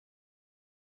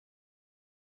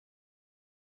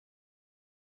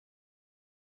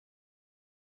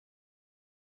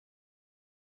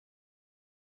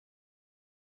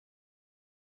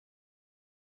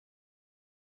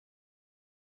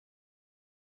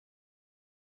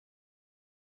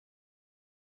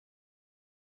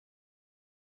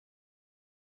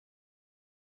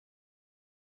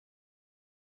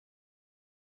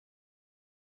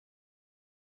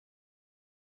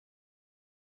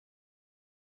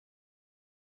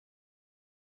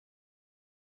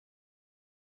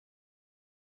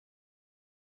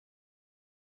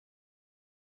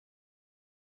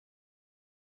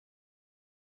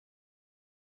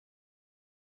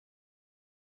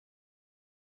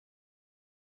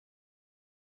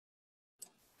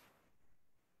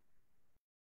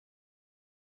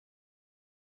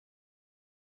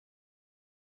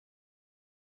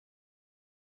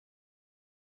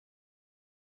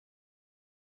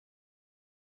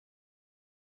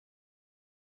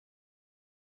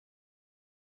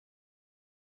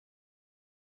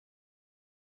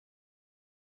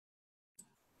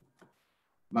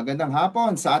Magandang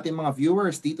hapon sa ating mga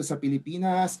viewers dito sa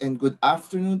Pilipinas and good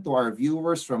afternoon to our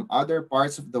viewers from other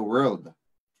parts of the world.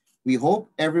 We hope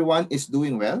everyone is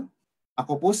doing well.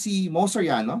 Ako po si Mo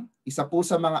Soriano, isa po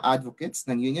sa mga advocates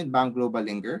ng UnionBank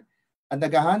GlobalLinker at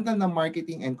nag-handle ng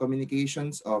marketing and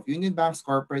communications of UnionBank's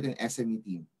corporate and SME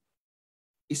team.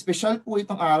 Espesyal po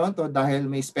itong araw to dahil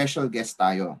may special guest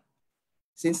tayo.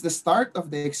 Since the start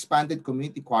of the expanded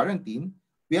community quarantine,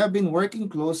 we have been working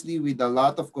closely with a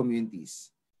lot of communities.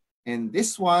 And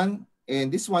this one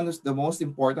is the most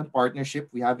important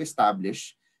partnership we have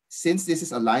established since this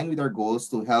is aligned with our goals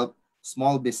to help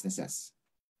small businesses.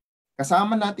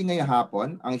 Kasama natin ngayong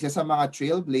hapon ang isa sa mga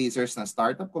trailblazers ng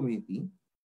startup community,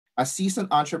 a seasoned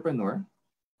entrepreneur,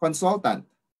 consultant,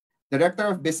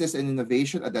 Director of Business and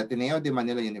Innovation at Ateneo de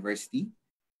Manila University,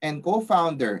 and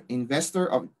co-founder, investor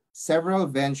of several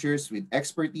ventures with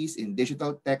expertise in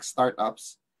digital tech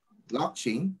startups,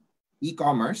 blockchain,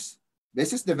 e-commerce,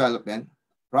 business development,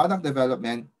 product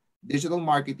development, digital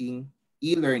marketing,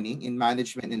 e-learning in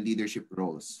management and leadership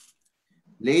roles.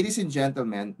 Ladies and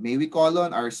gentlemen, may we call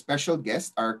on our special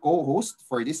guest, our co-host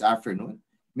for this afternoon,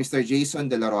 Mr.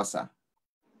 Jason De La Rosa.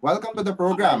 Welcome to the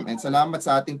program and salamat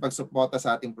sa ating pagsuporta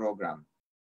sa ating program.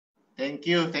 Thank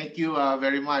you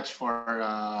very much for,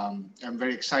 I'm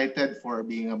very excited for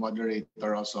being a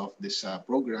moderator also of this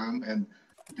program. And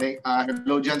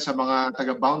hello dyan sa mga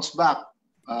taga-bounce back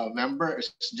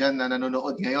members dyan na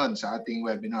nanonood ngayon sa ating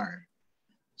webinar.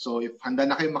 So if handa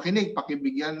na kayo makinig,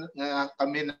 pakibigyan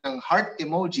kami ng heart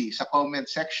emoji sa comment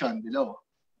section below.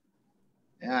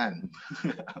 Ayan.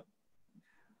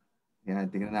 Yan,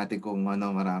 tingnan natin kung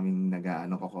maraming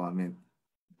ko-comment.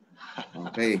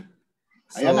 Okay.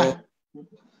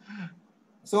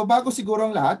 So bago siguro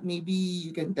ang lahat, maybe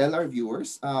you can tell our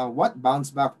viewers what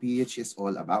Bounce Back PH is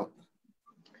all about.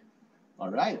 All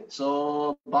right.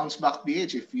 So Bounce Back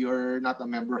PH, if you're not a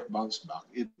member of Bounce Back,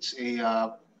 it's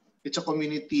a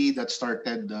community that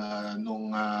started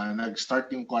nung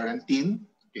nag-start yung quarantine.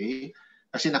 Okay.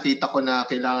 Kasi nakita ko na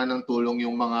kailangan ng tulong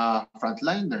yung mga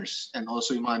frontliners and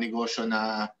also yung mga negosyo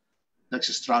na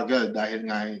nagsistruggle dahil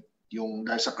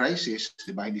sa crisis,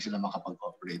 di ba, hindi sila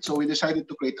makapag-operate. So we decided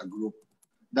to create a group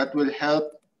that will help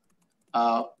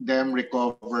them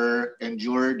recover,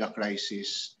 endure the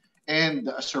crisis.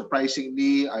 And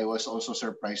surprisingly, I was also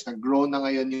surprised. Nag-grow na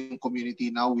ngayon yung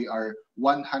community. Now we are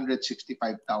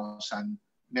 165,000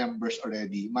 members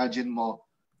already. Imagine mo,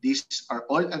 these are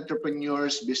all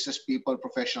entrepreneurs, business people,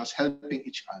 professionals helping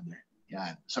each other.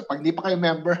 Yan. So pag di pa kayo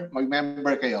member,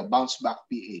 mag-member kayo. Bounce Back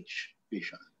PH.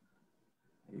 Official.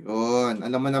 Yun.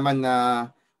 Alam mo naman na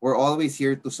we're always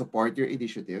here to support your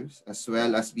initiatives as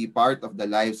well as be part of the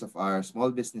lives of our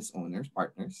small business owners,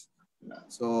 partners.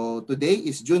 So today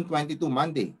is June 22,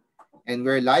 Monday, and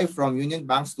we're live from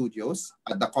UnionBank Studios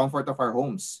at the comfort of our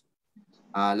homes.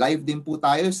 Live din po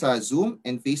tayo sa Zoom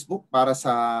and Facebook para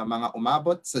sa mga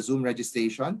umabot sa Zoom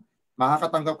registration.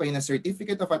 Makakatanggap kayo ng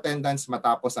Certificate of Attendance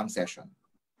matapos ang session.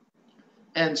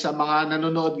 And sa mga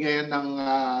nanonood ngayon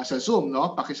sa Zoom,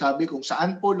 no, pakisabi kung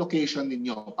saan po location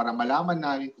ninyo para malaman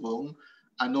namin kung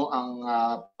ano ang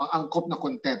angkop na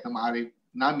content na maaari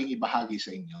naming ibahagi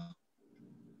sa inyo.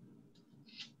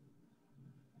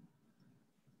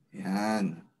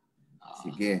 Yan.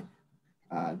 Sige.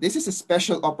 This is a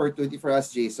special opportunity for us,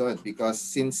 Jason, because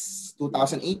since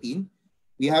 2018,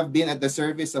 we have been at the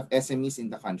service of SMEs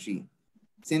in the country.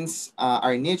 Since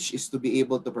our niche is to be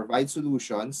able to provide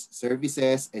solutions,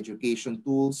 services, education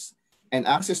tools, and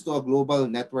access to a global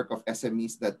network of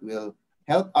SMEs that will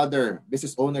help other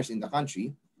business owners in the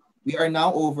country, we are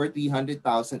now over 300,000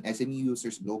 SME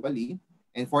users globally,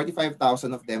 and 45,000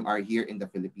 of them are here in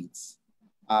the Philippines.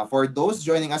 For those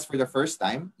joining us for the first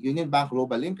time, UnionBank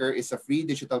GlobalLinker is a free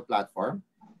digital platform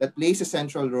that plays a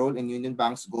central role in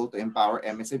UnionBank's goal to empower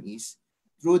MSMEs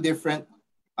through different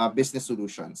business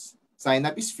solutions. Sign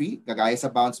up is free, kagaya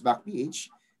sa Bounce Back PH.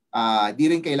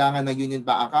 Di rin kailangan ng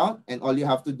UnionBank account, and all you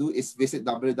have to do is visit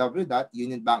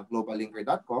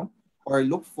www.unionbankgloballinker.com or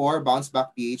look for Bounce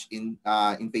Back PH in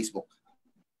Facebook.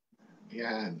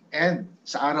 Yan. And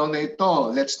sa araw na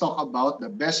ito, let's talk about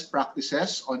the best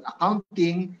practices on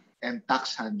accounting and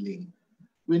tax handling.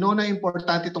 We know na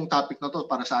importante itong topic na to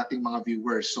para sa ating mga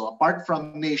viewers. So apart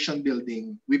from nation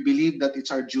building, we believe that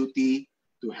it's our duty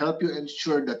to help you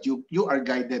ensure that you are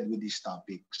guided with these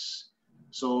topics.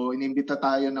 So nag-imbita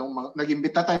tayo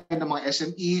ng mga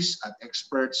SMEs at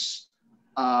experts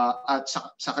at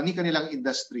sa kanilang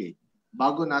industry.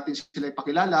 Bago natin sila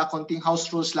ipakilala, konting house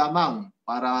rules lamang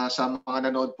para sa mga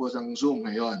nanood po ng Zoom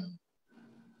ngayon.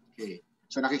 Okay.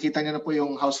 So nakikita niyo na po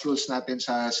yung house rules natin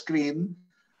sa screen.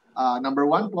 Number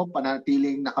 1 po,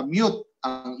 panatiling nakamute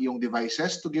ang iyong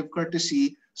devices to give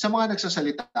courtesy sa mga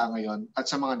nagsasalita ngayon at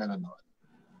sa mga nanonood.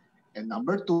 And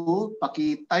number 2,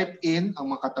 paki-type in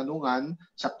ang mga katanungan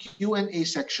sa Q&A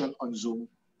section on Zoom,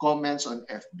 comments on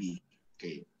FB.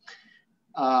 Okay.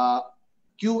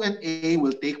 Q&A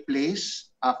will take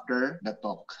place after the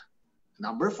talk.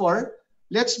 Number 4,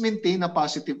 let's maintain a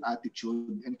positive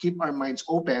attitude and keep our minds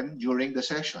open during the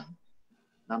session.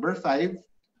 Number 5,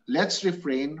 let's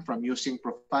refrain from using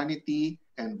profanity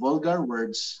and vulgar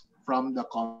words from the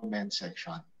comment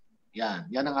section. Yan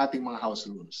ang ating mga house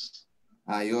rules.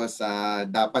 Ayos,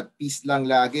 dapat peace lang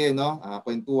lagi, no?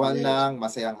 Kwentuhan lang,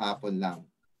 masayang hapon lang.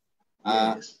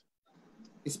 Yes.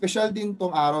 Special din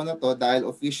tong araw na to dahil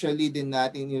officially din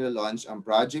natin nilo-launch ang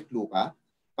Project Luca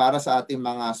para sa ating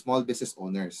mga small business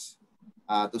owners.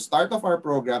 To start off our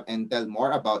program and tell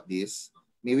more about this,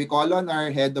 may we call on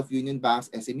our Head of UnionBank's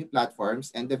SME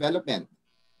Platforms and Development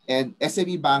and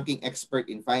SME Banking expert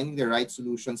in finding the right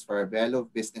solutions for our fellow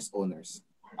business owners,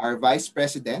 our Vice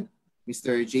President,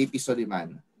 Mr. JP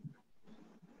Soliman.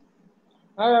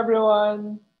 Hi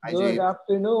everyone. Hi, Good JP.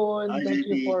 afternoon. Hi, Thank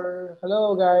JP. you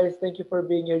hello guys. Thank you for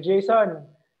being here. Jason.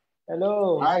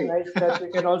 Hello. Hi. Nice that you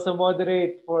can also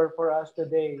moderate for us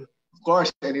today. Of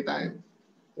course, anytime.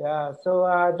 Yeah. So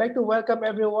I'd like to welcome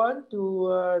everyone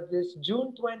to this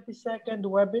June 22nd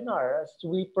webinar. As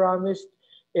we promised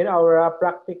in our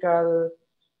practical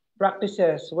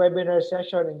practices webinar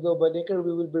session in GlobalLinker,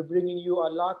 we will be bringing you a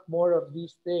lot more of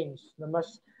these things na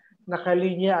mas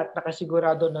nakalinya at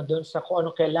nakasigurado na doon sa kung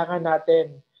ano kailangan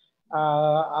natin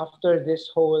after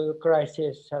this whole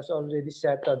crisis has already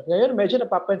settled. Ngayon, medyo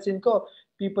napapansin ko,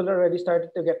 people are already started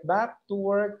to get back to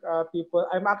work.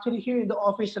 I'm actually here in the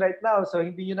office right now, so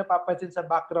hindi nyo napapansin sa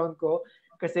background ko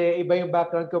kasi iba yung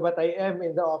background ko, but I am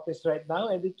in the office right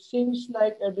now and it seems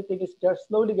like everything is just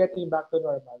slowly getting back to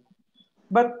normal.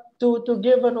 But to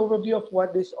give an overview of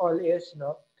what this all is,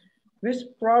 no? This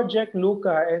Project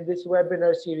Luca and this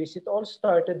webinar series, it all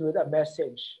started with a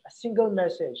message, a single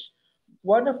message.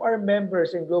 One of our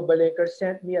members in GlobalLinker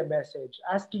sent me a message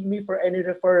asking me for any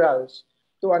referrals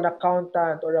to an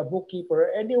accountant or a bookkeeper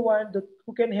or anyone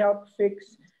who can help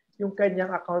fix yung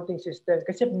kanyang accounting system.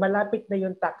 Kasi malapit na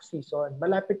yung tax season,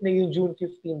 malapit na yung June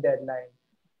 15 deadline.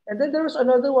 And then there was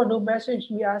another one who messaged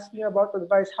me asking about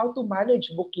advice how to manage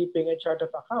bookkeeping and chart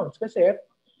of accounts. Kasi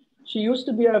she used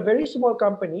to be a very small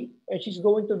company and she's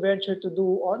going to venture to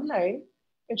do online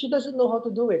and she doesn't know how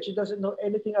to do it. She doesn't know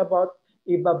anything about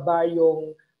iba ba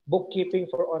yung bookkeeping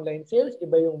for online sales,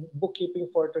 iba yung bookkeeping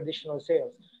for traditional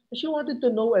sales. And she wanted to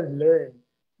know and learn.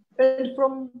 And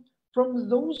from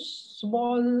those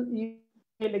small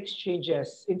email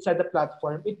exchanges inside the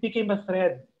platform, it became a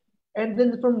thread. And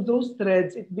then from those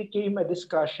threads, it became a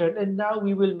discussion. And now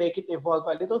we will make it evolve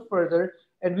a little further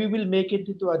and we will make it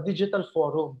into a digital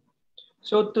forum.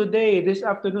 So today, this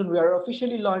afternoon, we are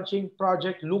officially launching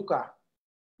Project Luca.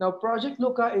 Now, Project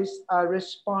Luca is a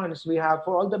response we have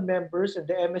for all the members and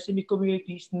the MSME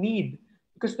communities need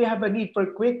because they have a need for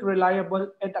quick, reliable,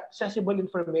 and accessible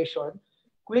information,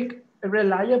 quick,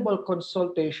 reliable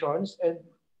consultations, and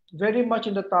very much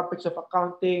in the topics of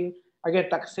accounting, again,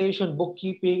 taxation,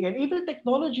 bookkeeping, and even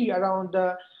technology around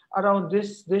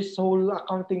this whole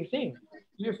accounting thing.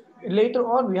 Later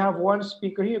on, we have one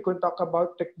speaker here who can talk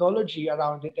about technology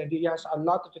around it, and he has a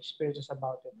lot of experiences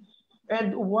about it.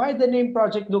 And why the name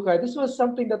Project Luca? This was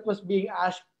something that was being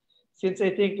asked since I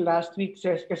think last week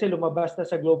kasi lumabas na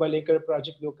sa GlobalLinker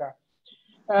Project Luca.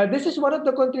 This is one of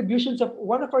the contributions of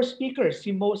one of our speakers,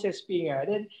 si Moses Pingan,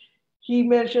 and he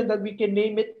mentioned that we can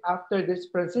name it after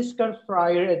this Franciscan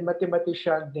friar and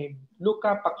mathematician named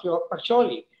Luca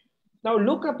Pacioli. Now,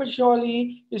 Luca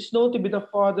Pacioli is known to be the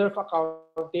father of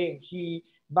accounting.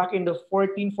 Back in the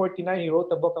 1449, he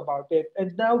wrote a book about it.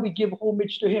 And now we give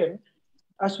homage to him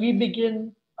as we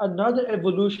begin another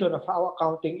evolution of how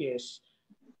accounting is.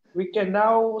 We can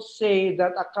now say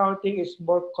that accounting is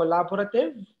more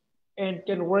collaborative and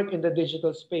can work in the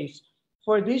digital space.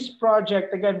 For this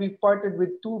project, again, we partnered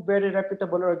with two very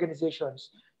reputable organizations.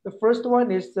 The first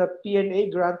one is the P&A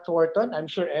Grant Thornton. I'm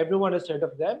sure everyone has heard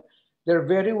of them. They're a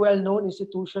very well-known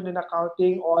institution in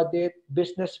accounting, audit,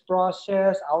 business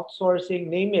process, outsourcing,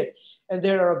 name it. And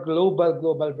they're a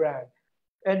global brand.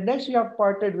 And next we have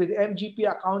partnered with MGP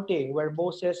Accounting, where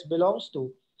Moses belongs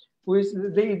to,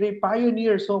 they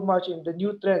pioneer so much in the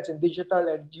new trends in digital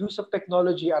and use of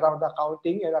technology around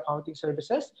accounting and accounting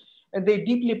services. And they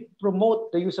deeply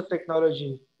promote the use of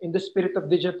technology in the spirit of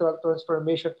digital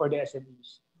transformation for the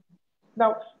SMEs.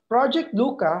 Now, Project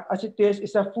Luca, as it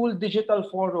is a full digital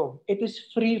forum. It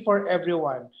is free for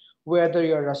everyone. Whether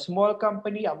you're a small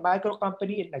company, a micro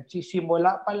company,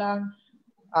 nagsisimula pa lang,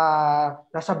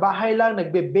 nasa bahay lang,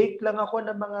 nagbe-bake ako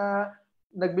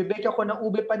ng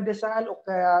ube pandesal o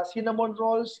kaya cinnamon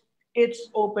rolls.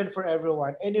 It's open for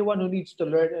everyone. Anyone who needs to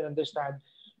learn and understand,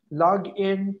 log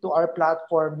in to our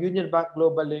platform, UnionBank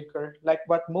GlobalLinker. Like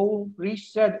what Mo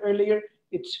Reese said earlier,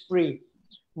 it's free.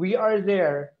 We are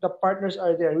there. The partners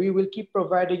are there. We will keep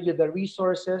providing you the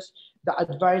resources, the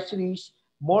advisories,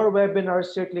 more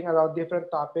webinars circling around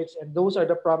different topics, and those are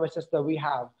the promises that we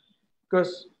have.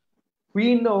 Because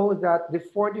we know that the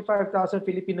 45,000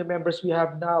 Filipino members we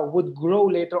have now would grow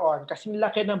later on. Kasing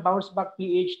laki ng Bounce Back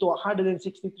PH to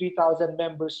 163,000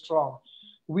 members strong.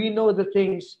 We know the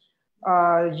things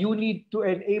you need to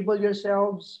enable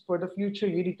yourselves for the future.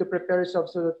 You need to prepare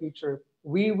yourselves for the future.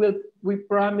 We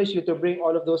promise you to bring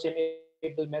all of those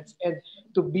enablements and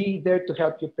to be there to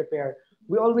help you prepare.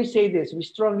 We always say this. We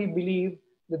strongly believe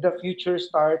that the future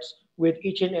starts with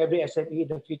each and every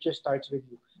SME. The future starts with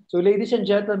you. So ladies and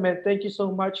gentlemen, thank you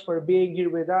so much for being here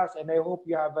with us, and I hope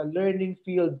you have a learning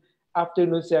field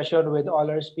afternoon session with all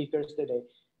our speakers today.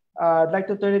 I'd like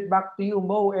to turn it back to you,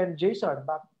 Mo and Jason.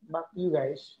 Back to you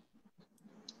guys.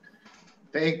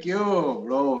 Thank you,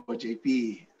 bro,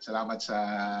 JP. Salamat sa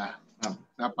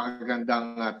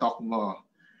napakagandang talk mo.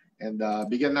 And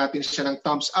bigyan natin siya ng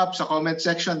thumbs up sa comment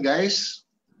section, guys.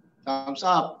 Thumbs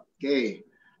up. Okay.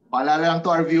 Paalala lang to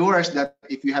our viewers that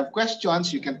if you have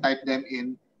questions, you can type them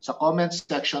in sa comment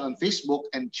section on Facebook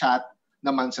and chat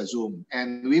naman sa Zoom.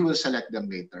 And we will select them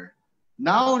later.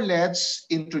 Now, let's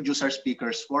introduce our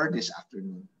speakers for this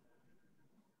afternoon.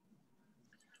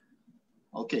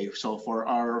 Okay, so for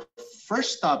our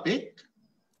first topic,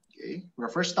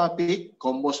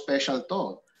 combo special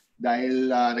to. Dahil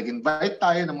nag-invite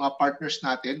tayo ng mga partners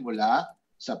natin mula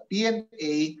sa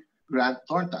PNA Grant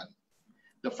Thornton.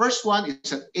 The first one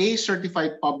is an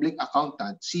A-certified public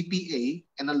accountant, CPA,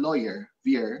 and a lawyer,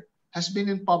 Veer, has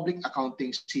been in public accounting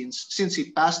since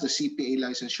he passed the CPA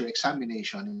licensure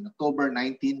examination in October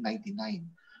 1999,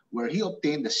 where he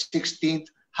obtained the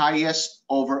 16th highest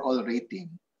overall rating.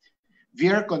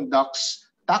 Veer conducts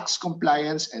tax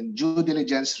compliance and due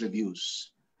diligence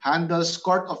reviews, handles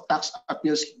Court of Tax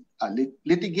Appeals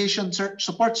litigation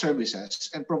support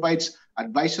services, and provides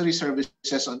advisory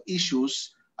services on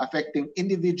issues affecting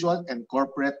individual and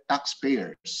corporate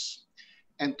taxpayers.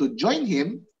 And to join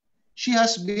him, she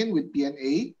has been with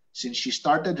PNA since she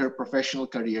started her professional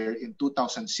career in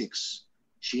 2006.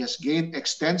 She has gained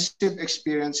extensive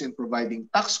experience in providing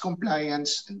tax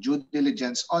compliance and due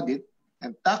diligence audit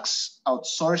and tax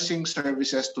outsourcing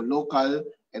services to local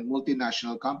and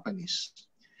multinational companies.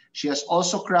 She has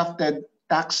also crafted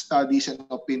tax studies and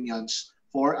opinions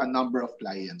for a number of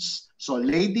clients. So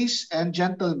ladies and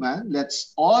gentlemen,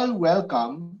 let's all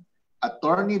welcome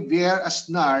Attorney Veer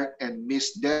Asnar and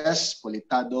Miss Des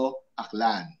Politado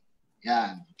Aklan.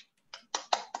 Yan.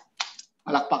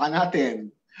 Palakpakan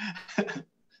natin.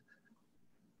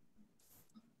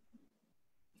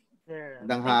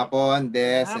 Magandang hapon,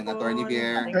 Des and Attorney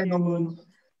Veer.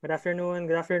 Good afternoon.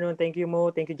 Thank you,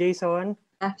 Mo. Thank you, Jason.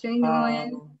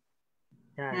 Afternoon.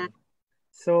 Yan.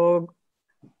 So,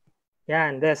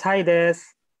 yan, Des. Hi, Des.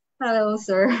 Hello,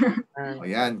 sir. O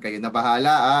yan, kayo na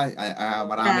bahala.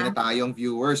 Marami na tayong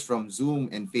viewers from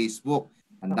Zoom and Facebook.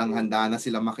 Handang-handa na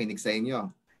sila makinig sa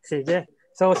inyo. Sige.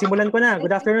 So, simulan ko na.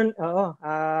 Good afternoon.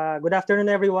 Good afternoon,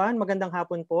 everyone. Magandang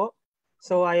hapon po.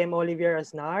 So, I am Olivier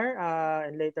Asnar.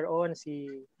 And later on, si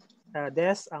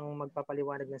Des ang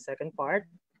magpapaliwanag ng second part.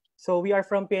 So, we are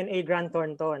from PNA Grant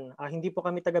Thornton. Hindi po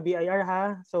kami taga-BIR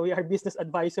ha. So, we are business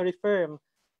advisory firm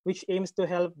which aims to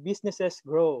help businesses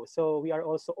grow. So we are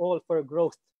also all for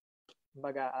growth.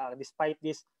 Despite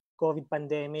this COVID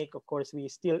pandemic, of course, we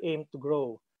still aim to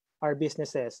grow our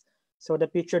businesses. So the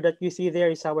picture that you see there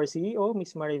is our CEO,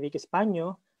 Ms. Marivic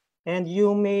Españo, and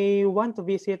you may want to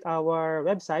visit our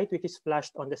website, which is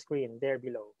flashed on the screen there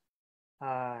below.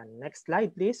 Next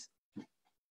slide, please.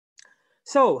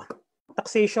 So,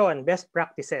 taxation, best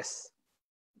practices.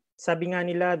 Sabi nga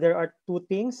nila, there are two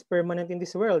things permanent in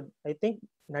this world. I think,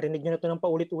 narinig nyo na ito ng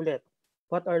paulit-ulit.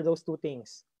 What are those two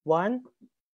things? One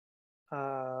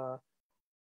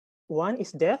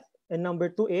is death, and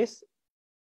number two is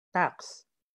tax.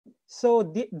 So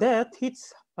death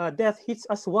hits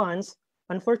us once.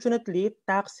 Unfortunately,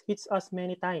 tax hits us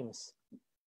many times.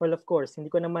 Well, of course,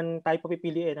 hindi ko naman tayo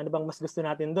papipiliin. Ano bang mas gusto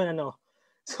natin doon? Ano?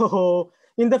 So,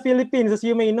 in the Philippines, as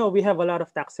you may know, we have a lot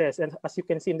of taxes. And as you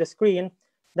can see in the screen,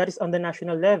 that is on the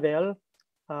national level.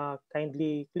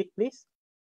 Kindly click, please.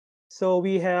 So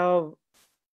we have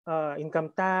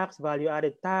income tax,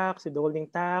 value-added tax, withholding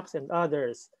tax, and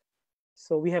others.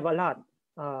 So we have a lot.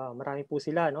 Marami po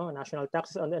sila, no? National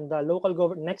taxes and the local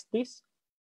government. Next, please.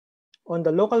 On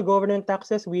the local government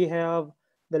taxes, we have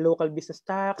the local business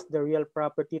tax, the real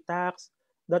property tax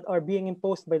that are being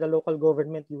imposed by the local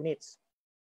government units.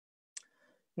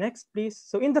 Next, please.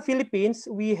 So in the Philippines,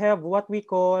 we have what we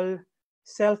call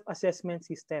self-assessment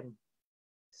system.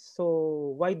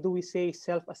 So why do we say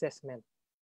self-assessment?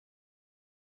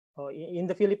 In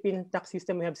the Philippine tax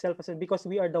system, we have self-assessment because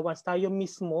we are the ones, tayo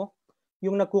mismo,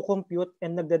 yung nagko-compute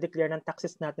and nagde-declare ng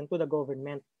taxes natin to the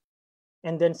government.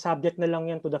 And then subject na lang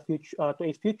yan to the future to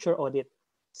a future audit.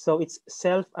 So it's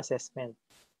self-assessment.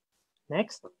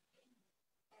 Next.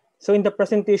 So in the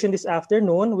presentation this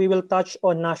afternoon, we will touch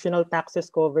on national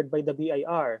taxes covered by the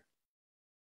BIR.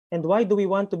 And why do we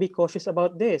want to be cautious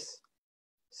about this?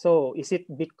 So is it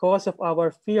because of our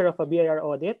fear of a BIR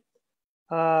audit?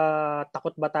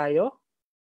 Takot ba tayo?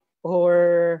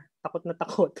 Or takot na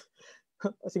takot?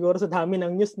 Siguro sa dami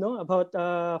ng news, no? About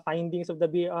findings of the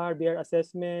BIR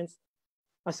assessments.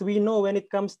 As we know, when it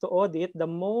comes to audit, the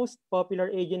most popular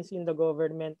agency in the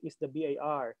government is the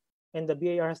BIR. And the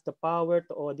BIR has the power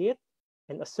to audit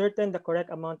and ascertain the correct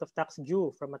amount of tax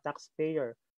due from a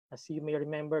taxpayer. As you may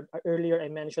remember, earlier I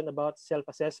mentioned about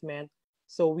self-assessment.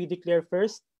 So we declare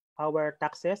first our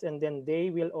taxes and then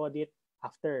they will audit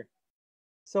after.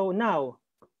 So now,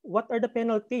 what are the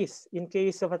penalties in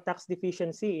case of a tax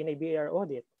deficiency in a BIR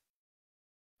audit?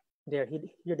 Here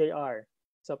they are.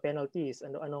 So penalties,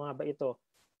 ano nga ba ito?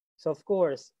 So of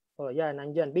course,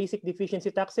 nandyan, basic deficiency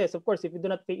taxes. Of course, if you do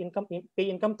not pay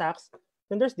income tax,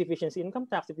 then there's deficiency income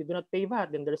tax. If you do not pay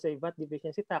VAT, then there's a VAT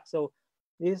deficiency tax. So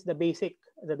this is the basic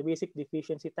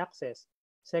deficiency taxes.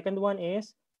 Second one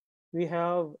is we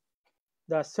have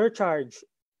the surcharge.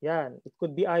 Yan, it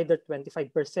could be either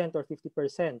 25% or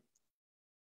 50%.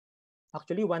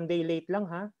 Actually, 1 day late lang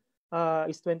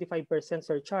is 25%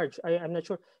 surcharge. I'm not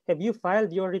sure. Have you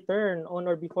filed your return on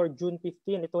or before June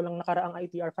 15? Ito lang nakaraang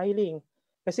ITR filing.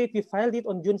 Kasi if you filed it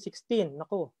on June 16,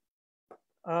 nako,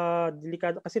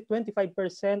 delikado. Kasi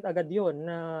 25% agad yun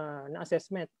na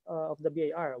assessment of the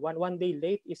BIR. One day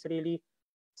late is really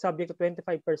subject to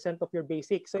 25% of your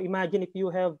basic. So imagine if you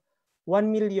have 1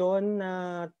 million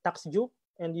tax due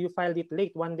and you filed it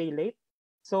late, 1 day late.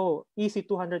 So easy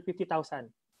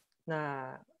 250,000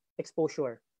 na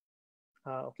exposure.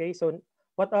 Okay, so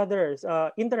what others?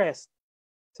 Interest.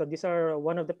 So these are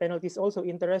one of the penalties. Also,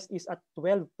 interest is at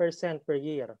 12% per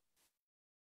year.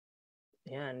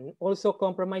 And also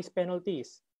compromise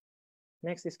penalties.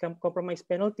 Next is compromise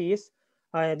penalties.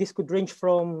 This could range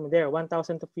from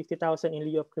 1,000 to 50,000 in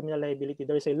lieu of criminal liability.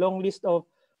 There is a long list of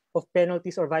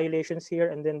penalties or violations here,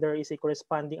 and then there is a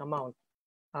corresponding amount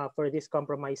for these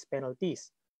compromise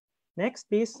penalties. Next,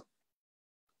 please.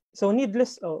 So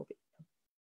needless. Okay.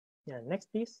 Yeah,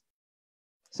 next, please.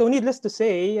 So needless to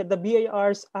say, the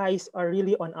BIR's eyes are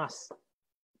really on us,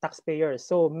 taxpayers.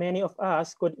 So many of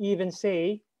us could even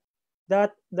say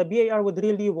that the BIR would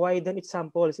really widen its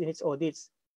samples in its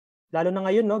audits. Lalo na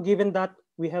ngayon, no, given that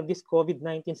we have this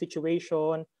COVID-19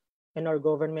 situation and our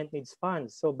government needs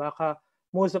funds. So baka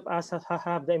most of us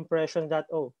have the impression that,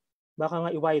 baka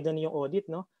nga i-widen yung audit,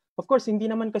 no? Of course, hindi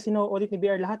naman kasi na-audit ni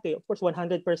BIR lahat eh. Of course,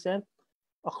 100%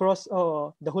 across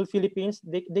the whole Philippines,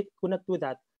 they could not do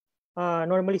that.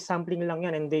 Normally sampling lang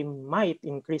yan and they might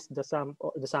increase the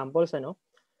samples. Ano?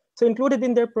 So included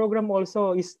in their program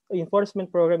also is enforcement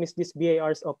program is this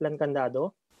BIR's Oplan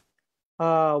Candado,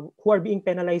 who are being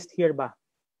penalized here ba?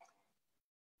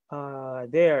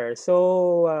 There.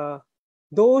 So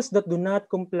those that do not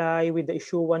comply with the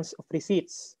issuance of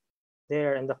receipts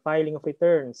there and the filing of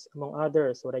returns, among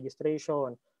others, so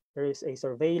registration, there is a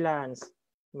surveillance,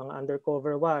 mga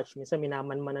undercover watch, minsan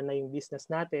minaman-manan na yung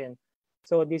business natin.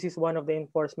 So this is one of the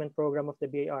enforcement program of the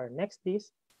BIR. Next,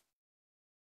 please.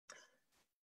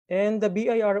 And the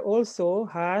BIR also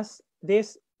has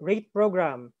this rate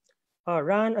program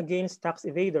run against tax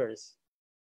evaders.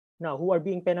 Now, who are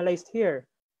being penalized here?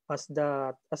 As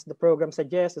the program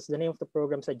suggests, as the name of the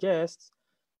program suggests,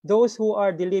 those who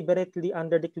are deliberately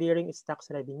under-declaring its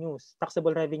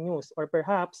taxable revenues, or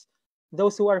perhaps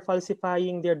those who are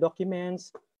falsifying their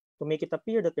documents to make it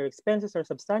appear that their expenses are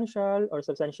substantial or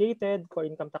substantiated for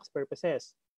income tax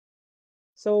purposes.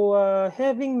 So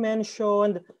having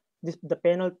mentioned the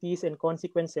penalties and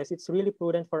consequences, it's really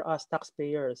prudent for us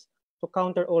taxpayers to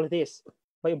counter all this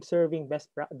by observing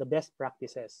the best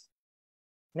practices.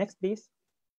 Next, please.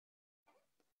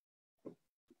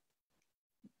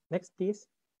 Next, please.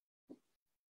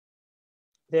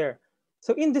 There.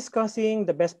 So in discussing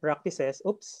the best practices,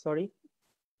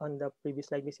 on the previous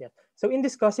slide, So in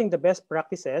discussing the best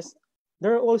practices,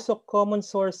 there are also common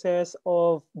sources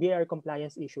of BIR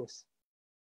compliance issues.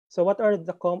 So what are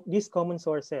these common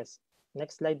sources?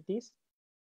 Next slide, please.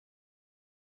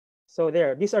 So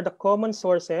there, these are the common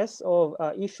sources of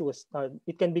issues.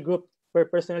 It can be grouped.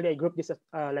 Personally, I group this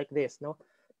like this. No,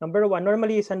 number one,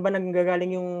 normally saan ba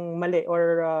nanggagaling yung mali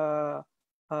or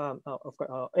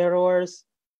errors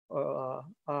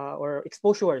or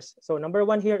exposures? So number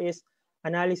one here is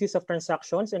analysis of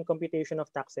transactions and computation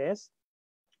of taxes.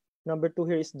 Number two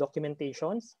here is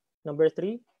documentations. Number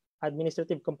three,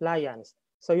 administrative compliance.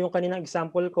 So yung kaninang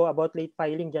example ko about late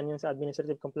filing, dyan yung sa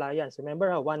administrative compliance. Remember,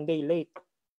 1 day late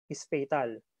is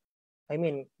fatal. I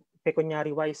mean,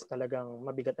 pecuniary-wise, talagang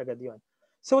mabigat agad yon.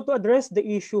 So to address the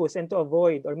issues and to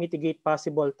avoid or mitigate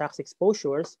possible tax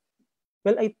exposures,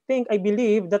 well, I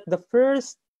believe that the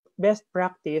first best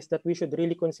practice that we should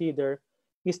really consider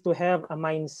is to have a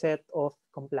mindset of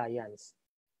compliance.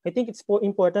 I think it's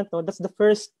important, no? That's the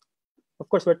first, of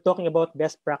course, we're talking about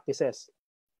best practices.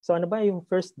 So ano ba yung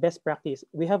first best practice?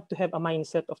 We have to have a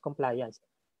mindset of compliance.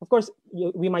 Of course,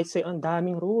 we might say, ang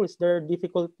daming rules, there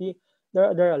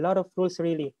are a lot of rules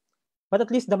really. But at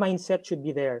least the mindset should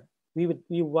be there. We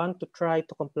want to try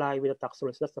to comply with the tax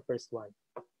rules. That's the first one.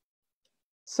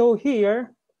 So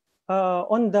here,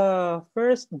 on the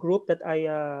first group that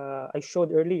I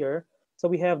showed earlier, so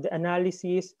we have the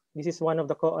analysis. This is one of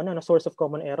the source of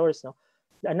common errors. No?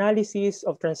 The analysis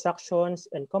of transactions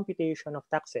and computation of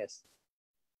taxes.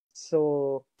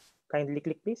 So kindly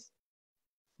click, please.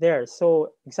 There.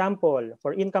 So example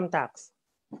for income tax.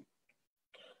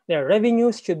 Their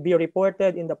revenues should be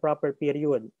reported in the proper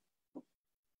period.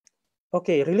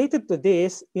 Okay, related to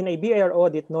this, in a BIR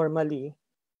audit, normally,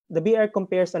 the BIR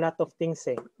compares a lot of things.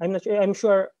 I'm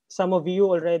sure some of you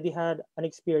already had an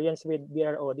experience with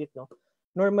BIR audit. No?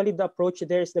 Normally, the approach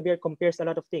there is the BIR compares a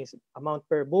lot of things. Amount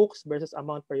per books versus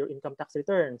amount per your income tax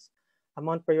returns.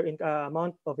 Amount per your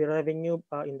amount of your revenue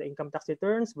in the income tax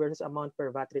returns versus amount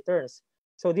per VAT returns.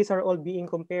 So these are all being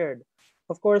compared.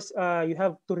 Of course, you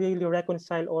have to really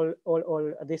reconcile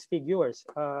all these figures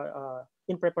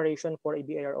in preparation for a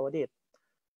BIR audit.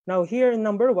 Now here in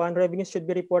number one, revenues should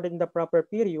be reported in the proper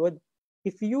period.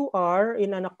 If you are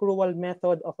in an accrual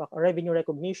method of revenue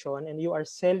recognition and you are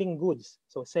selling goods,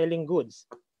 so selling goods,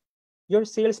 your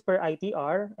sales per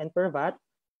ITR and per VAT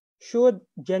should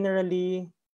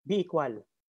generally be equal.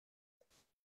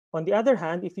 On the other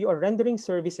hand, if you are rendering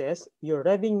services, your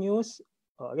revenues,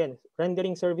 again,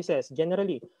 rendering services,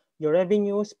 generally, your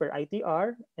revenues per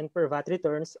ITR and per VAT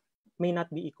returns may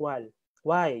not be equal.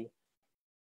 Why?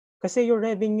 Kasi your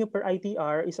revenue per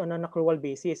ITR is on an accrual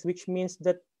basis, which means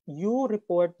that you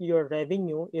report your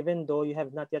revenue even though you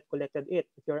have not yet collected it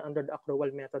if you're under the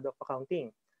accrual method of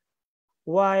accounting.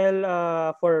 While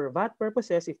for VAT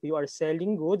purposes, if you are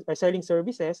selling goods or selling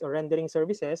services or rendering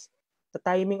services, the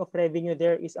timing of revenue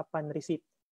there is upon receipt.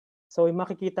 So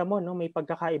makikita mo, no, may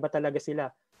pagkakaiba talaga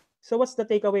sila. So what's the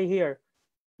takeaway here?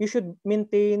 You should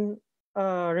maintain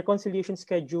a reconciliation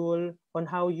schedule on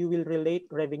how you will relate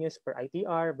revenues per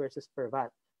ITR versus per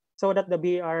VAT, so that the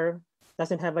BAR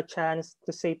doesn't have a chance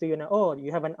to say to you na, oh,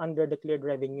 you have an under-declared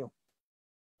revenue.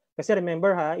 Kasi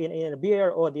remember in a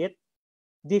BAR audit,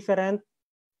 different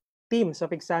teams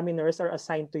of examiners are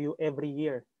assigned to you every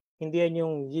year. Hindi yan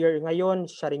yung year ngayon,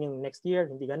 siya rin yung next year,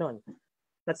 hindi ganon.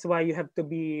 That's why you have to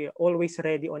be always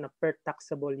ready on a per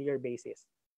taxable year basis.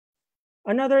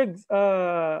 Another,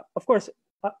 of course,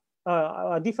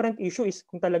 a different issue is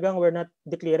kung talagang we're not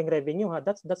declaring revenue,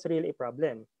 that's really a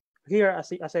problem. Here, as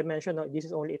I mentioned, this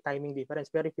is only a timing difference.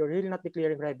 But if you're really not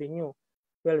declaring revenue,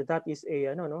 well, that is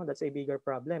a that's a bigger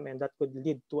problem, and that could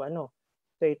lead to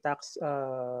to a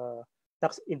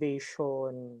tax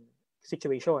evasion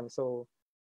situation. So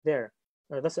there,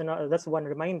 that's one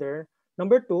reminder.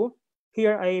 Number two,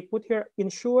 here I put here,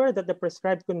 ensure that the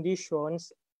prescribed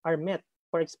conditions are met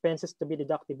for expenses to be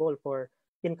deductible for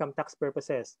income tax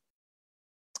purposes.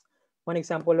 One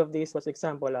example of this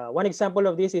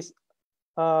is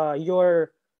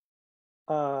your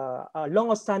long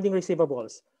outstanding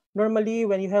receivables. Normally,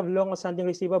 when you have long outstanding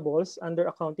receivables under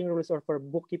accounting rules or for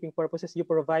bookkeeping purposes, you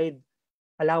provide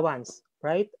allowance,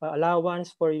 right?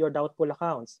 Allowance for your doubtful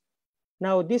accounts.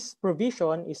 Now, this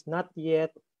provision is not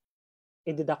yet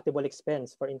a deductible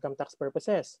expense for income tax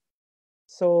purposes.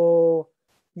 So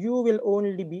you will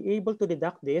only be able to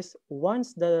deduct this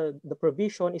once the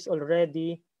provision is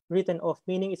already written off,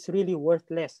 meaning it's really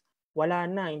worthless. Wala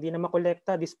na, hindi na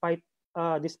makolekta despite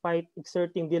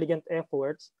exerting diligent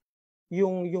efforts.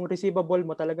 Yung receivable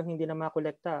mo talagang hindi na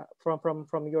makolekta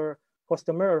from your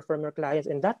customer or from your clients,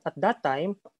 and that at that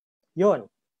time,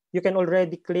 you can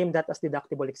already claim that as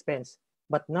deductible expense,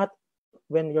 but not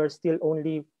when you're still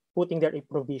only putting there a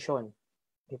provision.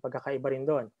 May pagkakaiba rin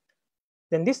doon.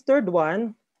 Then this third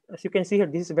one, as you can see here,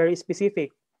 this is very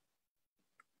specific.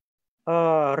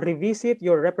 revisit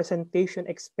your representation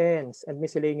expense and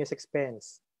miscellaneous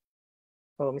expense.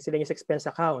 Miscellaneous expense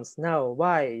accounts. Now,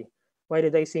 why? Why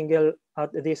did I single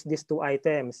out these two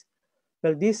items?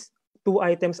 Well, these two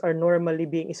items are normally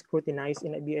being scrutinized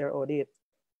in a BR audit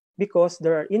because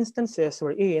there are instances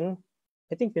wherein,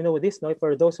 I think you know this, no?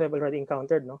 For those who have already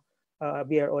encountered, no,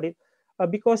 BR audit,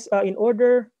 because in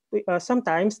order to,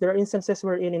 sometimes there are instances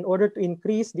wherein, in order to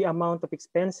increase the amount of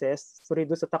expenses to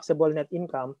reduce the taxable net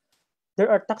income, there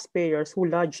are taxpayers who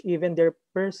lodge even their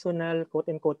personal, quote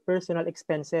unquote, personal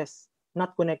expenses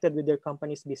not connected with their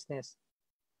company's business.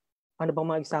 Ano bang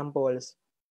mga examples?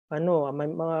 May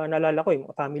mga nalala ko,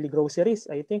 yung family groceries.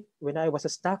 I think when I was a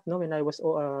staff, no, when I was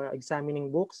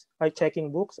examining books, or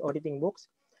checking books, auditing books,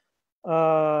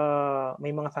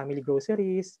 may mga family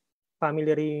groceries,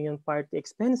 family reunion party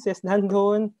expenses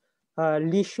nandun,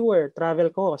 leisure, travel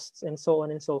costs, and so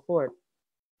on and so forth.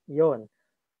 Yon.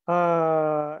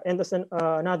 And as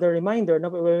another reminder, no,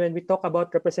 when we talk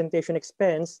about representation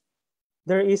expense,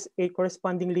 there is a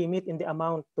corresponding limit in the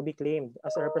amount to be claimed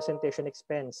as a representation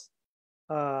expense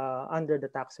under the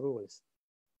tax rules.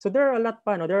 So there are a lot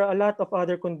pa, no? There are a lot of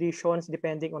other conditions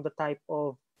depending on the type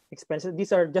of expenses.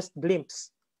 These are just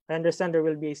glimpses. I understand there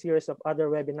will be a series of other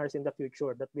webinars in the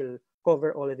future that will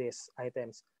cover all of these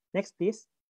items. Next, please.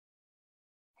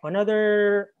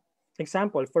 Another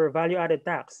example for value-added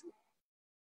tax.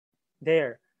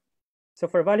 There. So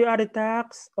for value-added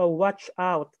tax, watch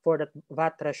out for that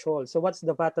VAT threshold. So what's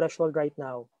the VAT threshold right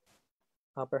now?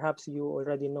 Perhaps you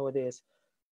already know this.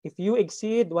 If you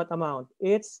exceed what amount?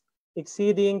 It's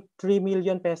exceeding 3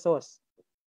 million pesos.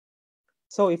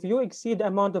 So if you exceed the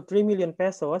amount of 3 million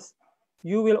pesos,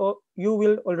 you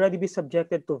will already be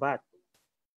subjected to VAT.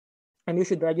 And you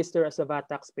should register as a VAT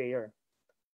taxpayer.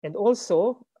 And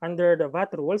also, under the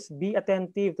VAT rules, be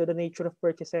attentive to the nature of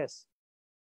purchases,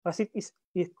 as it is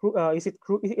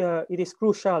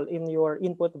crucial in your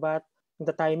input VAT, in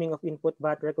the timing of input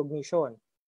VAT recognition.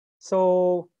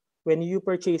 So when you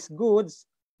purchase goods,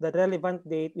 the relevant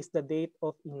date is the date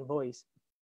of invoice.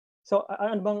 So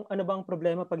ano bang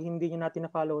problema pag hindi niyo natin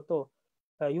na-follow to?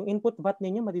 Yung input VAT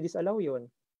ninyo, madidisallow yun.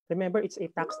 Remember, it's a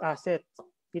tax asset.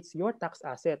 It's your tax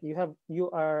asset.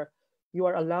 You are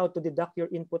allowed to deduct your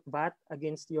input VAT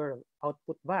against your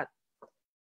output VAT.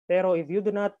 Pero if you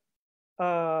do not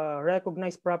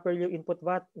recognize properly your input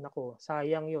VAT, nako,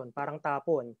 sayang yun, parang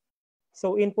tapon.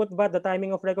 So input VAT, the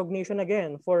timing of recognition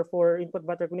again, for input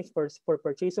VAT recognition, for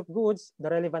purchase of goods, the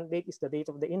relevant date is the date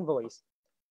of the invoice.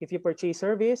 If you purchase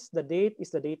service, the date is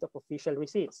the date of official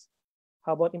receipts.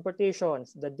 How about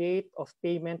importations? The date of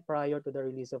payment prior to the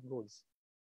release of goods.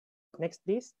 Next,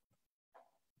 please.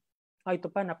 Ito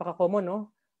pa, napaka-common, no?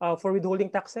 For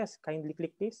withholding taxes, kindly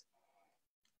click this.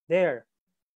 There.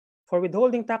 For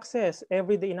withholding taxes,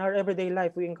 every day in our everyday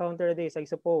life, we encounter this, I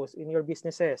suppose, in your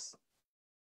businesses.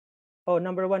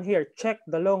 Number one here, check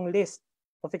the long list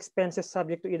of expenses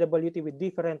subject to EWT with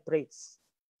different rates.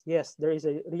 Yes, there is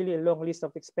a really long list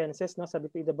of expenses, no,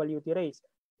 subject to EWT rates.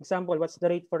 Example, what's the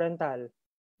rate for rental?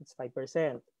 It's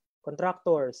 5%.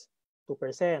 Contractors,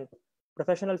 2%.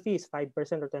 Professional fees,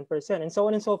 5% or 10%, and so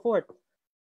on and so forth.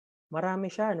 Marami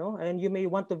siya, no? And you may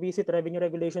want to visit Revenue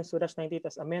Regulations 2-98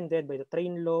 as amended by the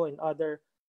train law and other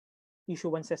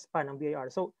issuances pa ng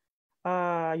BIR. So,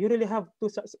 you really have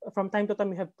to, from time to time,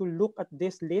 you have to look at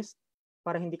this list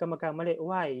para hindi ka magkamali.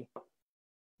 Why?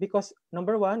 Because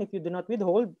number one, if you do not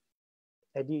withhold,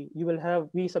 you will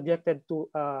be subjected to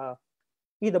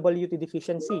EWT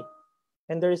deficiency.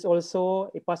 And there is also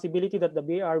a possibility that the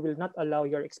BIR will not allow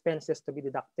your expenses to be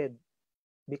deducted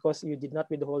because you did not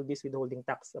withhold this withholding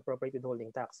tax, appropriate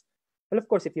withholding tax. Well, of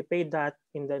course, if you paid that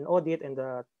in an audit and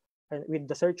with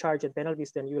the surcharge and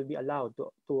penalties, then you will be allowed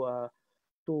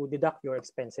to deduct your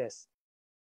expenses.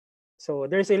 So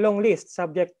there's a long list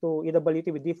subject to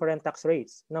EWT with different tax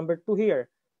rates. Number two here,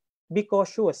 be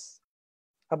cautious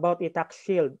about a tax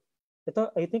shield.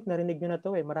 Ito, I think narinig nyo na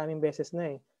to maraming beses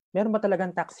na Meron ba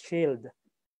talagang tax shield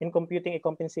in computing a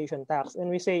compensation tax? When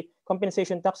we say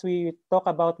compensation tax, we talk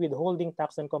about withholding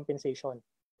tax and compensation.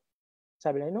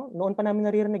 Sabi na, noon pa namin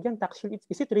naririnig yan, tax shield.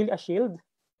 Is it really a shield?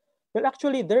 Well,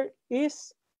 actually, there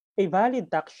is a valid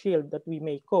tax shield that we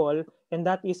may call, and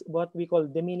that is what we call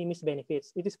de minimis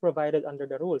benefits. It is provided under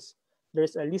the rules.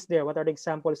 There's a list there. What are the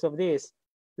examples of this?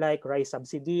 Like rice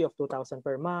subsidy of 2,000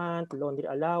 per month, laundry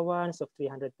allowance of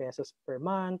 300 pesos per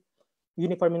month,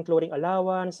 uniform and clothing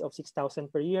allowance of 6,000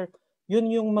 per year.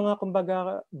 Yun yung mga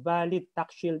kumbaga valid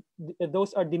tax shield.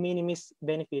 Those are de minimis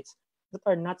benefits that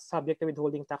are not subject to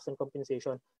withholding tax and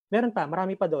compensation. Meron pa,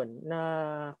 marami pa doon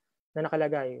na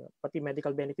nakalagay. Pati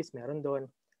medical benefits meron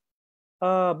doon.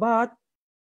 But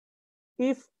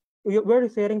if we're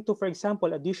referring to, for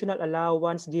example, additional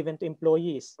allowance given to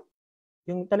employees.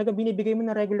 Yung talagang binibigay mo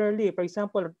na regularly. For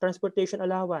example, transportation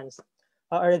allowance.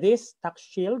 Are these tax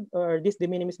shield or are these de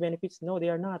minimis benefits? No, they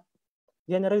are not.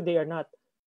 Generally, they are not.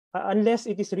 Unless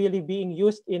it is really being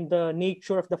used in the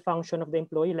nature of the function of the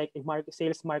employee, like a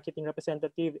sales marketing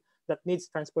representative that needs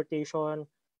transportation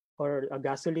or a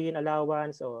gasoline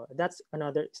allowance, or that's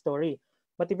another story.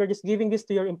 But if you're just giving this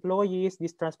to your employees,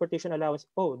 this transportation allowance,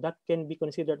 that can be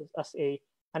considered as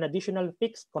an additional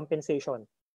fixed compensation,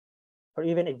 or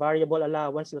even a variable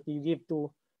allowance that you give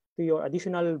to your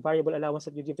additional variable allowance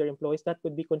that you give to your employees, that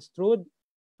could be construed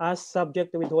as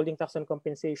subject to withholding tax on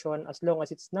compensation as long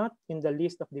as it's not in the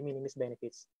list of de minimis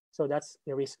benefits. So that's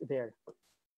the risk there.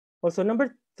 Also,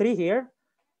 number 3 here,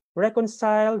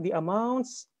 reconcile the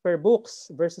amounts per books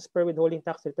versus per withholding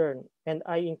tax return. And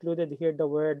I included here the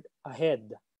word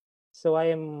ahead. So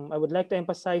I would like to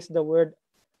emphasize the word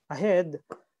ahead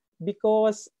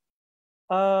because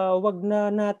wag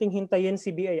na nating hintayin si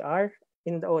BIR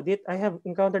in the audit. I have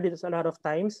encountered this a lot of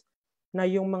times na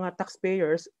yung mga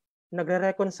taxpayers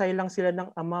nagre-reconcile lang sila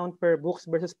ng amount per books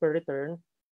versus per return.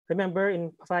 Remember,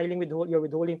 in filing your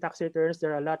withholding tax returns,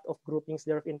 there are a lot of groupings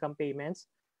there of income payments.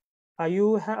 I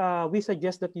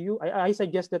suggest that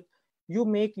you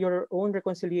make your own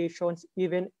reconciliations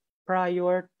even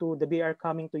prior to the BIR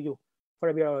coming to you for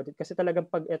a BIR audit. Kasi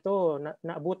talagang pag ito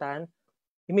naabutan,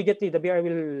 immediately the BIR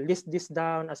will list this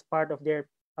down as part of their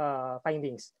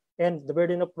findings. And the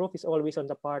burden of proof is always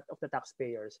on the part of the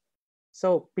taxpayers.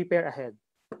 So prepare ahead.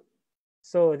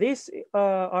 So these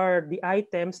are the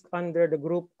items under the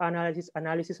group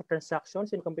analysis of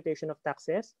transactions and computation of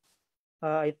taxes.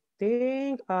 I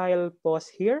think I'll pause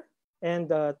here and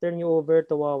turn you over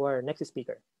to our next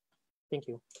speaker. Thank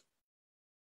you.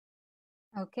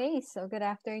 Okay, so good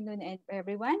afternoon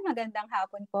everyone. Magandang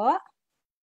hapon po.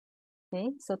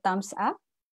 Okay, so thumbs up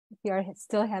if you're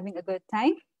still having a good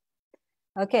time.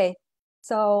 Okay,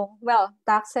 so well,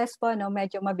 taxes po, no,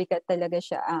 medyo mabigat talaga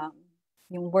siya.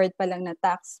 Yung word pa lang na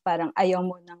tax, parang ayaw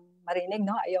mo nang marinig,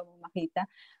 no? Ayaw mo makita.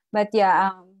 But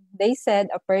yeah, they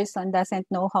said a person doesn't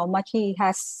know how much he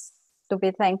has to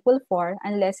be thankful for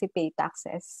unless he pay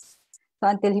taxes.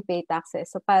 So until he pay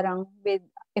taxes. So parang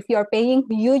if you're paying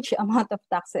huge amount of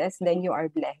taxes, then you are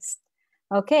blessed.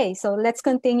 Okay, so let's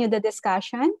continue the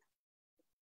discussion.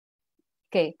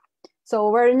 Okay, so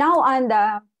we're now on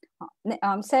the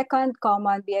second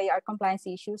common BIR compliance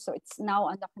issue. So it's now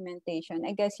on documentation.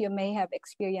 I guess you may have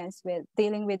experience with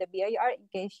dealing with the BIR in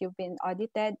case you've been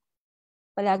audited.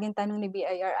 Palaging tanong ni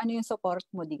BIR, ano yung support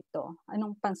mo dito?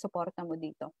 Anong pansuporta mo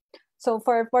dito? So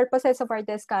for purposes of our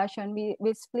discussion, we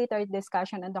split our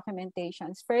discussion on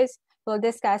documentations. First, we'll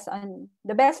discuss on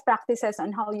the best practices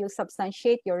on how you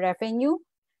substantiate your revenue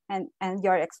and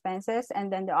your expenses.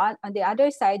 And then on the other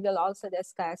side, we'll also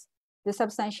discuss the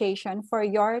substantiation for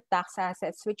your tax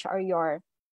assets, which are your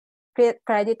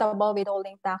creditable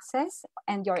withholding taxes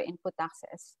and your input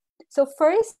taxes. So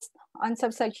first, on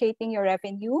substantiating your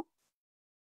revenue.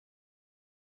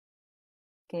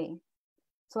 Okay,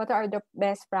 so what are the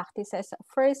best practices?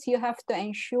 First, you have to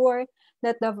ensure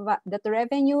that the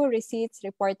revenue receipts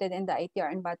reported in the ITR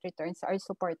and VAT returns are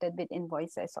supported with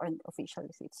invoices or official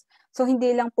receipts. So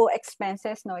hindi lang po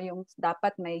expenses, no, yung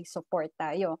dapat may support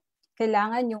tayo.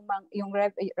 Kailangan yung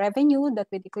revenue that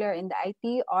we declare in the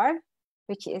ITR,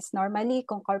 which is normally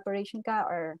kung corporation ka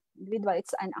or individual,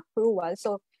 it's an accrual.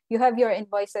 So you have your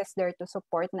invoices there to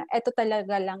support na ito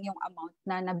talaga lang yung amount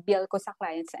na na-bill ko sa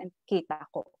clients and kita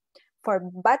ko. For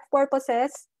VAT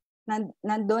purposes,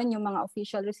 nandun yung mga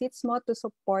official receipts mo to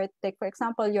support. Like for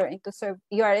example, you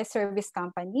are a service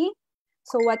company.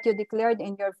 So what you declared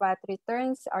in your VAT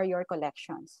returns are your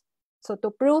collections. So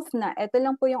to prove na ito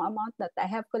lang po yung amount that I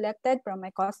have collected from my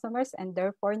customers and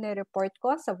therefore na-report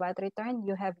ko sa VAT return,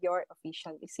 you have your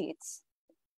official receipts.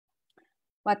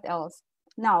 What else?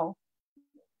 Now,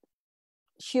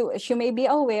 you may be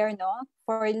aware, no,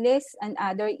 for lease and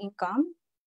other income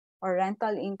or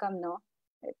rental income, no,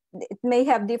 it may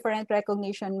have different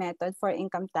recognition method for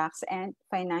income tax and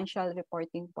financial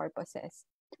reporting purposes.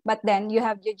 But then you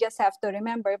just have to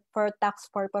remember for tax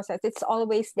purposes, it's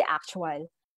always the actual.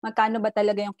 Magkano ba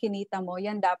talaga yung kinita mo,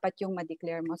 yan dapat yung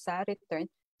ma-declare mo sa return.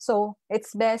 So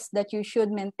it's best that you should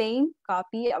maintain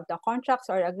copy of the contracts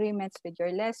or agreements with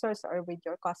your lessors or with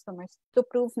your customers to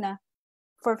prove na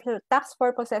for tax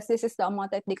purposes, this is the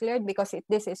amount I've declared because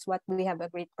this is what we have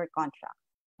agreed per contract.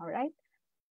 All right.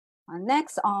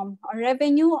 Next, our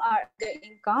revenue are the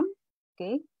income.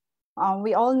 Okay.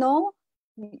 We all know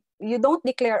you don't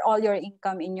declare all your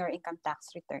income in your income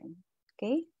tax return.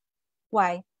 Okay.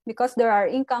 Why? because there are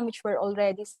income which were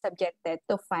already subjected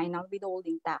to final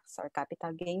withholding tax or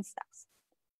capital gains tax.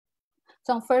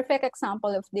 So, a perfect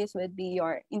example of this would be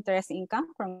your interest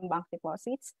income from bank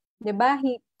deposits. Diba,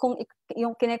 kung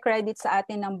yung kine-credit sa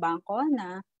atin ng bangko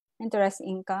na interest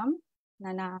income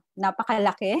na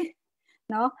napakalaki,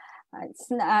 no?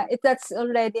 That's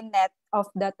already net of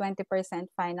the 20%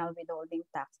 final withholding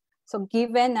tax. So,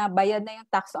 given na bayad na yung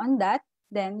tax on that,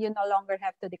 then you no longer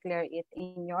have to declare it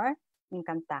in your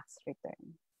income tax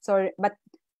return. So, but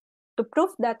to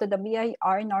prove that to the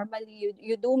BIR, normally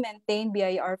you do maintain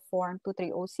BIR form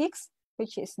 2306,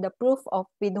 which is the proof of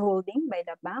withholding by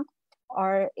the bank,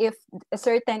 or if a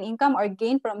certain income or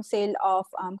gain from sale of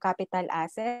capital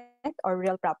asset or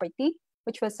real property,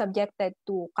 which was subjected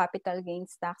to capital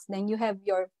gains tax, then you have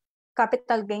your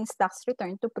capital gains tax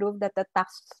return to prove that the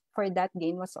tax for that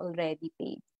gain was already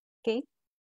paid. Okay,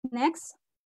 next.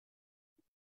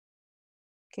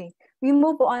 Okay, we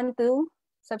move on to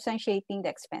substantiating the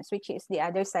expense, which is the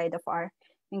other side of our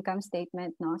income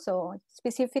statement. No? So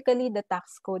specifically, the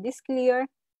tax code is clear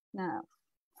na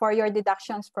for your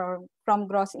deductions from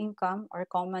gross income, or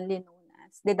commonly known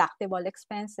as deductible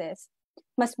expenses,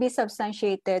 must be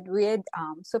substantiated with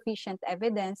sufficient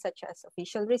evidence such as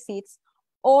official receipts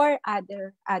or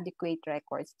other adequate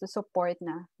records to support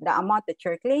na the amount that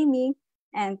you're claiming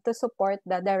and to support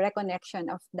the direct connection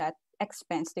of that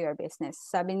expense to your business.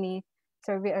 Sabi ni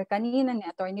surveyor kanina, ni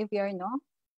Attorney Vier, no?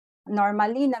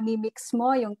 Normally, namimix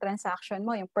mo yung transaction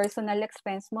mo, yung personal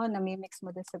expense mo, namimix mo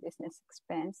dun sa business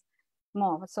expense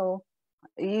mo. So,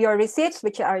 your receipts,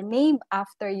 which are named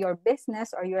after your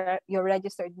business or your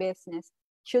registered business,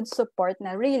 should support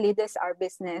na really these are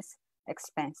business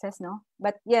expenses, no?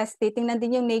 But yes, titingnan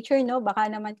din yung nature, no? Baka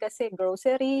naman kasi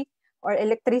grocery or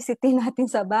electricity natin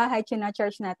sa bahay,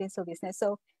 china-charge natin sa business.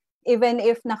 So, even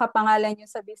if nakapangalan nyo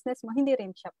sa business mo, hindi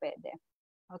rin siya pwede.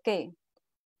 Okay.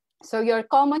 So, your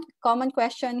common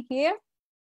question here,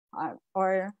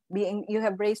 or being you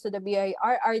have raised to the BIR,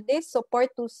 are these support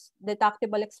to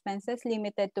deductible expenses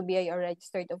limited to BIR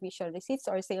registered official receipts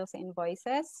or sales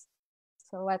invoices?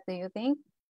 So, what do you think?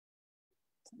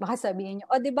 Baka sabihin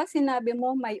nyo, di ba sinabi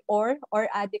mo may or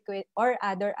adequate or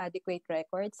other adequate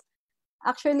records?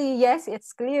 Actually, yes,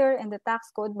 it's clear in the tax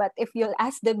code, but if you'll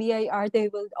ask the BIR, they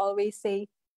will always say,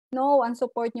 no, ang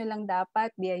support nyo lang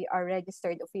dapat BIR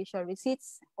registered official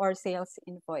receipts or sales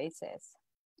invoices.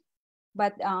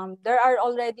 But there are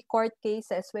already court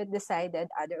cases which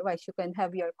decided otherwise. You can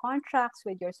have your contracts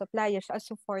with your suppliers as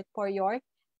support for your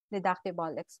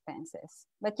deductible expenses.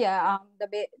 But yeah,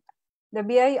 the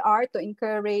BIR, to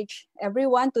encourage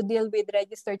everyone to deal with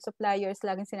registered suppliers,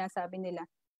 laging sinasabi nila,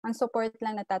 ang support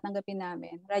lang na tatanggapin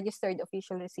namin, registered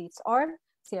official receipts or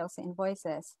sales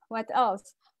invoices. What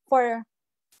else? For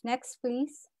next,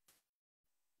 please.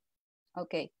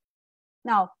 Okay.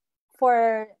 Now,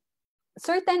 for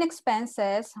certain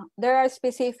expenses, there are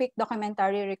specific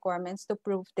documentary requirements to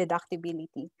prove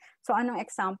deductibility. So, anong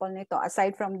example nito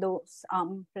aside from those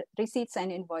receipts and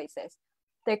invoices?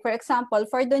 Like, for example,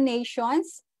 for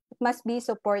donations, it must be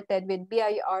supported with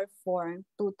BIR form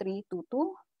 2322.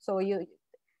 So,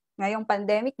 ngayong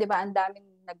pandemic, di ba, ang daming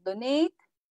nag-donate.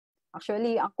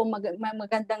 Actually, kung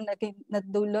magandang naging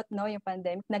nadulot, no, yung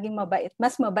pandemic, naging mabait,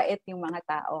 mas mabait yung mga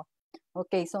tao.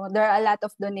 Okay, so there are a lot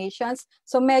of donations.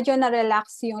 So medyo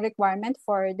na-relax yung requirement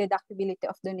for deductibility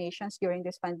of donations during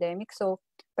this pandemic. So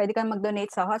pwede kang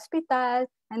mag-donate sa hospital,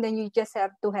 and then you just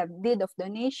have to have deed of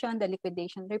donation, the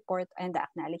liquidation report, and the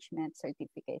acknowledgement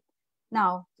certificate.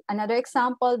 Now, another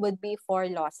example would be for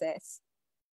losses.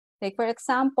 Like for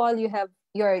example, you have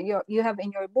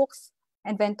in your books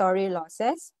inventory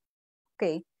losses.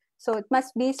 Okay, so it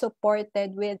must be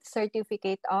supported with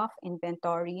certificate of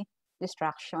inventory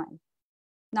destruction.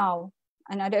 Now,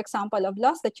 another example of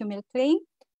loss that you will claim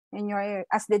in your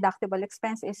as deductible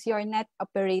expense is your net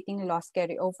operating loss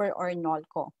carryover or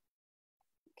NOLCO.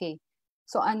 Okay,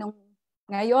 so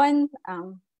ngayon,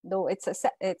 though it's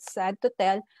sad to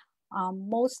tell,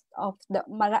 most of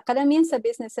karamihan sa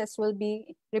businesses will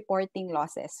be reporting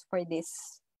losses for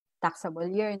this taxable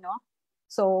year, no?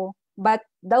 So, but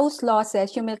those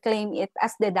losses, you will claim it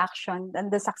as deduction in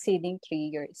the succeeding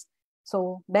 3 years.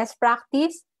 So, best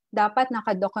practice, dapat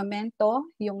nakadokumento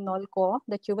yung NOLCO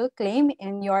that you will claim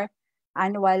in your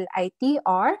annual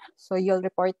ITR. So, you'll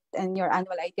report in your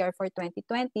annual ITR for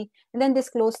 2020 and then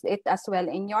disclose it as well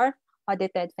in your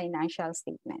audited financial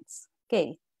statements.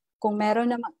 Okay. Kung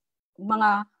meron na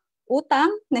mga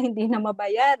utang na hindi na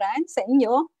mabayaran sa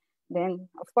inyo,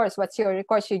 then, of course, what's your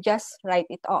recourse? You just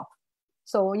write it off.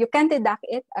 So, you can deduct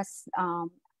it as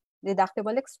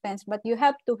deductible expense, but you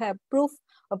have to have proof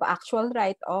of actual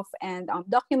write-off and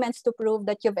documents to prove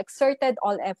that you've exerted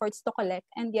all efforts to collect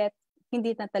and yet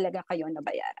hindi na talaga kayo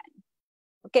nabayaran.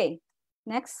 Okay,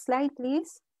 next slide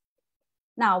please.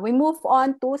 Now, we move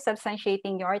on to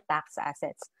substantiating your tax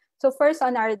assets. So first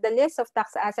on the list of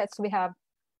tax assets, we have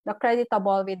the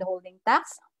creditable withholding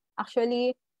tax.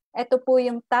 Actually, ito po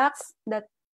yung tax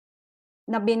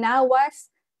na binawas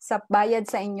sa bayad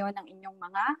sa inyo ng inyong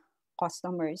mga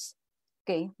customers.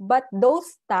 Okay, but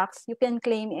those tax, you can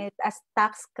claim it as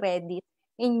tax credit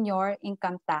in your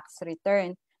income tax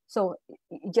return. So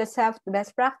you just have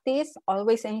best practice,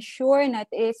 always ensure that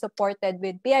it is supported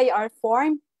with BIR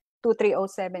form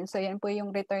 2307. So yan po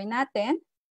yung return natin.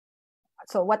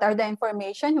 So what are the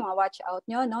information? Yung watch out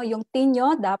nyo, no? Yung TIN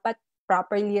nyo dapat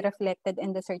properly reflected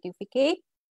in the certificate.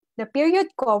 The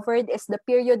period covered is the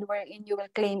period wherein you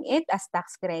will claim it as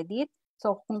tax credit.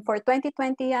 So kung for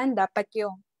 2020 yan, dapat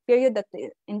yung period that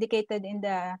indicated in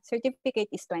the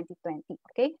certificate is 2020,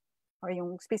 okay? Or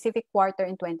yung specific quarter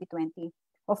in 2020.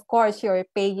 Of course, your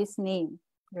payee's name,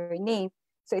 your name.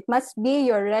 So it must be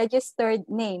your registered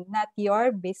name, not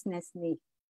your business name.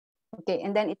 Okay,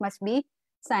 and then it must be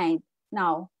signed.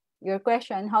 Now, your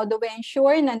question, how do we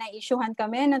ensure na na-issuehan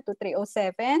kami ng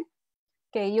 2307?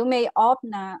 Okay, you may opt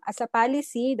na as a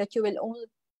policy that you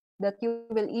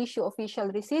will issue official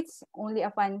receipts only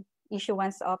upon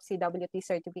issuance of CWT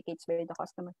certificates by the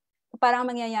customer. So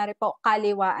parang mangyayari po,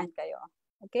 kaliwaan kayo.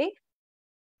 Okay?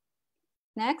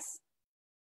 Next.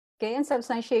 Okay, and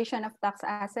substantiation of tax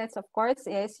assets, of course,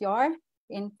 is your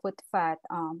input VAT.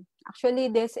 Actually,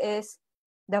 this is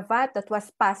the VAT that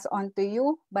was passed on to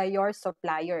you by your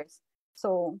suppliers.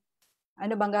 So,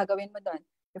 ano bang gagawin mo doon?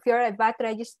 If you're a VAT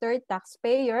registered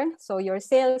taxpayer, so your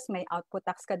sales, may output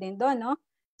tax ka din doon, no?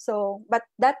 So, but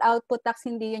that output tax,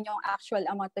 hindi yun yung actual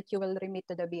amount that you will remit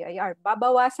to the BIR.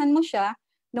 Babawasan mo siya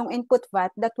nung input VAT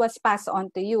that was passed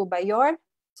on to you by your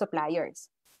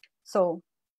suppliers. So,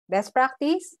 best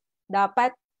practice,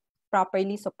 dapat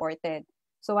properly supported.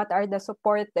 So, what are the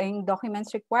supporting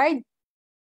documents required?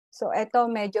 So, ito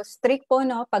medyo strict po,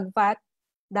 no? Pag VAT,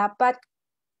 dapat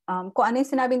kung ano yung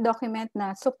sinabing document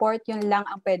na support, yun lang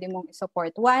ang pwede mong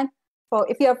i-support. One, so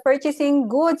if you're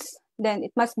purchasing goods, then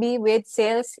it must be with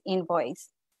sales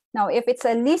invoice. Now, if it's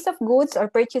a list of goods or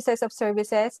purchases of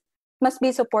services, it must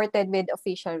be supported with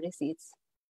official receipts.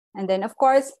 And then, of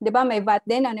course, di ba, may VAT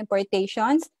din on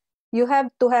importations. You have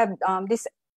to have this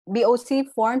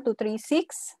BOC form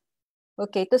 236,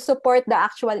 okay, to support the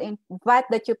actual VAT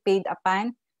that you paid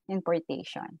upon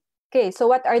importation. Okay, so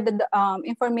what are the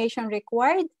information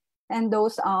required and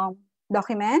those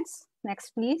documents?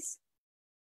 Next, please.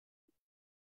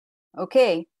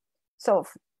 Okay, so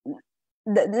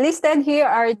listed here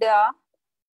are the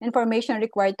information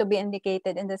required to be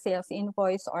indicated in the sales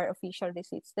invoice or official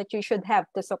receipts that you should have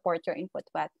to support your input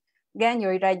VAT. Again,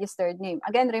 your registered name.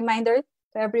 Again, reminder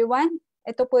to everyone,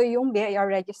 ito po yung BIR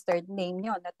registered name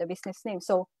nyo, not the business name.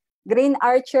 So, Green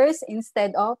Archers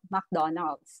instead of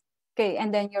McDonald's. Okay,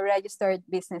 and then your registered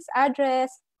business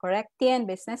address, correct TIN,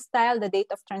 business style, the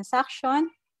date of transaction,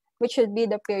 which should be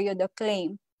the period of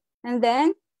claim. And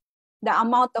then, the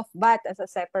amount of VAT as a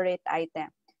separate item.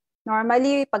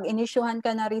 Normally, pag inisyuhan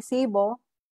ka na resibo,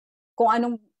 kung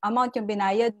anong amount yung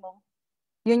binayad mo,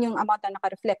 yun yung amount na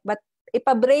naka-reflect. But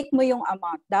ipa-break mo yung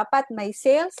amount. Dapat may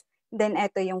sales, then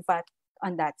ito yung VAT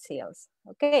on that sales.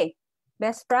 Okay,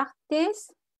 best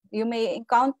practice, you may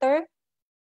encounter,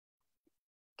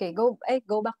 okay, go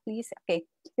back please. Okay,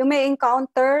 you may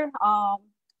encounter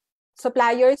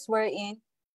suppliers wherein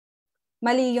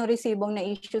mali yung resibong na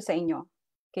issue sa inyo.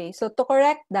 Okay, so to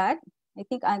correct that, I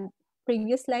think on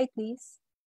previous slide please.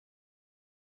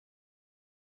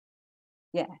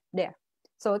 Yeah, there.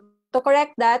 So to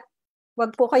correct that,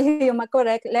 wag po kayo yung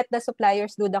mag-correct, let the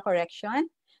suppliers do the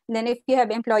correction. And then if you have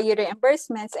employee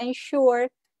reimbursements, ensure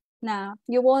na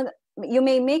you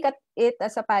may make it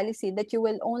as a policy that you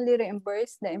will only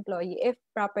reimburse the employee if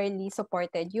properly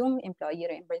supported yung employee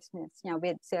reimbursements niya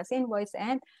with sales invoice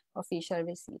and official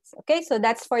receipts. Okay, so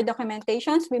that's for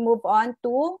documentations. We move on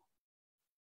to,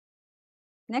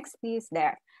 next please,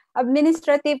 there.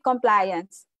 Administrative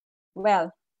compliance.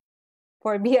 Well,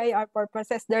 for BIR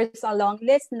purposes, there's a long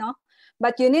list, no?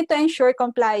 But you need to ensure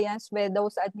compliance with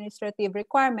those administrative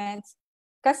requirements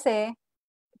kasi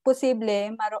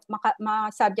posible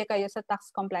ma-subject kayo sa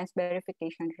tax compliance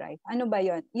verification drive. Ano ba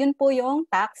yun? Yun po yung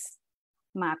tax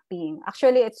mapping.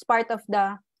 Actually, it's part of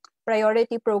the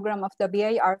priority program of the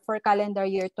BIR for calendar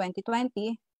year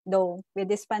 2020. Though with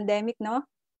this pandemic, no?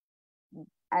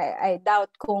 I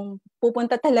doubt kung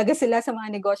pupunta talaga sila sa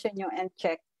mga negosyo nyo and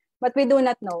check But we do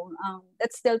not know.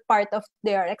 That's still part of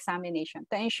their examination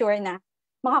to ensure na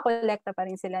makakolekta pa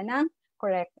rin sila ng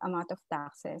correct amount of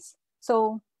taxes.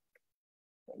 So,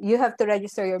 you have to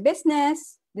register your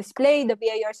business, display the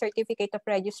BIR certificate of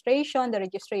registration, the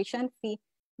registration fee,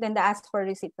 then the ask for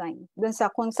receipt line. Dun sa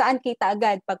kung saan kita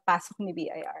agad pagpasok ni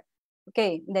BIR.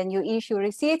 Okay, then you issue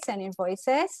receipts and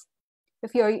invoices.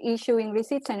 If you're issuing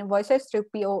receipts and invoices through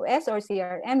POS or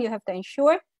CRM, you have to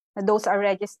ensure that those are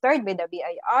registered with the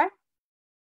BIR.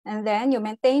 And then you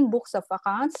maintain books of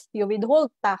accounts. You withhold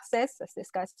taxes, as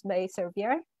discussed by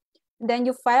Xavier. Then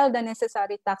you file the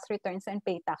necessary tax returns and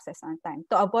pay taxes on time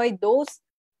to avoid those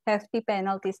hefty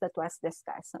penalties that was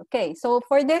discussed. Okay, so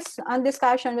for this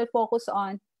discussion, we'll focus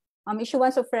on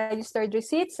issuance of registered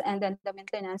receipts and then the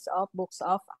maintenance of books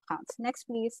of accounts. Next,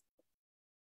 please.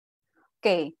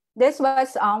 Okay, this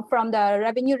was from the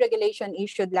revenue regulation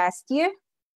issued last year.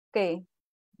 Okay,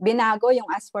 binago yung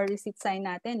ask for receipt sign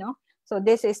natin, no? So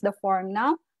this is the form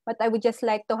now. But I would just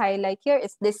like to highlight here,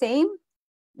 it's the same.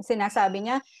 Sinasabi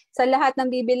niya, sa lahat ng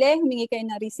bibili, humingi kayo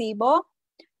ng resibo.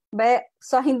 But,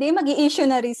 so hindi mag-i-issue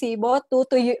na resibo,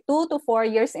 2 to 4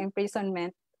 years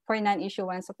imprisonment for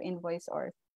non-issuance of invoice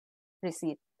or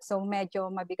receipt. So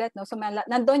medyo mabigat, no? So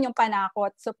nandun yung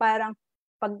panakot. So parang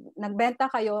pag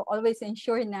nagbenta kayo, always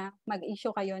ensure na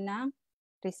mag-issue kayo ng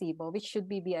resibo, which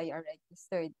should be BIR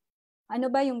registered.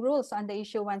 Ano ba yung rules on the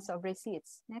issuance of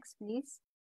receipts? Next, please.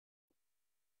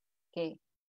 Okay.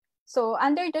 So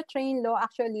under the train law,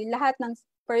 actually, lahat ng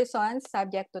persons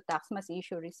subject to tax must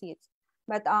issue receipts.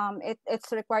 But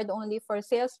it's required only for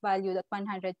sales valued at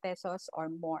 100 pesos or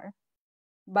more.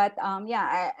 But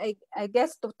yeah, I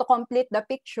guess to complete the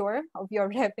picture of your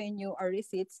revenue or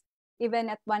receipts, even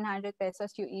at 100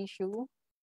 pesos, you issue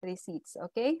receipts,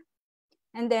 okay?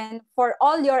 And then for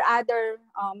all your other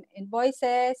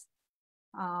invoices,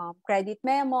 credit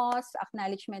memos,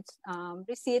 acknowledgements,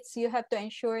 receipts, you have to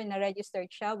ensure na registered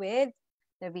siya with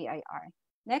the BIR.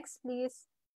 Next, please.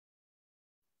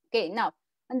 Okay, now,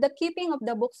 on the keeping of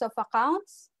the books of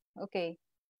accounts, okay,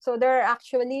 so there are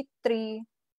actually three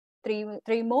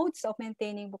modes of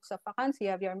maintaining books of accounts. You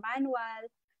have your manual,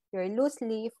 your loose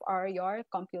leaf, or your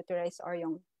computerized, or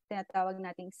yung tinatawag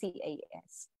nating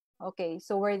CAS. Okay,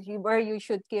 so where you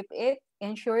should keep it,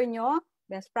 ensure nyo,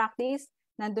 best practice,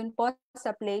 nandun po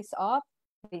sa place of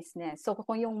business. So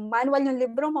kung yung manual yung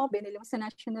libro mo, binili mo sa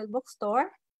National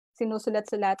Bookstore,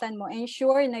 sinusulat-sulatan mo,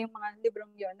 ensure na yung mga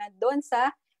librong yun nandun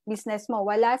sa business mo,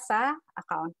 wala sa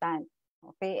accountant.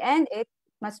 Okay, and it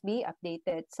must be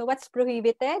updated. So what's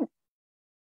prohibited?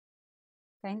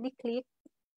 Kindly click.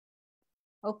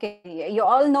 Okay, you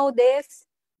all know this.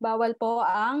 Bawal po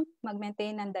ang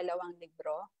mag-maintain ng dalawang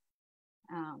libro.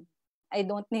 I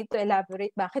don't need to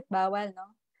elaborate bakit bawal,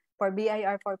 no? For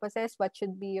BIR purposes, what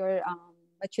should be your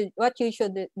what you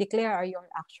should declare are your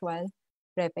actual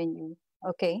revenue.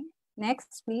 Okay,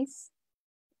 next, please.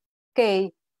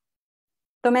 Okay,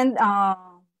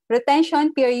 retention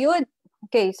period.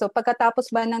 Okay, so pagkatapos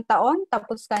ba ng taon,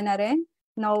 tapos ka na rin?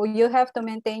 No, you have to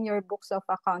maintain your books of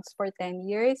accounts for 10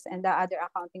 years and the other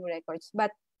accounting records.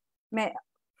 But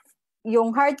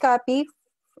yung hard copy,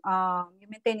 you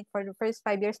maintain it for the first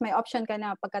 5 years. May option ka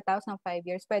na pagkatapos ng 5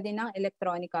 years, pwede ng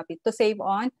electronic copy to save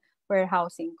on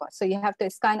warehousing costs. So you have to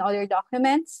scan all your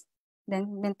documents,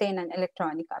 then maintain an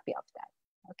electronic copy of that.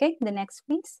 Okay, the next,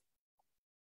 please.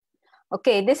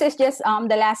 Okay, this is just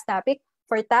the last topic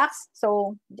for tax.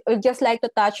 So I'd just like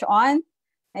to touch on,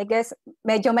 I guess,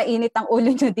 medyo mainit ang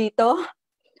ulo nyo dito.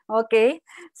 Okay,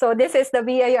 so this is the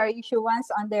BIR issuance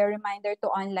on the reminder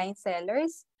to online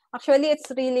sellers. Actually,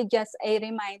 it's really just a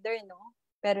reminder, no?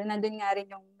 Pero nandun nga rin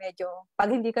yung medyo,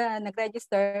 pag hindi ka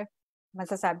nag-register,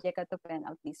 masasubject ka to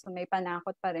penalty. So may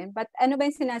panakot pa rin. But ano ba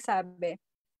yung sinasabi?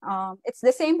 It's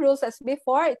the same rules as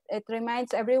before. It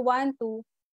reminds everyone to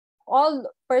all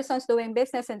persons doing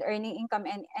business and earning income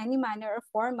in any manner or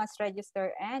form must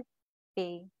register and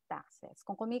pay taxes.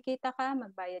 Kung kumikita ka,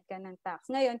 magbayad ka ng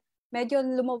tax. Ngayon, medyo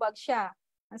lumuwag siya.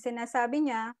 Ang sinasabi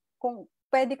niya, kung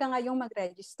pwede ka ngayong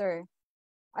mag-register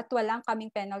at walang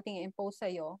kaming penalty impose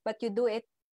sa'yo, but you do it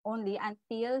only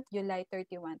until July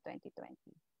 31, 2020.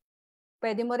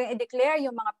 Pwede mo rin i-declare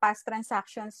yung mga past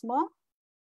transactions mo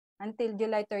until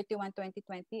July 31,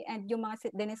 2020, and yung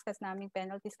mga diniscuss naming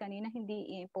penalties kanina,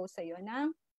 hindi i-impose sa'yo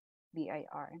ng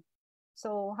BIR.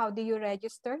 So, how do you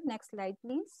register? Next slide,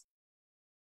 please.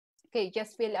 Okay,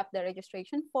 just fill up the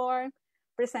registration form,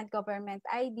 present government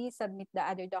ID, submit the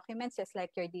other documents, just like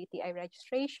your DTI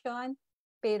registration,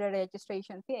 pay the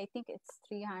registration fee, I think it's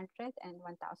 300 and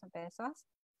 1,000 pesos,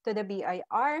 to the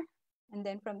BIR, and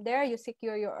then from there, you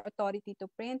secure your authority to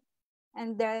print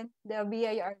and then the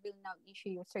BIR will now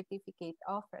issue you certificate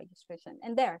of registration.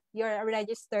 And there, you're a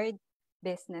registered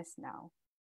business now.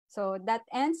 So that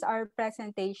ends our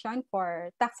presentation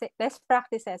for best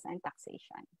practices and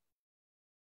taxation.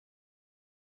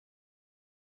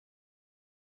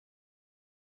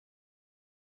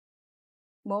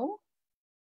 Mo?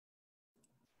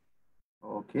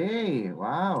 Okay,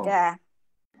 wow. Yeah.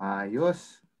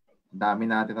 Ayos. Dami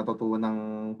natin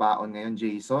natutunang baon ngayon,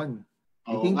 Jason.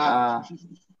 I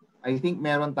think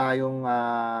meron tayong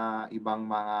ibang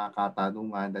mga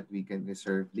katanungan that we can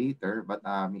reserve later, but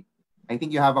I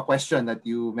think you have a question that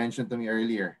you mentioned to me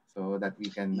earlier so that we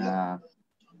can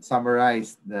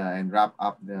summarize and wrap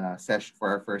up the session for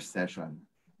our first session.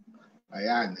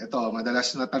 Ayan, ito,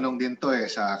 madalas na tanong din to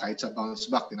kahit sa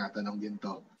bounce back, tinatanong din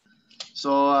to.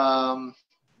 So,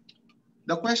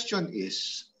 the question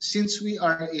is, since we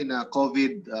are in a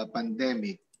COVID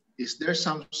pandemic, is there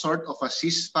some sort of a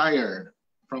ceasefire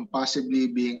from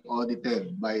possibly being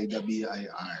audited by the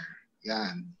BIR?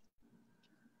 Yan.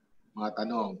 Mga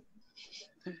tanong.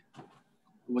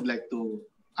 Who would like to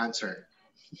answer?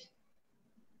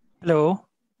 Hello?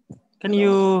 Can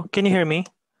you hear me?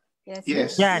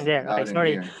 Yes. Yeah, there. Okay,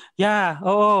 sorry. Yeah,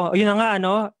 oo. Yun na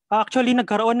nga, actually,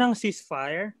 nagkaroon ng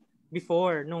ceasefire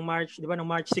before, nung March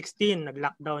 16,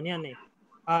 nag-lockdown yan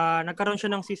nagkaroon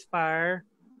siya ng ceasefire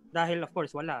dahil, of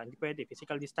course, hindi pwede,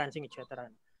 physical distancing,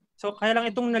 etc. So, kaya lang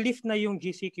itong na-lift na yung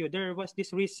GCQ, there was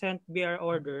this recent BR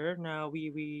order na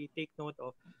we take note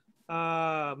of.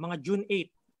 Mga June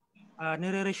 8,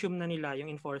 nire-resume na nila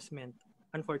yung enforcement.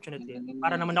 Unfortunately.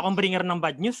 Para naman akong bringer ng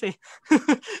bad news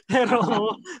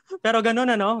pero ganun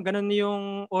ganun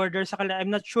yung order sa kanila. I'm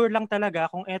not sure lang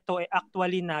talaga kung ito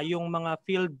actually na yung mga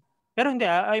field. Pero hindi,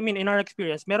 I mean in our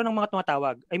experience, meron ng mga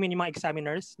tumatawag. I mean yung mga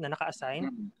examiners na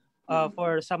naka-assign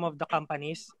for some of the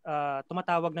companies,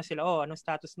 tumatawag na sila, anong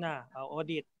status na,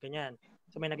 audit, ganyan.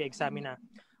 So may nag-examine na.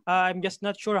 I'm just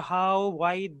not sure how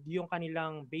wide yung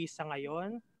kanilang base sa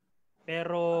ngayon.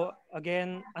 Pero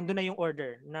again, ando na yung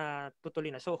order na tutuloy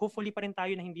na. So hopefully pa rin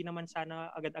tayo na hindi naman sana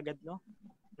agad-agad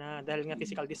na dahil nga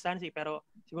physical distancing, pero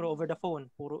siguro over the phone,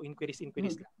 puro inquiries lang.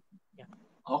 Yeah.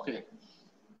 Okay.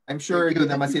 I'm sure hindi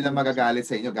naman sila magagalit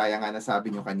sa inyo gaya nga nasabi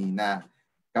nyo kanina.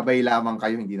 Kabay lamang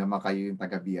kayo, hindi naman kayo yung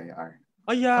taga-BIR.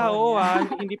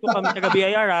 Hindi po kami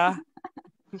taga-BIR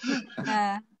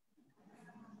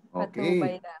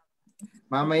Okay.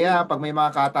 Mamaya, pag may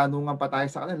mga katanungan pa tayo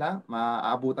sa kanila,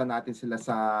 maaabutan natin sila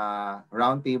sa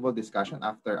roundtable discussion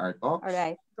after our talks.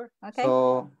 Alright. Okay.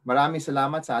 So, maraming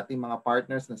salamat sa ating mga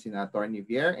partners na sina Attorney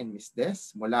Vier and Ms.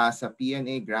 Des mula sa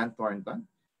PNA Grand Thornton.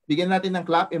 Bigyan natin ng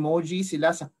clap emoji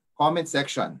sila sa comment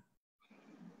section.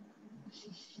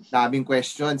 Daming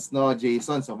questions,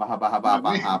 Jason? So, mahaba-haba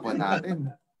pa ang hapon natin.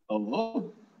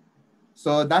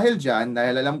 So, dahil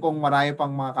alam kong marami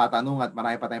pang mga katanungan at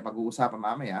marami pa tayong pag-uusapan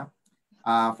mamaya,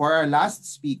 for our last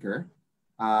speaker,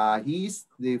 he is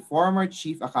the former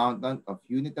chief accountant of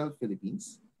Unitel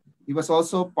Philippines. He was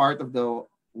also part of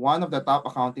one of the top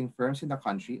accounting firms in the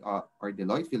country, or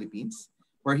Deloitte Philippines,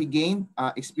 where he gained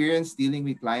experience dealing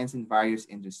with clients in various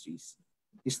industries.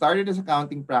 He started his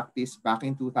accounting practice back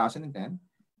in 2010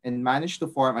 and managed to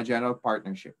form a general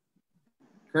partnership.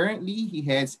 Currently, he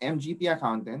heads MGP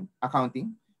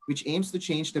Accounting, which aims to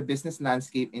change the business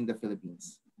landscape in the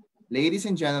Philippines. Ladies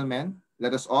and gentlemen,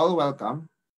 let us all welcome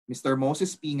Mr.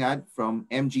 Moses Pingad from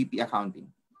MGP Accounting.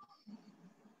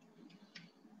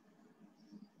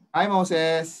 Hi,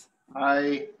 Moses.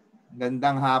 Hi.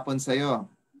 Gandang hapon sa'yo.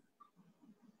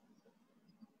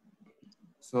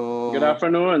 So, good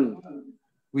afternoon.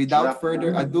 Without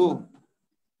further ado,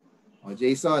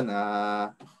 Jason,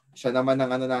 siya naman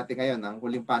ang natin ngayon, ang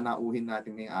huling panauhin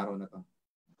natin ngayong araw na to.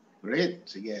 Great.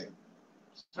 Sige.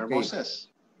 Sir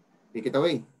Moses. Take it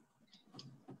away.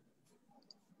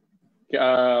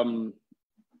 Can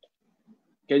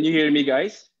you hear me,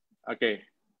 guys? Okay.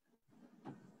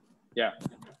 Yeah.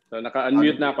 So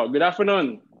naka-unmute na ako. Good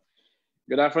afternoon.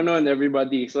 Good afternoon,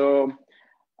 everybody. So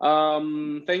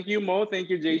thank you, Mo.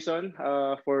 Thank you, Jason,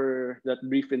 for that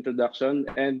brief introduction.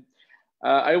 And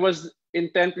I was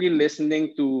intently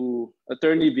listening to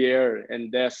Attorney Vier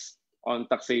and Des on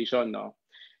taxation.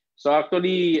 So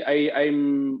actually,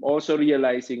 I'm also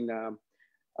realizing na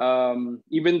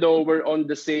even though we're on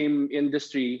the same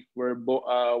industry, we're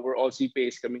all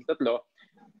CPAs kaming tatlo,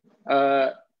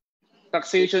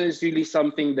 taxation is really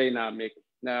something dynamic.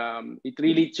 It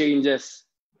really changes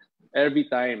every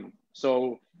time.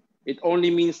 So it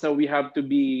only means that we have to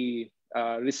be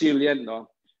resilient,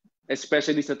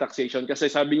 especially sa taxation. Kasi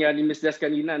sabi nga ni Ms. Des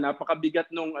kanina, napakabigat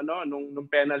nung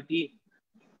penalty.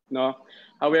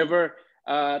 However,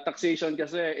 taxation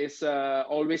kasi is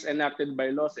always enacted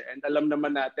by laws. And alam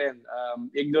naman natin,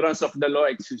 ignorance of the law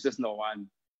excuses no one.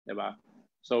 Diba?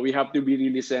 So we have to be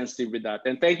really sensitive with that.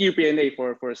 And thank you, PNA,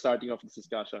 for starting off this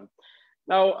discussion.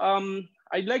 Now,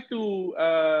 I'd like to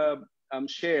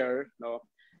share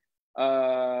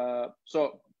how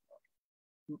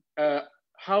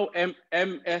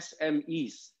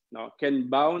MSMEs can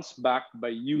bounce back by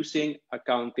using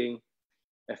accounting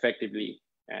effectively.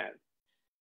 And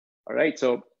all right,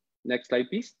 so next slide,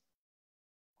 please.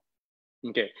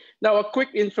 Okay, now a quick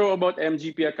intro about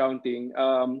MGP accounting.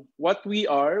 What we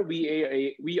are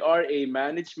a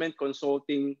management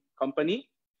consulting company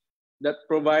that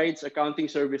provides accounting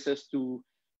services to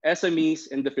SMEs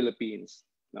in the Philippines.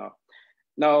 Now,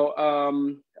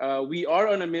 we are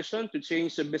on a mission to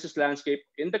change the business landscape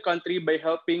in the country by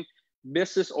helping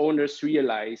business owners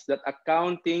realize that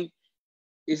accounting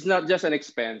is not just an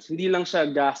expense. Hindi lang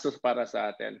siya gastos para sa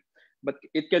atin, but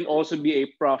it can also be a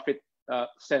profit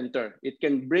center. It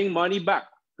can bring money back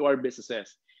to our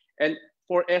businesses. And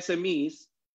for SMEs,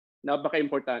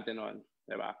 napaka-importante nun,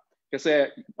 diba? Kasi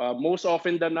most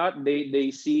often than not,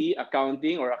 they see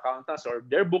accounting or accountants or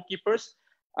their bookkeepers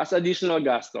as additional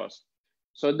gastos.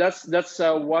 So that's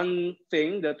one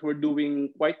thing that we're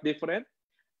doing quite different.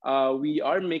 We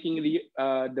are making the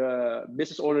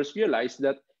business owners realize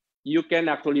that you can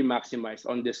actually maximize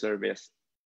on this service.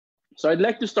 So I'd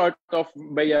like to start off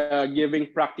by giving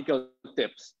practical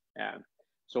tips.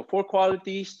 So 4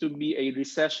 qualities to be a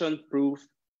recession-proof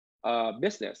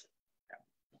business.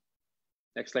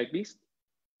 Next slide, please.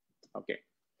 Okay.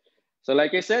 So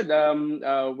like I said,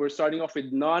 we're starting off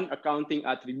with non-accounting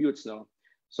attributes.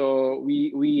 So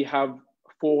we have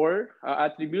 4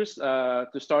 attributes to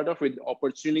start off with: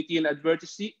 opportunity and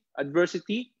adversity,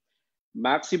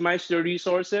 maximize your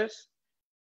resources,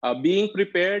 being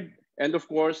prepared, and of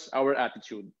course, our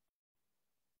attitude.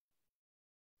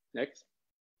 Next.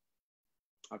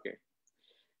 Okay.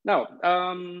 Now,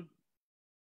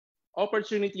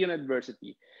 opportunity and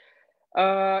adversity.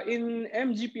 In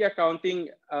MGP accounting,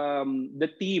 the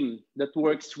team that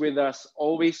works with us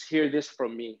always hear this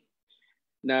from me.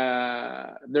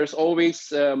 Na there's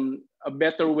always a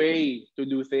better way to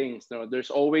do things. There's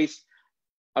always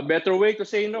a better way to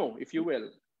say no, if you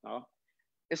will.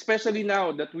 Especially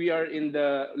now that we are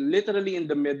literally in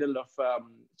the middle of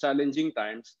challenging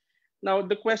times. Now,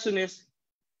 the question is,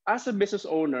 as a business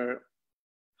owner,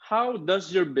 how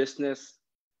does your business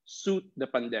suit the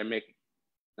pandemic?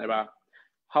 Diba?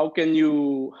 How can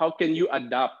you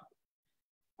adapt?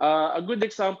 A good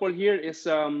example here is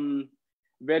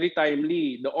very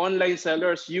timely. The online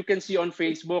sellers, you can see on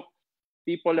Facebook,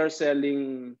 people are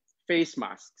selling face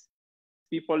masks.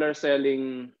 People are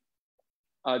selling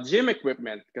gym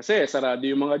equipment kasi sarado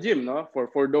yung mga gym,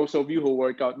 for those of you who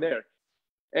work out there.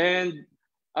 And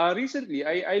recently,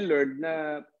 I learned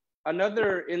na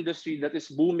another industry that is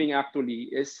booming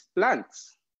actually is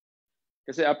plants.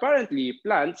 Kasi apparently,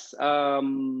 plants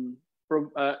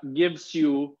gives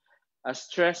you a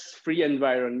stress-free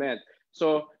environment.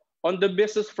 So on the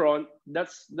business front,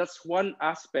 that's one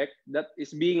aspect that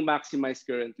is being maximized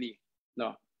currently.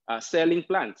 Selling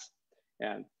plants.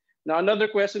 And now another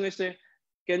question is,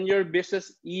 can your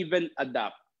business even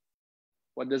adapt?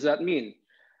 What does that mean?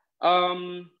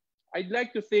 I'd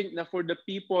like to think that for the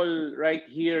people right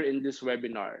here in this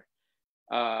webinar,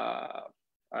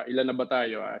 ilan na ba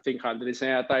tayo? I think hundreds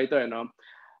na yata ito.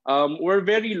 We're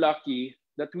very lucky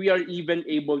that we are even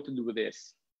able to do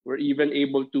this. We're even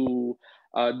able to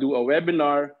do a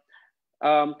webinar.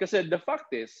 Kasi the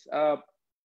fact is,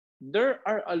 there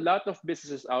are a lot of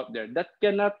businesses out there that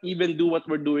cannot even do what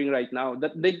we're doing right now,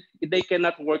 that they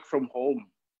cannot work from home.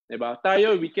 Diba?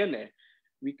 Tayo, we can.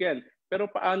 We can. Pero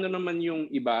paano naman yung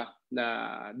iba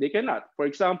na they cannot? For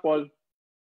example,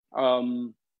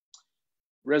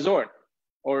 resort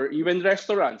or even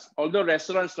restaurants. Although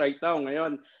restaurants right now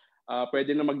ngayon,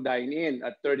 pwede na mag-dine in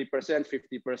at 30%,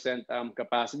 50%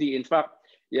 capacity. In fact,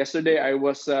 yesterday I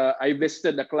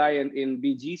visited a client in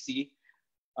BGC.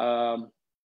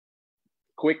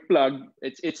 Quick plug,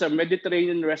 it's a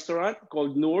Mediterranean restaurant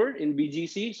called Noor in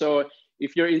BGC. So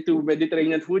if you're into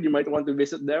Mediterranean food, you might want to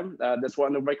visit them. That's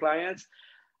one of my clients.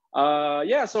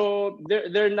 So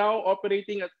they're now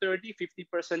operating at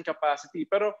 30-50% capacity.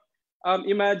 Pero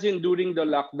imagine during the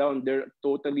lockdown, they're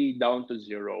totally down to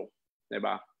zero.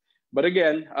 Diba? But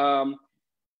again,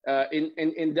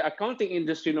 in the accounting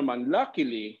industry naman,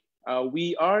 luckily,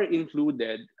 we are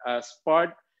included as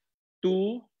part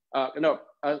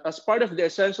as part of the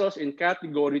essentials in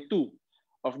category 2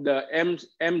 of the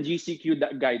MGCQ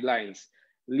guidelines.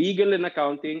 legal and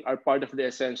accounting are part of the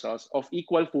essentials of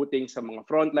equal footing sa mga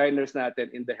frontliners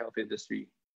natin in the health industry.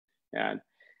 Yan.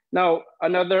 Now,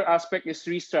 another aspect is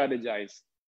re-strategize.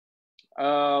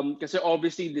 Kasi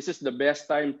obviously, this is the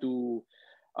best time to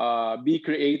be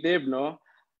creative, no?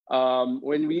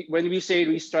 When we say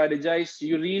re-strategize,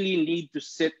 you really need to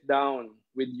sit down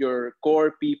with your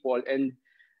core people and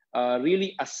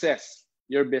really assess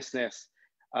your business.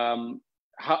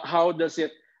 How does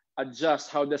it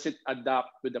adjust? How does it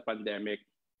adapt with the pandemic?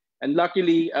 And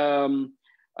luckily, as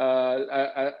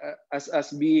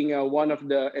being one of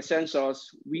the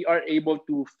essentials, we are able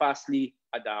to fastly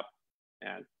adapt.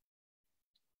 And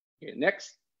okay,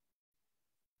 next.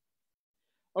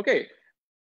 Okay.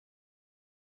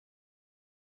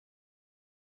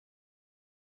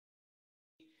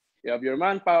 You have your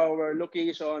manpower,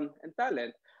 location, and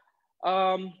talent.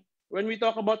 When we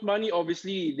talk about money,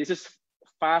 obviously, this is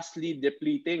fastly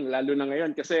depleting, lalo na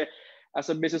ngayon. Kasi as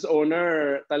a business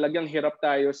owner, talagang hirap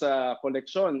tayo sa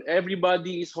collection.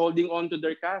 Everybody is holding on to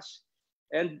their cash.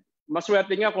 And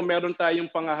maswerte nga kung meron tayong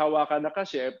panghahawakan na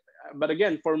cash. But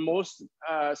again, for most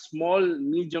small,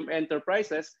 medium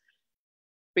enterprises,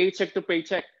 paycheck to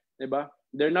paycheck, diba?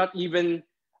 They're not even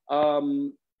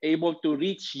able to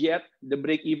reach yet the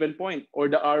break-even point or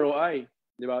the ROI.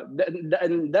 Diba?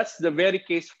 And that's the very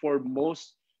case for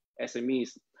most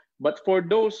SMEs. But for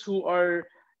those who are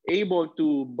able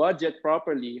to budget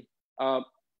properly,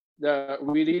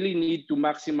 we really need to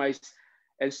maximize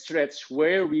and stretch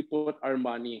where we put our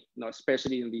money,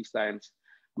 especially in these times.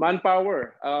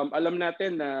 Manpower, alam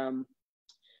natin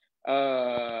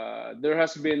there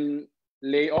has been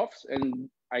layoffs, and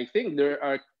I think there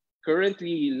are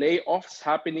currently layoffs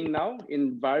happening now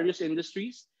in various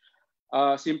industries,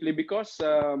 simply because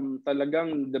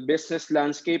talagang the business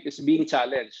landscape is being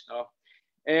challenged.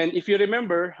 And if you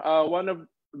remember, one of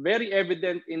very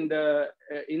evident in the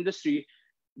industry,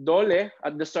 Dole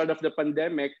at the start of the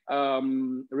pandemic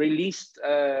released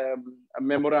a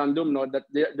memorandum that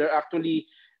they're actually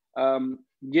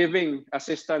giving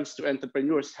assistance to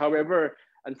entrepreneurs. However,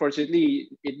 unfortunately,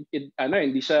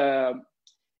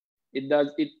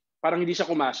 parang hindi siya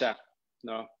kumasya,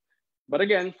 no? But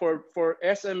again, for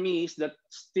SMEs that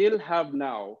still have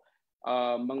now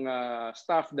mga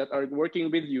staff that are working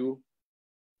with you,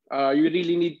 you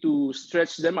really need to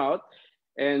stretch them out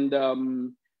and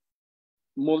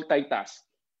multitask.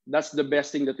 That's the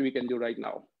best thing that we can do right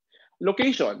now.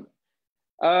 Location.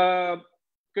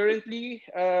 Currently,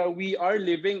 we are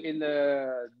living in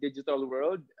a digital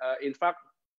world. In fact,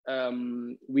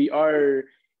 we are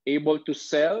able to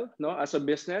sell as a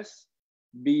business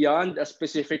beyond a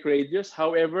specific radius.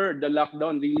 However, the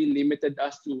lockdown really limited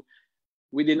us to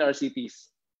within our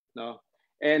cities.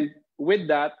 And with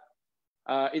that,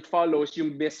 it follows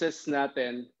yung business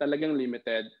natin talagang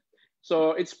limited.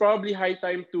 So it's probably high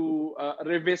time to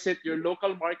revisit your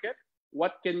local market.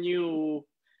 What can you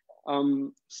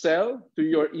sell to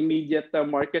your immediate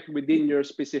market within your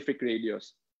specific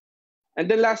radius?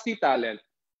 And then lastly, talent.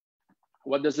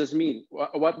 What does this mean?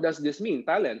 What does this mean,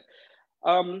 talent?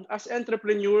 As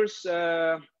entrepreneurs,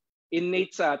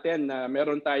 innate sa atin na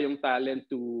meron tayong talent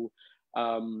to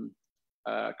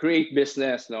create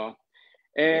business, no?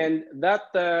 And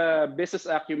that business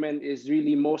acumen is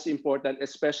really most important,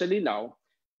 especially now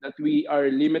that we are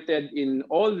limited in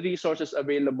all resources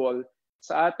available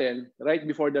sa atin right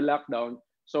before the lockdown.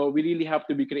 So we really have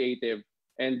to be creative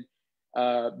and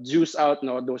juice out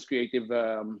those creative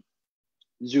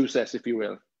juices, if you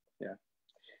will. Yeah.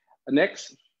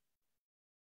 Next.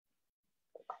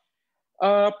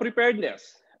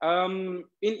 Preparedness.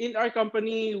 In our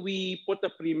company, we put a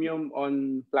premium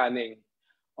on planning,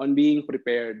 on being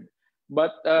prepared.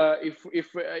 But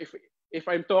if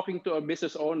I'm talking to a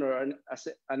business owner,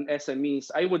 an SMEs,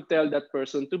 I would tell that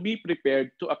person to be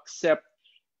prepared to accept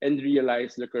and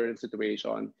realize the current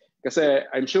situation. Kasi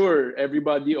I'm sure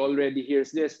everybody already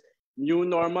hears this, new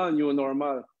normal, new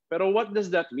normal. Pero what does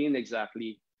that mean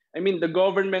exactly? I mean, the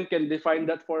government can define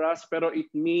that for us, pero it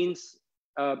means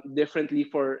differently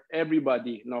for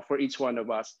everybody, for each one of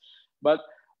us. But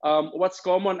what's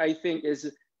common, I think,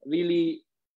 is really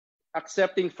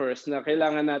accepting first na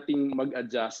kailangan nating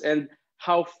mag-adjust. And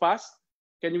how fast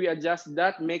can we adjust?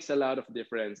 That makes a lot of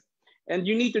difference. And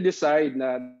you need to decide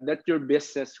that your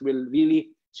business will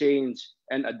really change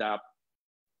and adapt.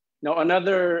 Now,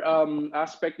 another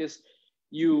aspect is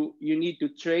you need to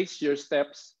trace your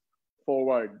steps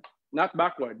forward, not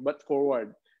backward, but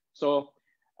forward. So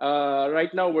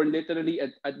right now, we're literally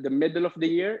at the middle of the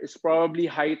year. It's probably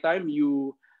high time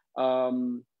you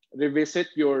revisit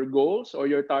your goals or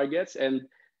your targets and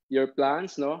your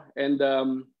plans, and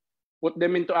put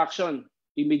them into action.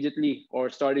 immediately or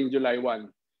starting July 1.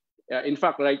 In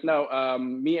fact, right now,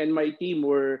 me and my team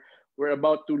we're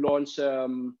about to launch a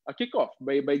kickoff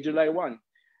by July 1.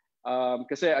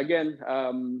 Kasi again,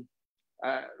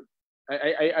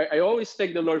 I always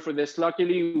thank the Lord for this.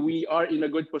 Luckily, we are in a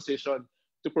good position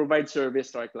to provide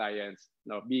service to our clients,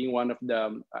 being one of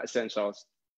the essentials.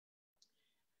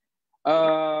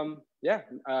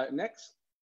 Next.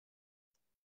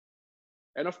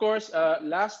 And of course,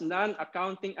 last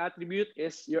non-accounting attribute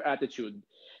is your attitude.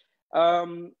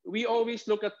 We always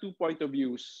look at 2 points of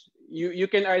views. You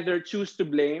can either choose to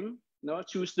blame, or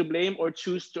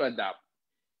choose to adapt.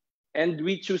 And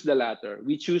we choose the latter.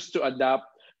 We choose to adapt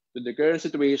to the current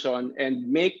situation and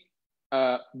make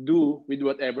do with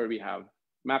whatever we have,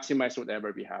 maximize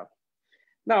whatever we have.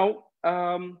 Now,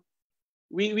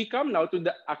 we come now to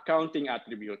the accounting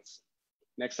attributes.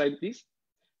 Next slide, please.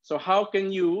 So how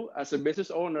can you, as a business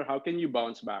owner, how can you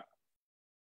bounce back?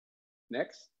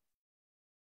 Next.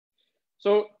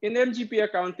 So in MGP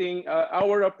accounting,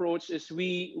 our approach is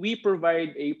we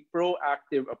provide a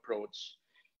proactive approach.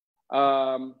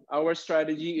 Our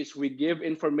strategy is we give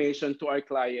information to our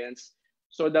clients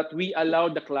so that we allow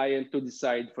the client to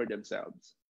decide for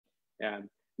themselves. And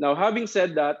now, having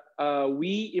said that,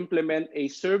 we implement a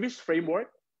service framework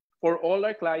for all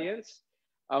our clients,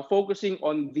 focusing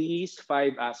on these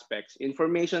 5 aspects: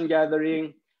 information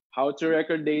gathering, how to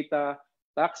record data,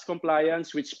 tax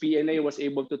compliance, which P&A was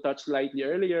able to touch lightly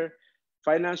earlier,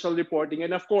 financial reporting,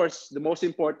 and of course, the most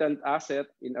important asset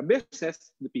in a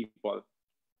business, the people.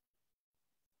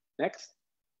 Next.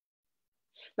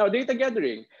 Now, data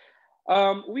gathering.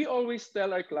 We always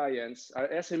tell our clients, our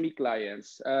SME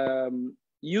clients,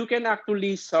 you can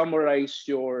actually summarize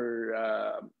your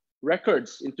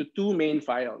records into 2 main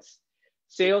files: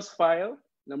 sales file,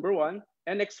 number 1,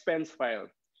 and expense file.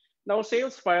 Now,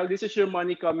 sales file, this is your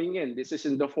money coming in. This is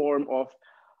in the form of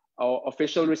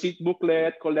official receipt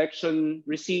booklet, collection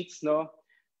receipts, no?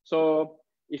 So,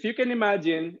 if you can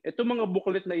imagine, itong mga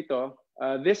booklet na ito,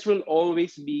 this will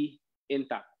always be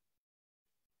intact.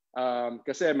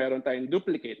 Kasi meron tayong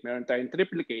duplicate, meron tayong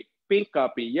triplicate, pink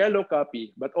copy, yellow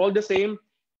copy, but all the same,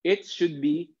 it should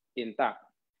be intact.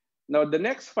 Now, the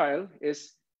next file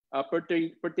is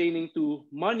pertaining to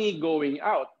money going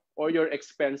out, or your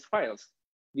expense files.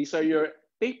 These are your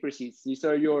tape receipts. These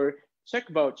are your check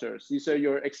vouchers. These are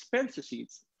your expense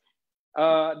receipts.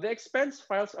 The expense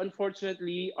files,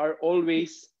 unfortunately, are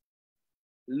always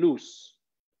loose.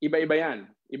 Iba-iba yan.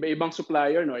 Iba-ibang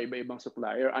supplier, no? Iba-ibang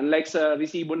supplier. Unlike sa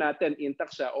resibo natin,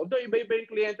 intact siya. Although iba-iba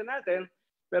yung kliyente natin,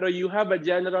 pero you have a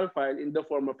general file in the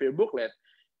form of your booklet.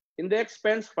 In the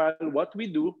expense file, what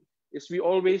we do is we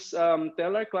always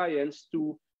tell our clients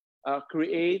to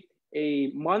create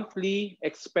a monthly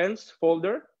expense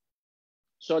folder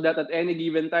so that at any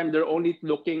given time, they're only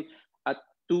looking at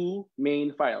 2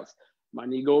 main files: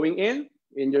 money going in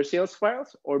your sales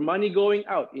files, or money going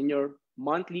out in your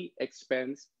monthly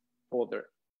expense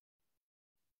folder.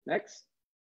 Next.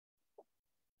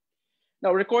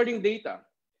 Now, recording data.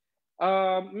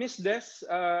 Ms. Des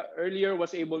earlier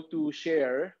was able to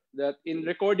share that in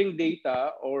recording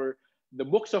data, or the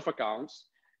books of accounts,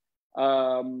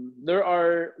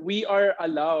 we are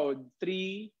allowed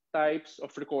 3 types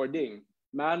of recording: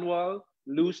 manual,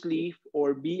 loose leaf,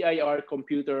 or BIR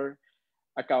computer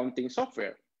accounting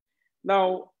software.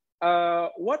 Now,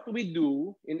 what we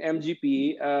do in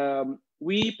MGP,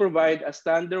 we provide a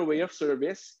standard way of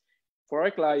service for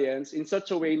our clients in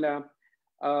such a way na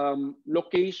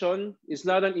location is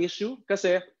not an issue,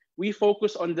 kasi we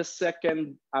focus on the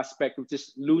second aspect, which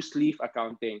is loose leaf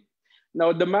accounting.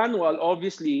 Now, the manual,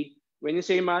 obviously, when you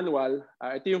say manual,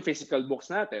 ito yung physical books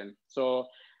natin. So,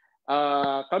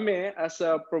 kami, as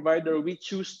a provider, we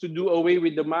choose to do away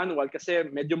with the manual kasi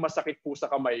medyo masakit po sa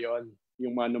kamay yon,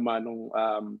 yung mano-manong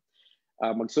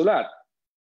magsulat.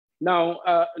 Now,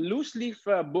 loose leaf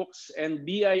books and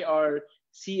BIR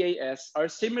CAS are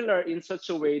similar in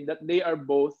such a way that they are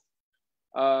both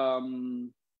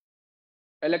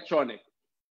electronic.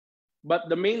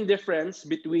 But the main difference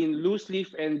between loose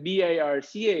leaf and BIR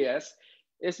CAS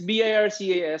is BIR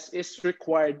CAS is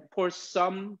required for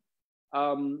some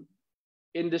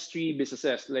industry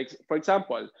businesses. Like, for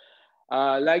example,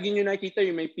 lagi nyo nakikita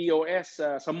yung may POS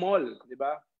sa mall, di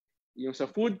ba? Yung sa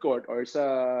food court or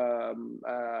sa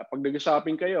pag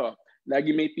nag-shopping kayo,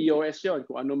 lagi may POS yon,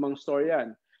 kung ano mang store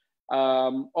yan.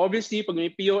 Obviously, pag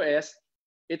may POS,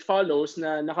 it follows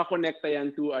na nakakonekta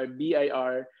yan to our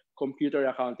BIR computer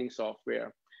accounting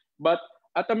software. But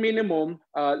at a minimum,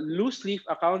 loose leaf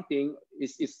accounting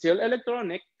is still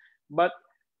electronic, but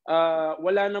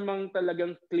wala namang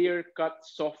talagang clear-cut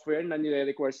software na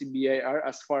nire-require si BIR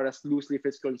as far as loose leaf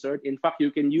is concerned. In fact,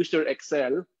 you can use your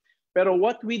Excel. Pero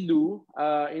what we do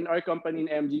in our company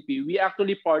in MGP, we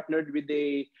actually partnered with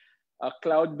a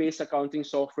cloud-based accounting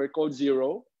software called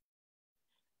Xero.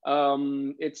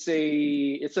 It's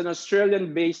an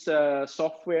Australian-based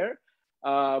software,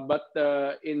 but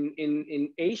in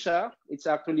Asia, it's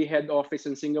actually head office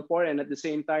in Singapore, and at the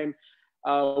same time,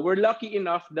 we're lucky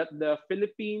enough that the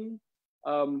Philippine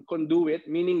conduit,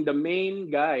 meaning the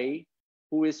main guy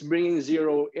who is bringing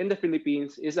Xero in the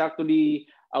Philippines, is actually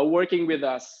working with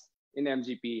us in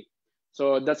MGP.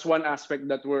 So that's one aspect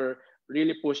that we're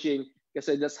really pushing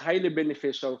because that's highly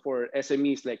beneficial for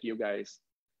SMEs like you guys.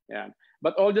 Yeah.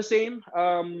 But all the same,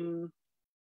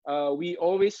 we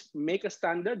always make a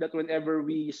standard that whenever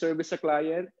we service a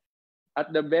client,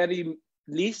 at the very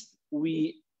least,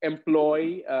 we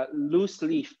employ loose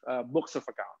leaf books of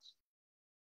accounts.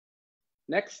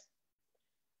 Next,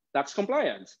 tax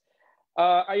compliance.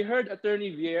 I heard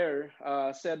Attorney Vier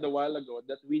said a while ago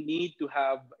that we need to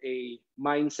have a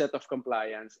mindset of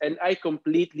compliance, and I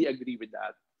completely agree with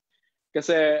that.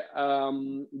 Kasi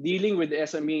dealing with the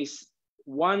SMEs,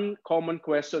 one common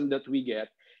question that we get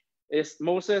is,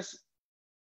 Moses,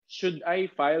 should I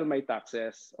file my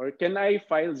taxes? Or can I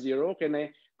file zero?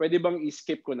 Pwede bang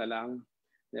i-skip ko na lang?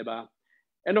 Diba?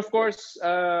 And of course,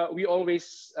 we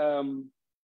always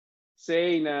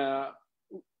say na,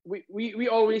 we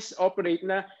always operate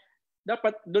na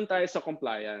dapat dun tayo sa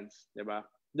compliance. Diba?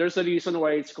 There's a reason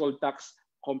why it's called tax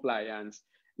compliance.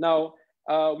 Now,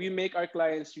 we make our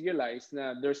clients realize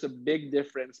na there's a big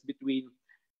difference between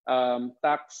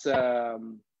tax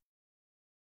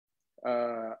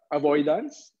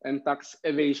avoidance and tax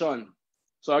evasion.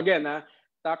 So again,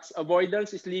 tax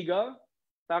avoidance is legal.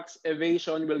 Tax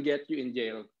evasion will get you in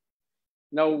jail.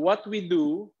 Now, what we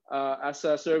do as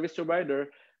a service provider,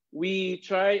 we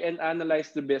try and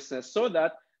analyze the business so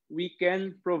that we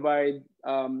can provide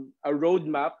a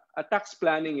roadmap, a tax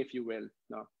planning, if you will,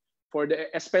 no?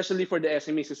 Especially for the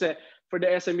SMEs. Kasi for the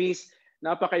SMEs,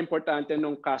 napaka-importante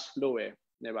nung cash flow,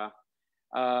 di ba?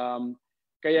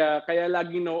 Kaya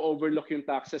laging no-overlook yung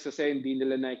taxes kasi hindi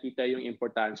nila nakikita yung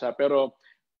importansya. Pero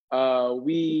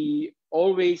we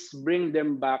always bring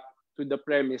them back to the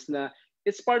premise na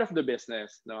it's part of the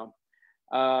business. No?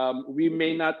 We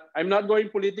may not, I'm not going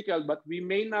political, but we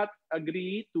may not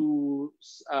agree to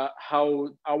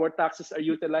how our taxes are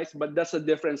utilized, but that's a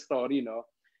different story. No?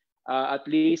 At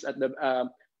least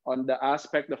on the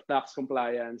aspect of tax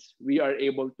compliance, we are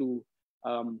able to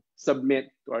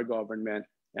submit to our government.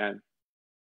 And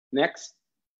next,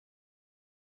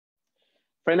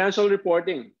 financial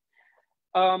reporting.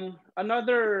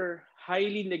 Another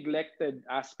highly neglected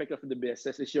aspect of the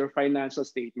business is your financial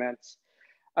statements.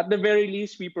 At the very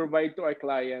least, we provide to our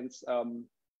clients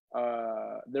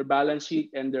their balance sheet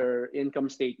and their income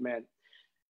statement.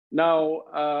 Now,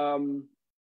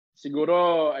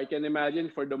 siguro, I can imagine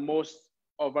for the most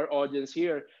of our audience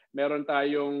here, meron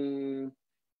tayong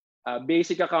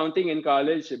basic accounting in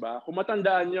college, diba? Kung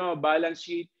matandaan nyo, balance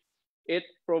sheet, it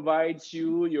provides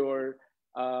you your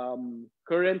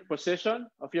current position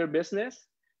of your business,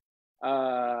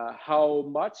 how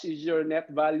much is your net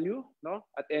value, no,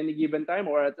 at any given time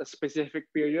or at a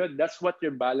specific period. That's what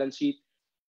your balance sheet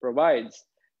provides.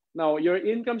 Now, your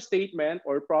income statement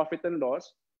or profit and loss,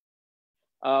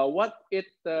 what it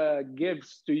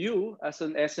gives to you as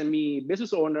an SME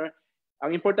business owner,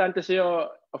 ang importante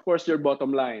sa'yo, of course, your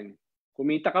bottom line.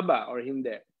 Kumita ka ba or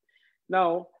hindi?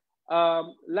 Now,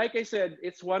 like I said,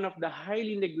 it's one of the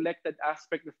highly neglected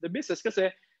aspects of the business kasi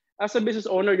as a business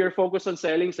owner, you're focused on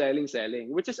selling,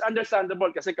 which is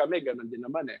understandable kasi kami, ganun din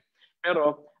naman eh.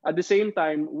 Pero at the same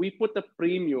time, we put a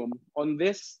premium on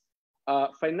this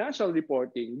financial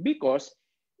reporting because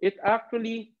it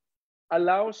actually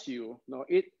allows you, no,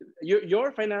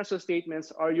 your financial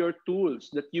statements are your tools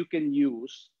that you can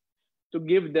use to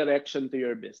give direction to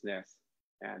your business.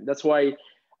 And that's why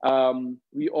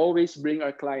we always bring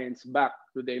our clients back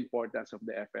to the importance of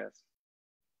the FS.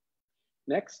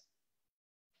 Next.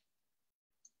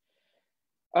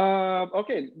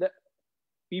 Okay, the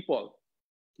people.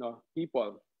 No,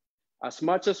 people. As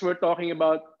much as we're talking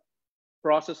about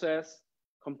processes,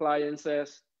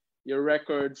 compliances, your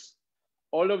records,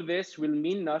 all of this will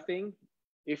mean nothing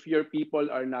if your people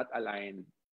are not aligned.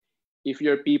 If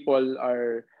your people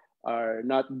are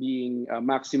not being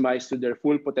maximized to their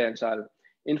full potential.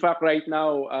 In fact, right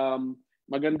now,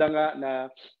 maganda nga na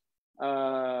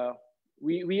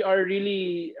we are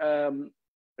really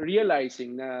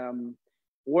realizing na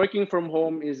working from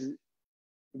home is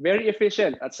very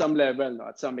efficient at some level, no,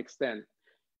 at some extent.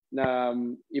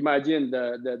 imagine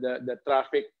the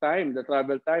traffic time, the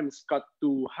travel time is cut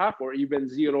to half or even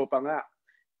zero pa nga.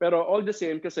 Pero all the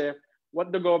same, kasi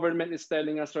what the government is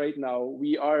telling us right now,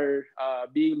 we are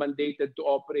being mandated to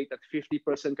operate at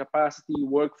 50% capacity,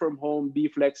 work from home, be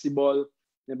flexible,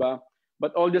 diba?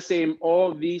 But all the same,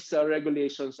 all these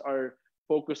regulations are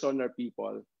focused on our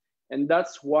people. And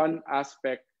that's one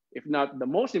aspect, if not the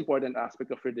most important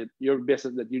aspect of your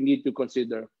business that you need to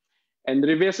consider and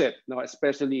revisit,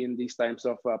 especially in these times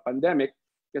of pandemic,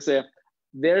 kasi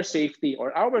their safety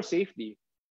or our safety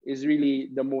is really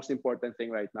the most important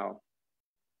thing right now.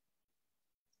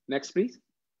 Next, please.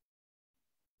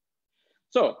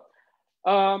 So,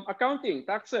 accounting,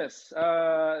 taxes,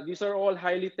 these are all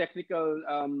highly technical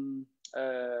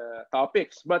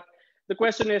topics. But the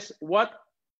question is, what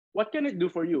can it do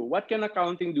for you? What can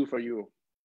accounting do for you?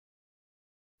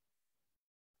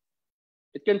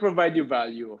 It can provide you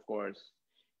value, of course.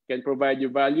 It can provide you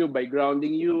value by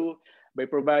grounding you, by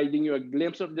providing you a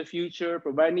glimpse of the future,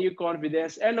 providing you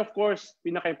confidence, and of course,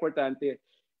 pinaka-importante,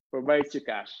 provides you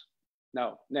cash.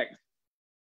 Now, next.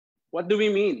 What do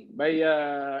we mean by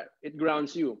it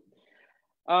grounds you?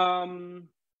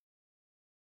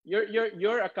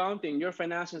 Your accounting, your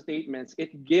financial statements,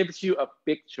 it gives you a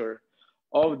picture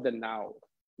of the now.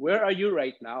 Where are you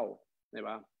right now?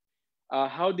 Diba?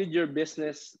 How did your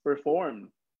business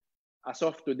perform as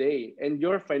of today? And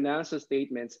your financial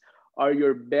statements are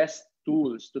your best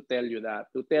tools to tell you that,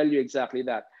 to tell you exactly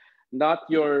that. Not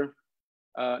your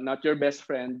best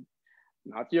friend,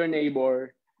 not your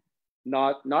neighbor,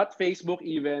 not Facebook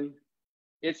even.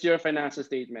 It's your financial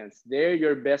statements. They're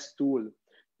your best tool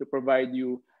to provide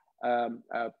you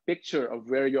a picture of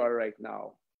where you are right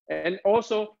now. And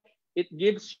also, it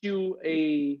gives you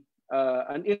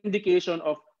an indication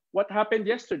of what happened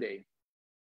yesterday.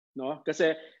 No?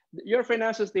 Kasi your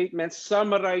financial statement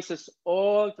summarizes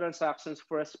all transactions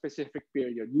for a specific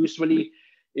period. Usually,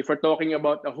 if we're talking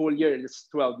about a whole year, it's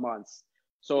 12 months.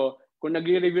 So, kung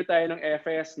nag-review tayo ng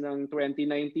FS ng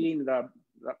 2019,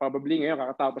 probably ngayon,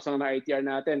 kakatapos lang ng ITR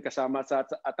natin, kasama sa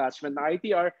attachment ng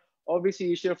ITR,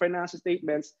 obviously, your financial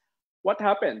statements, what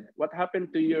happened? What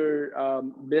happened to your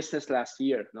business last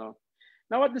year? No?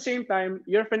 Now, at the same time,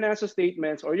 your financial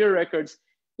statements or your records,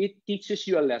 it teaches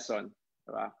you a lesson.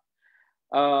 Diba?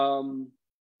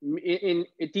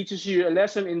 It teaches you a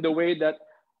lesson in the way that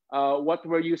what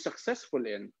were you successful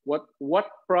in? What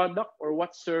product or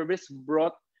what service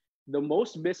brought the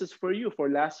most business for you for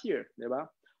last year? Diba?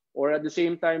 Or at the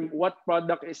same time, what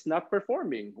product is not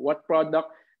performing? What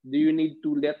product do you need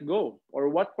to let go? Or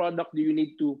what product do you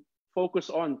need to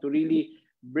focus on to really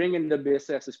bring in the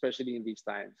business, especially in these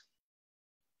times?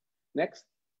 Next.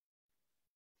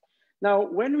 Now,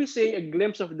 when we say a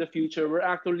glimpse of the future, we're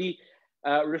actually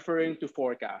referring to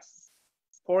forecasts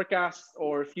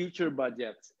or future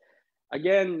budgets.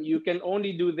 Again, you can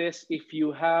only do this if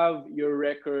you have your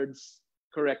records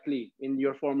correctly in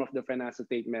your form of the financial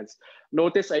statements.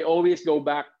 Notice I always go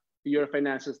back to your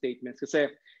financial statements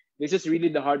because this is really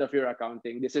the heart of your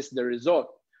accounting. This is the result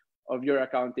of your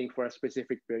accounting for a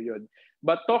specific period.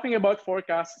 But talking about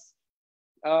forecasts,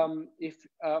 if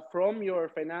from your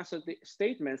financial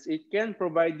statements, it can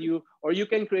provide you, or you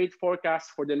can create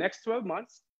forecasts for the next 12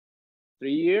 months,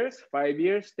 3 years, 5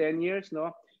 years, 10 years.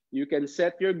 No, you can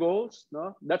set your goals.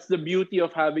 No, that's the beauty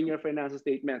of having your financial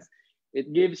statements.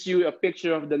 It gives you a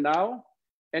picture of the now,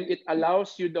 and it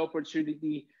allows you the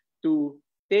opportunity to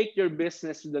take your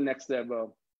business to the next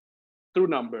level through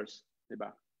numbers.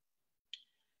 Diba?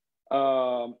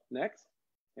 Next,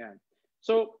 yeah.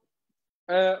 So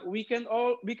we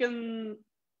can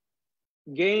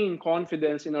gain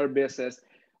confidence in our business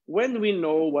when we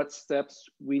know what steps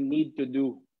we need to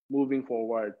do moving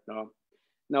forward. No?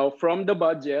 Now, from the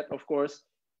budget, of course,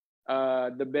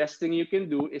 the best thing you can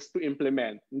do is to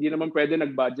implement. Hindi naman pwede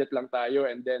nag-budget lang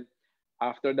tayo and then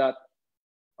after that,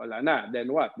 wala na. Then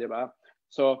what, diba?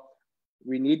 So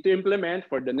we need to implement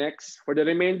for the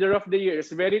remainder of the year.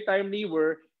 It's very timely.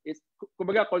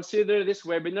 Kumbaga, consider this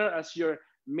webinar as your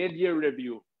mid-year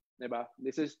review. Diba?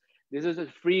 This is a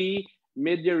free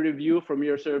mid-year review from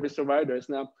your service providers.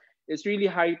 Now, it's really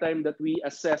high time that we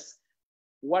assess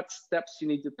what steps you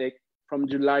need to take from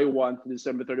July 1 to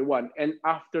December 31. And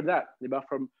after that, diba,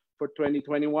 for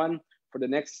 2021, for the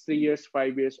next 3 years,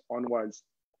 5 years onwards.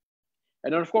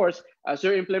 And of course, as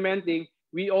you're implementing,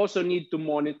 we also need to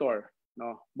monitor.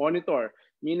 No? Monitor,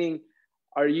 meaning,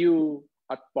 are you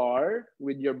at par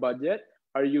with your budget?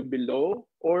 Are you below?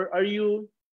 Or are you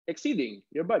exceeding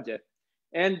your budget?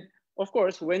 And of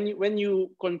course, when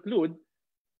you conclude,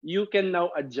 you can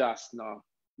now adjust. No?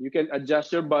 You can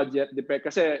adjust your budget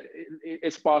kasi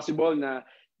it's possible na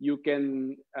you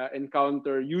can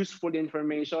encounter useful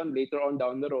information later on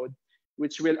down the road,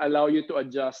 which will allow you to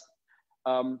adjust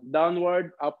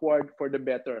downward, upward for the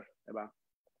better. Diba?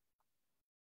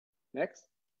 Next.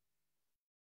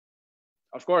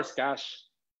 Of course, cash.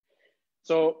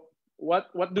 So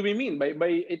what do we mean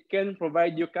by it can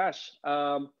provide you cash?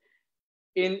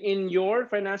 In your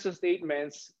financial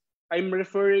statements, I'm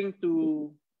referring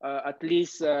to at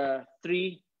least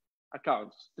three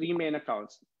main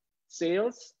accounts: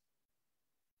 sales,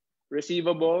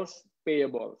 receivables,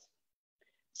 payables.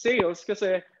 Sales,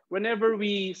 kasi whenever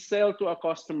we sell to a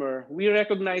customer, we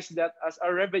recognize that as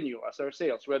our revenue, as our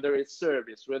sales, whether it's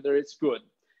service, whether it's good,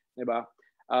 diba?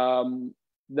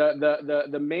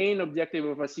 The main objective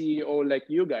of a CEO like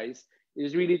you guys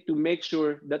is really to make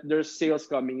sure that there's sales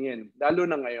coming in, lalo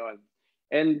na ngayon.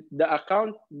 And the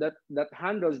account that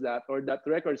handles that or that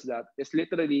records that is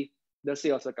literally the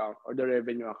sales account or the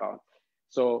revenue account.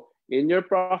 So in your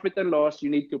profit and loss,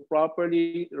 you need to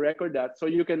properly record that so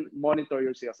you can monitor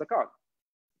your sales account.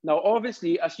 Now,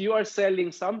 obviously, as you are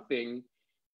selling something,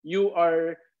 you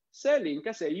are selling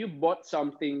kasi you bought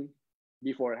something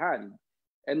beforehand.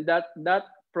 And that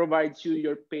provides you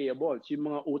your payables,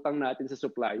 yung mga utang natin sa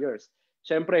suppliers.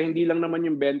 Siyempre, hindi lang naman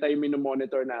yung benta yung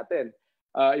minomonitor natin.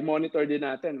 I-monitor din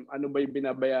natin ano ba yung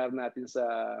binabayar natin sa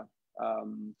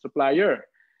supplier.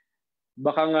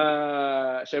 Baka nga,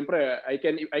 siyempre, I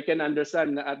can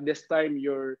understand na at this time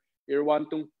you're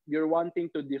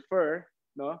wanting to defer,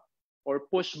 no, or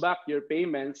push back your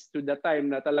payments to the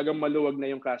time na talagang maluwag na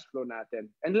yung cash flow natin.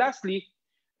 And lastly,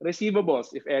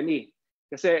 receivables, if any,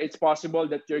 kasi it's possible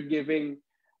that you're giving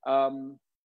or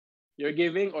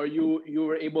you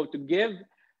were able to give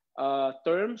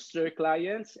terms to your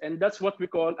clients, and that's what we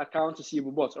call accounts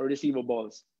receivables or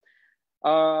receivables.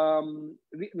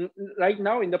 Right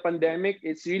now in the pandemic,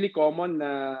 it's really common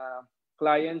na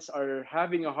clients are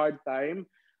having a hard time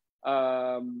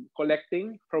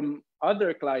collecting from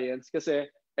other clients kasi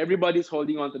everybody's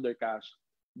holding on to their cash.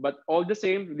 But all the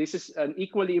same, this is an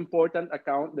equally important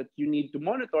account that you need to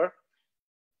monitor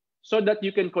so that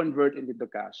you can convert into the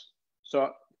cash. So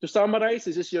to summarize,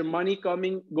 this is your money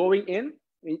going in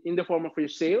the form of your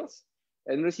sales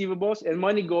and receivables, and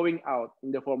money going out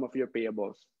in the form of your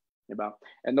payables. Diba?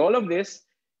 And all of this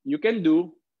you can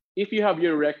do if you have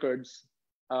your records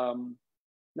na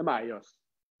maayos.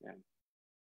 Yan.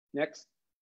 Next.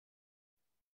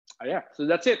 Yeah, so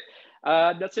that's it.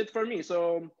 That's it for me.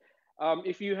 So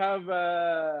if you have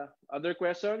other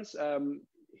questions,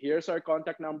 here's our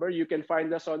contact number. You can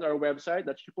find us on our website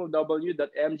at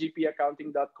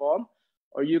www.mgpaccounting.com,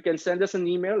 or you can send us an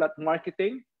email at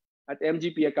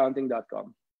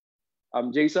marketing@mgpaccounting.com.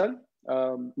 Jason,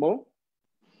 Mo?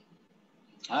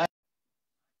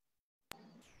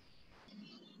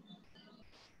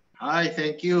 Hi,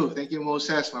 thank you. Thank you,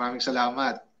 Moses. Maraming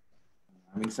salamat.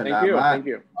 Maraming salamat. Thank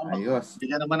you. Ayos.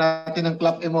 Bigyan naman natin ng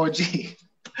clap emoji.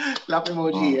 Clap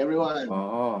emoji, everyone.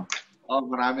 Oo. Oh,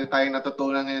 marami tayong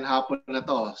natutunan ngayon hapon na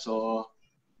to. So,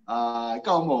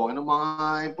 ikaw mo, anong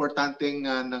mga importanteng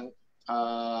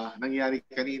nangyari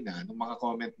kanina? Anong mga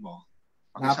comment mo?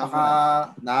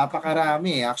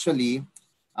 Napakarami. Actually,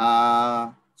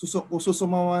 kung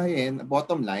susumawahin,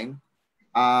 bottom line,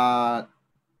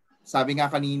 sabi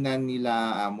nga kanina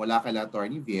nila mula kay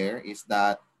Attorney Vier is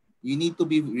that you need to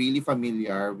be really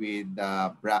familiar with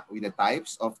the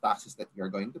types of taxes that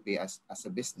you're going to pay as a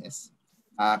business.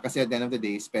 Kasi at the end of the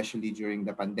day, especially during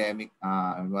the pandemic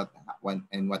and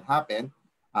what happened,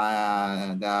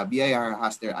 the BIR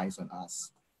has their eyes on us.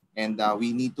 And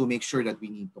we need to make sure that we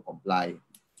need to comply.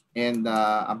 And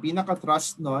ang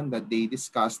pinaka-thrust nun that they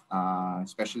discussed,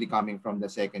 especially coming from the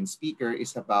second speaker,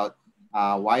 is about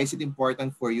why is it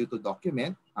important for you to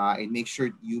document and make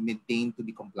sure you maintain to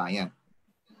be compliant.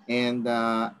 And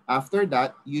after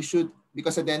that, you should,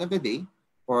 because at the end of the day,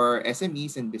 for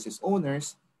SMEs and business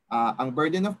owners, ang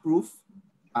burden of proof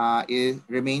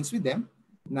remains with them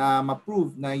na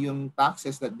ma-prove na yung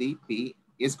taxes that they pay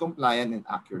is compliant and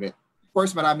accurate. Of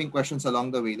course, maraming questions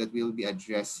along the way that we'll be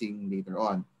addressing later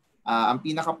on. Ang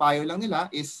pinakapayo lang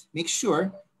nila is make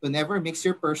sure to never mix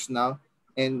your personal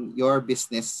and your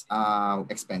business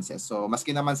expenses. So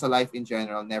maski naman sa life in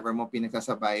general, never mo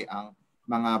pinagsasabay ang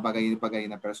mga bagay-bagay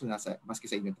na personal maski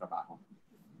sa inyong trabaho.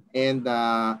 And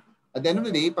at the end of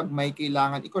the day, pag may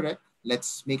kailangan i-correct,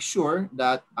 let's make sure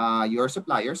that your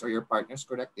suppliers or your partners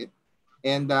correct it.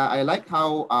 And I like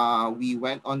how we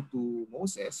went on to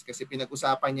Moses kasi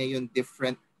pinag-usapan niya yung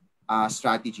different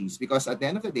strategies, because at the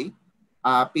end of the day,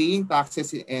 paying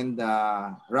taxes and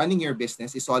running your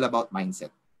business is all about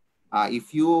mindset.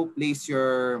 If you place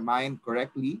your mind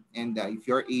correctly and if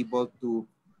you're able to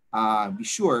be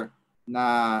sure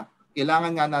na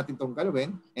kailangan nga natin itong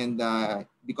galawin. And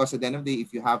because at the end of the day,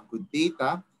 if you have good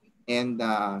data, and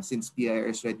since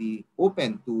BIR is already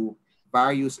open to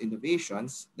various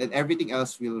innovations, then everything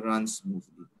else will run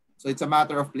smoothly. So it's a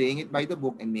matter of playing it by the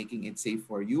book and making it safe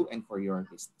for you and for your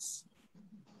business.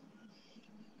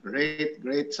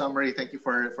 Great summary. Thank you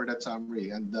for that summary.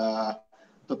 And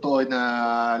totoo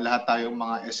na lahat tayong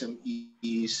mga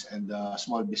SMEs and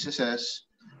small businesses,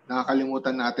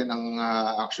 nakakalimutan natin ang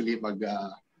actually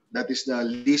that is the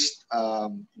least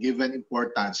given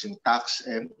importance in tax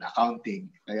and accounting.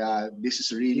 Kaya this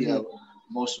is really a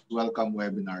most welcome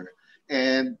webinar.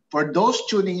 And for those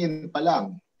tuning in pa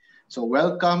lang, so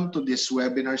welcome to this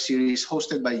webinar series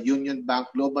hosted by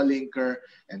UnionBank, GlobalLinker,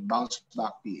 and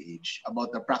Bounceback PH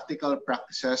about the practical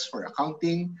practices for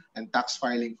accounting and tax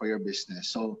filing for your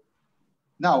business. So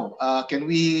now, can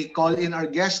we call in our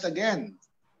guest again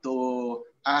to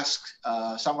ask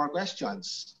some more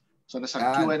questions? So nasa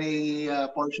Q&A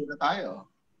portion na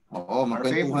tayo. Oo,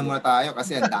 magkwentuhan muna tayo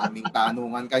kasi ang daming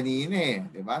tanungan kanina eh.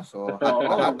 Diba? So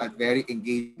lahat at very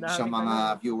engaged sa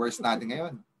mga viewers natin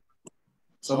ngayon.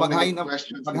 So mag-hi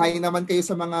naman kayo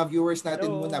sa mga viewers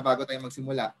natin muna bago tayo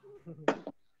magsimula.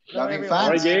 Daming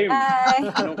fans. Game.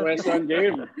 Anong question,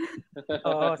 game?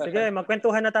 Oo, sige,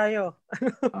 magkwentuhan na tayo.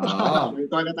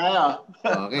 Magkwentuhan na tayo.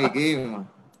 Okay, game.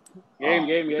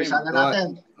 Game. Umpisa na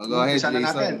natin. Go ahead,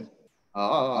 Jason.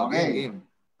 Okay. Game.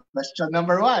 Question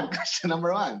number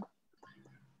one.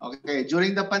 Okay,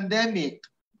 during the pandemic,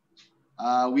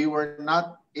 we were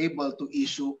not able to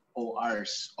issue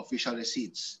ORs, official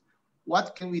receipts.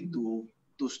 What can we do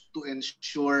to still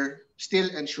ensure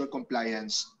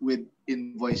compliance with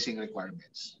invoicing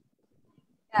requirements?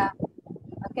 Yeah.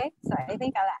 Okay. So I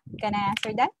think can I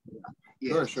answer that?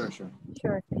 Yes. Sure.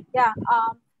 Yeah.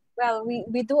 Well,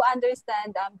 we do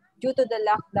understand due to the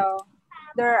lockdown,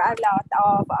 there are a lot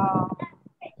of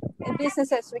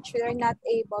businesses which are not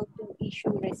able to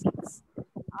issue receipts.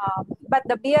 But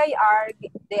the BIR,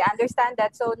 they understand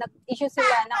that, so nag-issue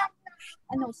sila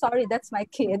ng sorry, that's my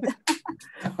kid.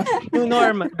 New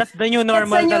normal. That's the new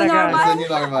normal talaga. That's the new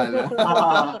normal.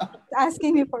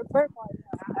 Asking me for purple.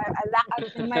 I lock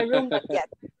out in my room, but yet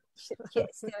she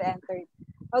still entered.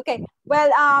 Okay.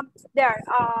 Well, there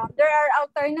are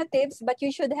alternatives, but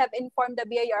you should have informed the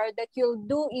BIR that you'll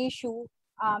do issue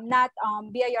not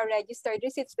BIR registered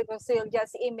receipts because they'll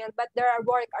just email, but there are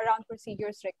workaround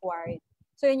procedures required.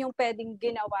 So yun yung pwedeng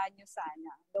ginawa nyo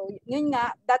sana. So yun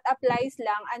nga, that applies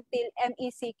lang until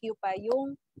MECQ pa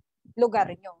yung lugar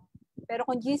nyo. Pero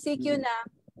kung GCQ na,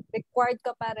 required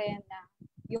ka pa rin na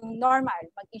yung normal,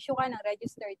 mag-issue ka ng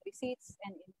registered receipts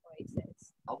and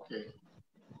invoices. Okay.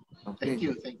 Thank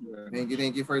you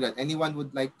for that. Anyone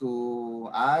would like to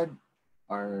add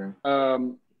or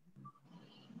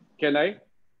can I?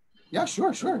 Yeah,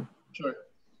 sure.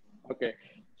 Okay.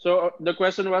 So the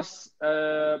question was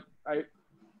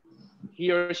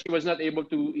he or she was not able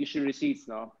to issue receipts,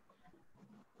 no?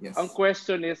 Yes. Ang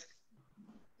question is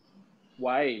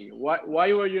why?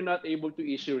 Why were you not able to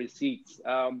issue receipts?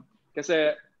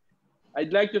 Kasi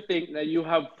I'd like to think that you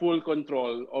have full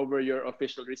control over your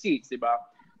official receipts, diba?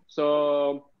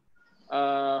 So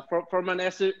from an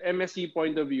MSC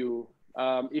point of view,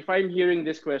 if I'm hearing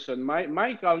this question,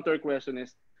 my counter question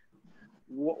is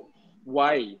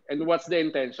why and what's the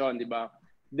intention, diba?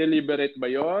 Deliberate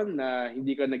ba yon na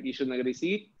hindi ka nag-issue ng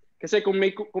receipt? Kasi kung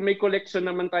may collection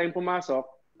naman tayong pumasok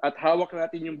at hawak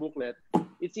natin yung booklet,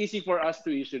 it's easy for us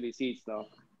to issue receipts, no?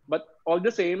 But all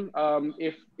the same,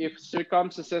 if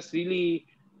circumstances really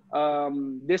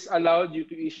disallowed you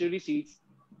to issue receipts,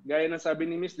 gaya ng sabi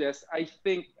ni Ms. Des, I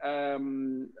think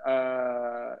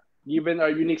given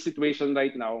our unique situation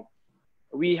right now,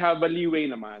 we have a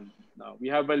leeway naman. No? We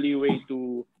have a leeway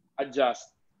to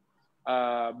adjust.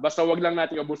 Basta wag lang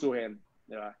natin abusuhin,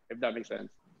 diba? If that makes sense.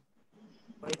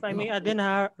 If I may add din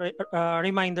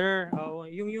reminder,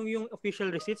 yung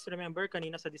official receipts, remember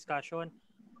kanina sa discussion,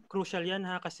 crucial yan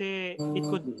kasi it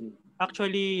could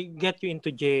actually get you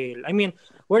into jail. I mean,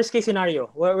 worst case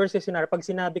scenario, pag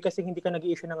sinabi kasi hindi ka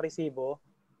nag-i-issue ng resibo,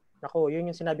 nako,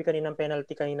 yun yung sinabi kanina ng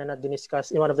penalty kanina na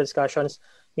diniscuss in one of the discussions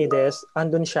ni Des,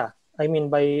 andun siya. I mean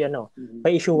by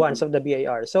issuance of the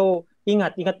BIR. So,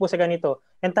 ingat po sa ganito.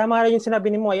 And tama rin yung sinabi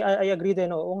ni mo, I agree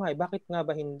din, oo nga, bakit nga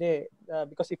ba hindi?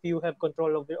 Because if you have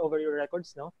control over your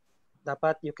records, no,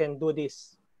 dapat you can do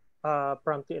this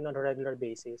promptly and on a regular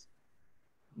basis.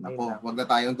 Nako, wag na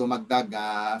tayong dumagdag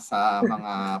sa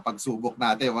mga pagsubok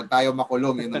natin. Wag tayong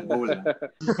makulong, yun ang goal.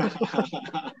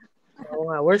 Oo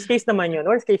nga, worst case naman yun.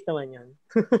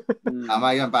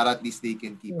 Tama yun, para at least they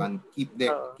can keep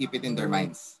it in their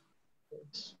minds.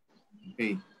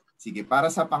 Okay. Sige, para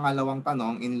sa pangalawang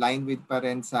tanong, in line with pa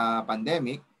rin sa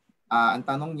pandemic, ang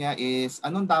tanong niya is,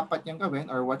 anong dapat niyang gawin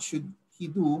or what should he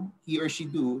or she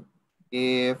do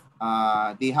if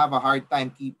they have a hard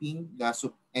time keeping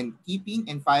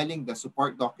and filing the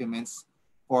support documents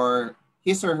for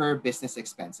his or her business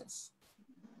expenses?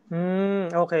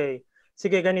 Okay.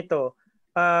 Sige, ganito.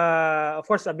 Of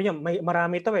course, sabi niyo,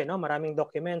 marami ito no? Maraming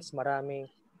documents, maraming...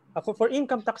 for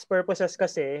income tax purposes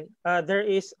kasi, there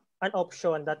is an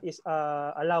option that is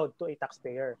allowed to a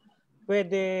taxpayer.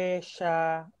 Pwede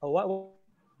siya,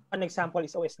 one example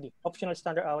is OSD, optional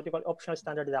standard, what you call optional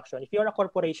standard deduction. If you're a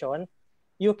corporation,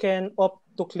 you can opt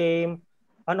to claim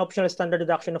an optional standard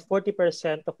deduction of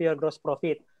 40% of your gross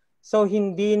profit. So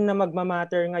hindi na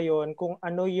magmamatter ngayon kung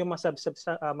ano yung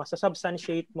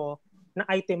masasubstantiate mo na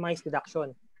itemized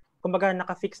deduction. Kumbaga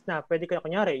naka-fix na, pwede ka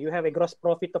kunyari, you have a gross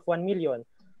profit of 1 million.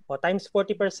 O times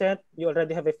 40%, you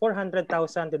already have a 400,000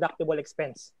 deductible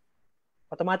expense.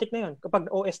 Automatic na yun.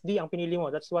 Kapag OSD ang pinili mo,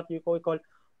 that's what you call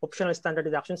optional standard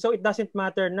deduction. So it doesn't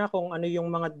matter na kung ano yung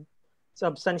mga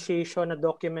substantiation na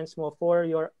documents mo for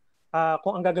your,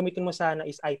 kung ang gagamitin mo sana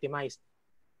is itemized.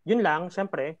 Yun lang,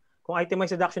 syempre, kung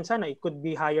itemized deduction sana, it could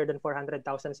be higher than 400,000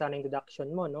 sana yung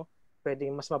deduction mo, no? Pwede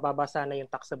mas mababa sana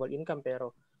yung taxable income,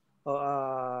 pero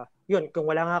yun, kung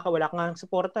wala kang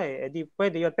suporta edi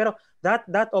pwede yun. Pero that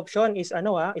option is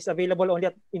is available only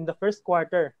in the first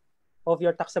quarter of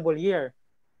your taxable year.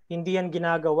 Hindi yan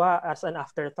ginagawa as an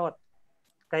afterthought.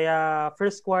 Kaya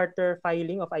first quarter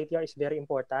filing of ITR is very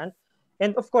important.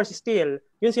 And of course, still,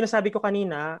 yung sinasabi ko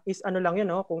kanina is lang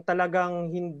yun, no? Kung talagang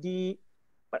hindi,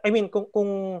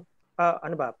 kung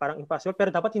parang impossible, pero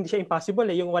dapat hindi siya impossible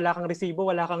yung wala kang resibo,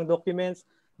 wala kang documents,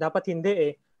 dapat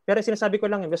hindi Pero sinasabi ko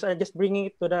lang, just bringing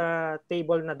it to the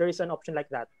table na there is an option like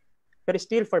that. Pero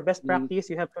still, for best practice,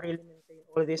 you have to really maintain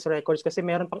all these records kasi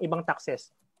meron pang ibang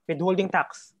taxes, withholding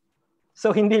tax.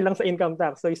 So, hindi lang sa income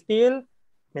tax. So, still,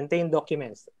 maintain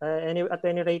documents. At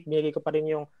any rate, binigay ko pa rin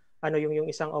yung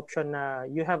isang option na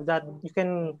you have that, you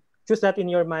can choose that in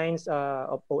your minds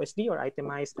of OSD or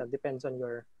itemized. That depends on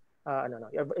your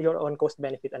own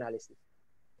cost-benefit analysis.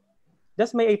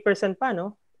 Just may 8% pa,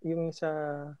 no? Yung sa...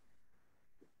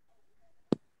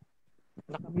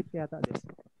 Nakamute yata this.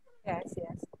 Yes.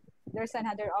 There's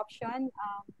another option,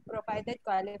 provided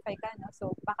qualify ka, no?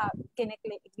 So baka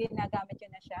ginagamit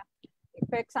yun na siya.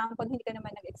 For example, hindi ka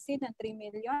naman nag-exceed ng 3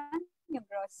 million yung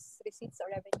gross receipts or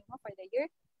revenue mo for the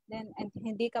year, then and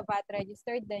hindi ka VAT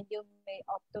registered, then you may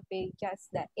opt to pay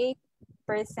just the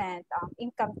 8%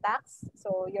 income tax.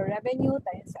 So your revenue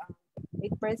times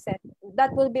 8%,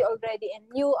 that will be already in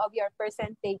lieu of your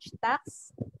percentage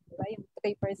tax, diba? Yung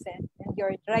 3% and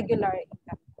your regular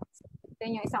income tax.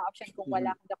 Then yung isang option kung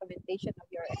wala kang documentation of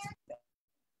your expenses.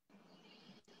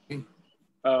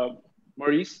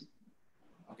 Maurice?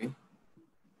 Okay.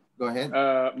 Go ahead.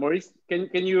 Maurice,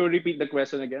 can you repeat the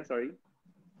question again? Sorry.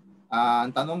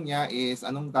 Ang tanong niya is,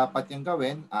 anong dapat niyang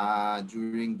gawin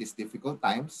during these difficult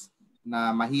times na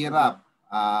mahirap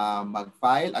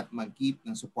mag-file at mag-keep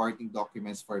ng supporting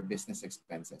documents for business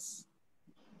expenses?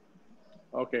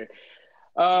 Okay.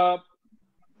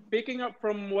 Picking up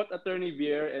from what Attorney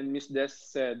Vier and Ms. Des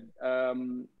said,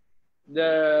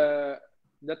 the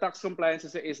tax compliance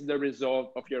is the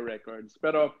result of your records.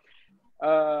 Pero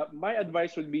my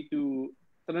advice would be to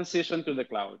transition to the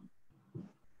cloud.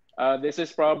 This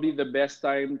is probably the best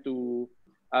time to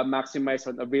maximize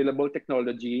on available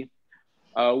technology.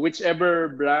 Whichever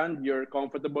brand you're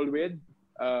comfortable with,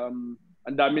 ang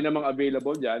dami namang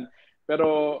available dyan.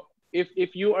 Pero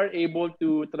if you are able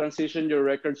to transition your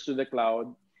records to the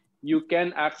cloud, you can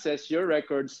access your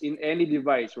records in any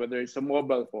device, whether it's a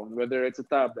mobile phone, whether it's a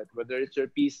tablet, whether it's your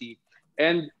PC,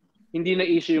 and hindi na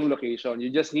issue yung location. You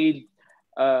just need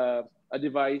a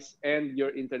device and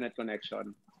your internet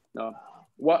connection. No?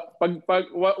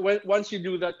 Once you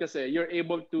do that kasi, you're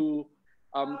able to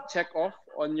check off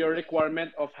on your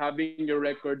requirement of having your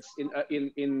records in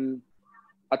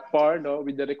at par, no,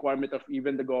 with the requirement of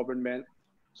even the government.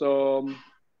 So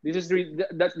this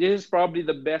is probably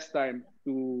the best time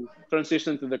to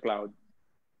transition to the cloud.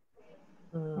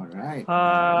 All right.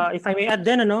 If I may add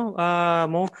then, Mo,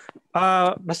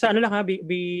 basta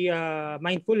be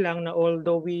mindful lang na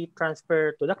although we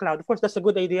transfer to the cloud, of course that's a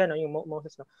good idea, no, yung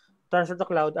Moses, no, transfer to the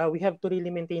cloud, we have to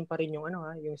really maintain pa rin yung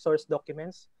yung source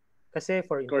documents kasi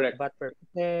for input VAT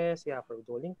purposes, for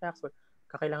withholding tax,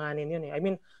 kakailanganin yun I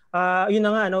mean, yun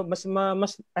na nga,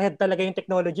 mas ahead talaga yung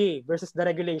technology versus the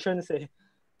regulations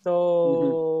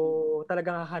So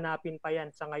talagang hahanapin pa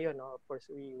yan sa ngayon, no? Of course,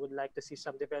 we would like to see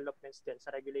some developments din sa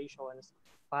regulations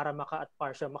para maka-at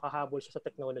par siya, makahabol siya sa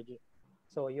technology.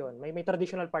 So yun, may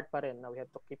traditional part pa rin. Now we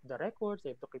have to keep the records,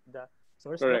 we have to keep the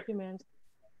source Correct. documents.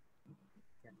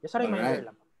 Just a reminder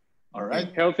lang. All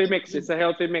right. Healthy mix. It's a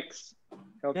healthy mix.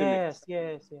 Healthy mix.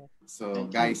 Yes.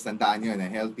 So guys, tandaan yun, a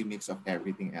healthy mix of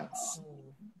everything else.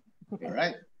 All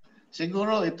right.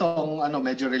 Siguro itong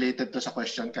medyo related to sa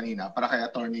question kanina para kay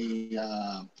Attorney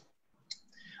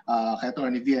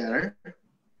Vier.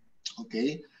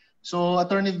 Okay. So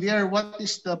Attorney Vier, what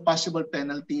is the possible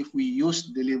penalty if we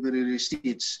use delivery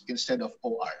receipts instead of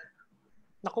OR?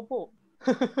 Naku po.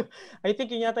 I think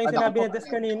yun yata yung sinabi ni Des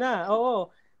kanina. Oo.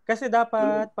 Kasi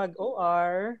dapat pag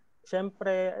OR,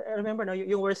 syempre, remember no,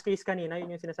 yung worst case kanina,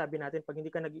 yun yung sinasabi natin, pag hindi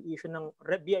ka nag-i-issue ng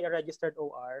via registered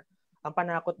OR, ang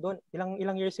panakot doon,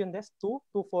 ilang years yun, Des? 2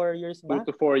 to 4 years ba? 2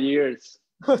 to 4 years.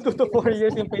 2 to 4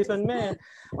 years yung imprisonment.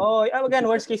 Oh, again,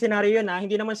 worst case scenario yun ha.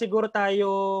 Hindi naman siguro tayo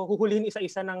huhulihin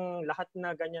isa-isa ng lahat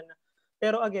na ganyan.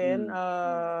 Pero again,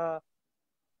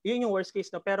 yun yung worst case,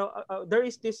 no? Pero there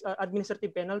is this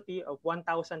administrative penalty of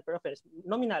 1,000 per offense.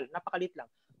 Nominal, napakalit lang.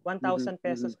 1,000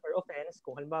 pesos per offense.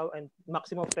 Kung halimbawa, and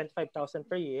maximum of 25,000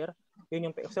 per year. Yun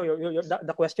yung, so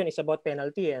the question is about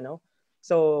penalty, no?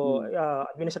 So,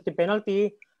 administrative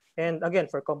penalty. And again,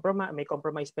 for may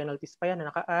compromise penalties pa yan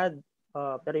na naka-add.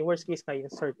 Pero yung worst case yung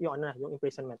yung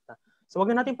imprisonment na. So,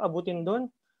 wag na natin paabutin doon.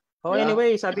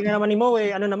 Anyway, sabi nga naman ni Mo,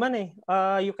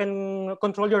 you can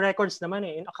control your records naman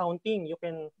in accounting. You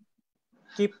can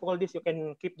keep all this, you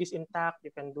can keep this intact,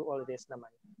 you can do all this naman.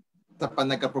 Tapos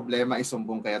nagka-problema,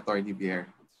 isumbong kay Attorney Vier.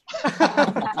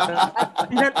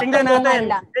 Tingnan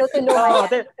natin.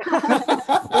 Tutulungan.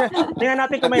 Tingnan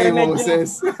natin kung may remedyo.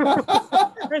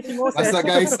 Si Moses.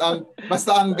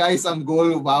 Basta ang guys, ang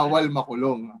goal, bawal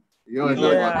makulong. Yun.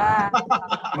 Yeah.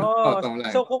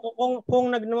 So kung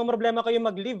nagmamroblema kayo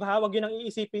mag-leave ha, wag yun ang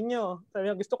iisipin nyo.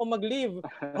 Sabi nyo, gusto ko mag-leave.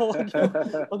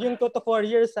 Wag yung 2 to 4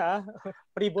 years ha.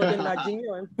 Pre-board and nudging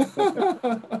yun.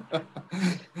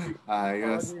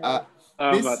 Yes.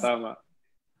 Tama.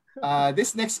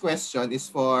 This next question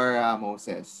is for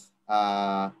Moses.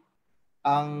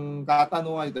 Ang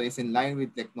katanungan ito is in line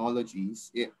with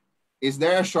technologies. Is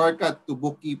there a shortcut to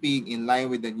bookkeeping in line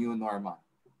with the new normal?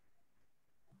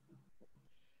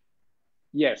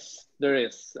 Yes, there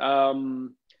is.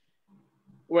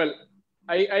 Well,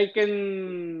 I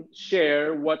can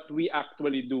share what we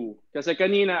actually do. Kasi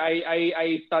kanina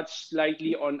I touched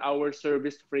slightly on our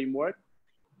service framework,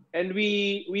 and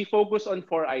we focus on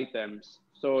 4 items.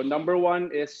 So number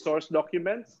 1 is source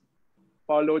documents,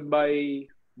 followed by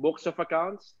books of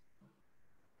accounts,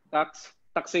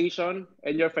 taxation,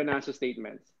 and your financial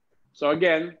statements. So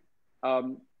again,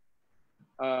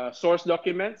 source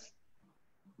documents,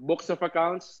 books of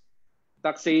accounts,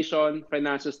 taxation,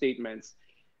 financial statements.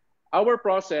 Our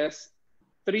process,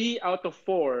 3 out of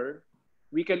 4,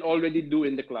 we can already do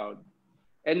in the cloud.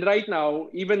 And right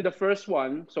now, even the first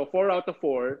one, so 4 out of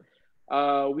 4,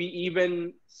 we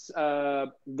even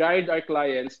guide our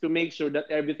clients to make sure that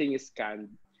everything is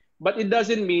scanned. But it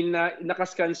doesn't mean na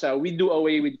nakascan siya, we do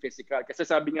away with physical. Kasi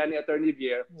sabi nga ni Attorney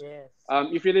Vier,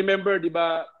 if you remember, di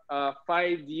ba,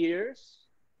 5 years,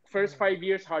 first 5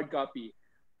 years, hard copy.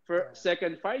 For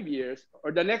second 5 years, or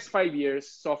the next 5 years,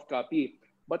 soft copy.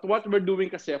 But what we're doing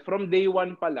kasi, from day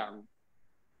 1 pa lang,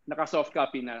 naka-soft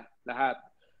copy na lahat.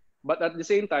 But at the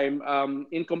same time,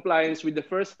 in compliance with the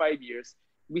first 5 years,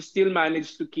 we still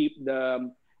manage to keep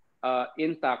the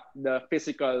intact, the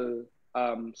physical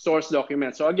source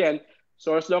documents. So again,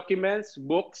 source documents,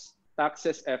 books,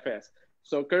 taxes, FS.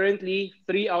 So currently,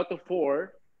 3 out of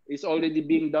 4 is already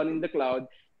being done in the cloud.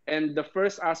 And the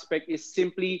first aspect is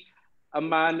simply a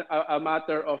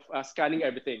matter of scanning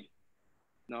everything.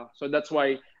 No, so that's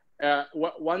why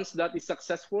once that is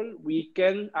successful, we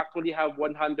can actually have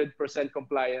 100%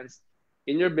 compliance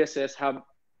in your business,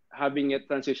 having it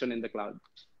transition in the cloud.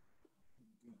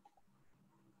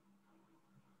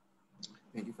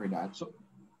 Thank you for that. So,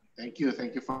 thank you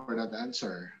for that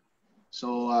answer.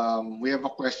 So we have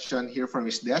a question here from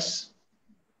Ms. Des.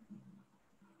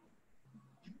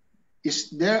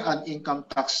 Is there an income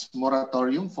tax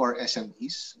moratorium for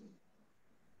SMEs?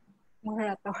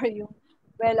 Moratorium.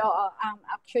 Well,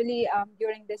 actually,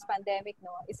 during this pandemic,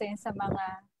 isa yun sa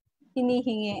mga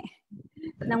hinihingi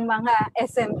ng mga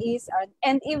SMEs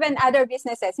and even other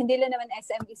businesses. Hindi lang naman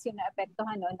SMEs yung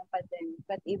naapektuhan ng pandemic,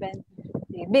 but even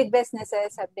the big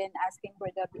businesses have been asking for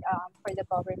the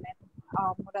government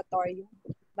moratorium.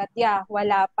 But yeah,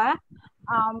 wala pa.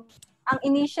 Ang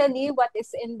initially, what is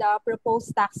in the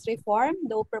proposed tax reform,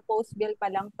 though proposed bill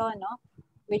pa lang to,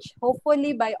 which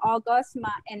hopefully by August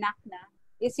ma-enact na,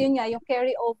 is yun nga, yung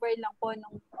carry over lang po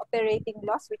ng operating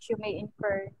loss which you may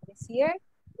incur this year.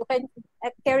 You can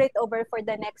carry it over for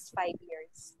the next 5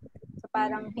 years. So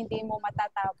parang hindi mo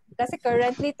matatapos. Kasi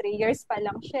currently, 3 years pa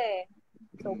lang siya eh.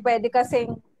 So, pwede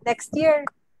kasing next year,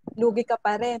 lugi ka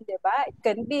pa rin, di ba? It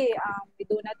can be, we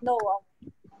do not know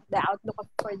the outlook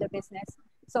for the business.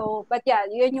 So, but yeah,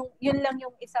 yun lang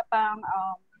yung isa pang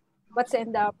what's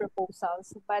in the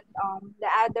proposals. But the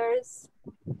others,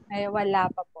 ay wala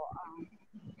pa po.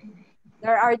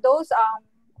 There are those,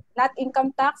 not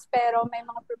income tax, pero may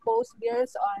mga proposed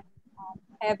bills on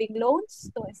having loans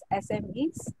to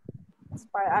SMEs as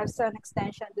far as an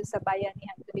extension do sa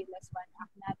Bayanihan to Bilas 1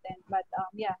 Act natin. But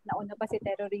yeah, nauna pa si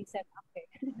Terrorism Act eh.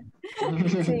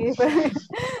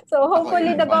 So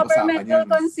hopefully the government will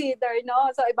consider,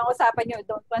 no? So ibang usapan nyo,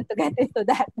 don't want to get into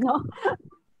that, no?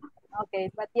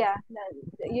 Okay, but yeah,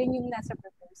 yun yung nasa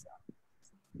proposal.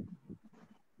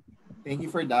 Thank you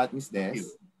for that, Ms. Des.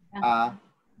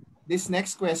 This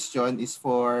next question is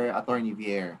for Attorney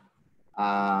Vier.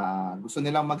 Gusto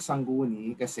nilang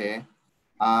magsangguni kasi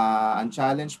ang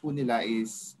challenge po nila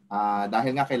is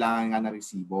dahil nga kailangan nga ng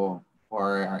resibo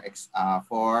for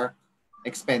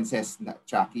expenses na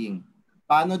tracking.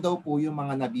 Paano daw po yung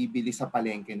mga nabibili sa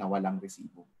palengke na walang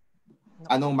resibo?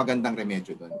 Anong magandang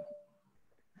remedyo doon?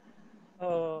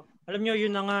 Alam nyo,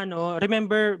 yun na nga, no?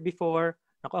 Remember before,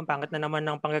 ako, ang pangit na naman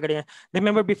ng panggagalingan.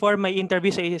 Remember before, may interview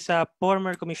sa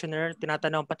former commissioner,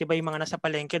 tinatanong pati ba yung mga nasa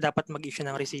palengke dapat mag-issue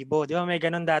ng resibo. Di ba may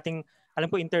ganun dating, alam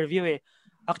ko, interview eh.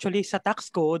 Actually, sa tax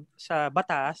code, sa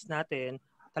batas natin,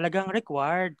 talagang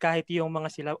required kahit yung mga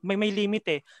sila, may limit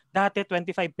eh. Dati,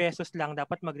 25 pesos lang,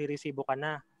 dapat magre-resibo ka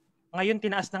na. Ngayon,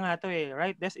 tinaas na nga to eh,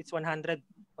 right? It's 100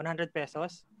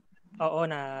 pesos. Oo,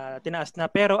 na tinaas na.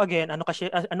 Pero again, ano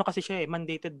kasi siya eh,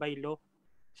 mandated by law.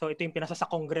 So ito yung pinasa sa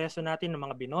kongreso natin, ng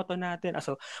mga binoto natin.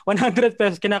 So 100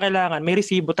 pesos kinakailangan, may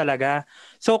resibo talaga.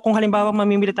 So kung halimbawa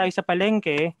mamimili tayo sa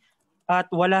palengke at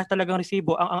wala talagang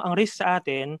resibo, ang risk sa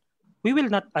atin, we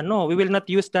will not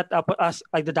use that as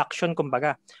a deduction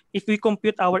kumbaga. If we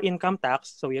compute our income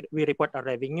tax, so we report our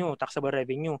revenue, taxable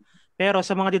revenue. Pero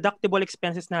sa mga deductible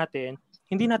expenses natin,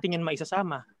 hindi natin yan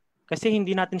maisasama. Kasi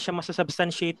hindi natin siya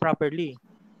masasubstantiate properly.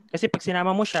 Kasi pag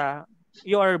sinama mo siya,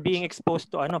 you are being exposed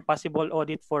to possible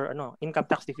audit for income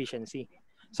tax deficiency.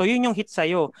 So yun yung hit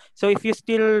sa'yo. So if you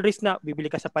still risk na bibili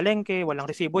ka sa palengke, walang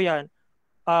resibo yan,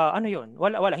 yun?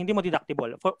 Wala, hindi mo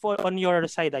deductible. For on your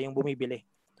side yung bumibili.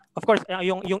 Of course,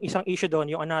 yung isang issue doon,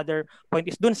 yung another point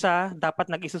is doon sa dapat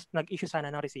nag-issue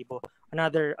sana ng resibo.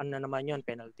 Another naman yun,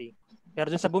 penalty. Pero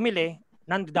doon sa bumili,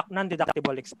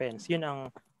 non-deductible expense. Yun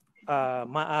ang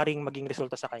maaring maging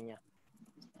resulta sa kanya.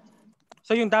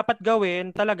 So yung dapat gawin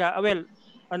talaga,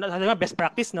 best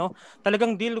practice, no?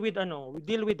 Talagang deal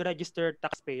with registered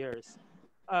taxpayers.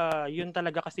 Yun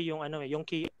talaga kasi yung yung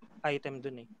key item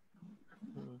dun eh.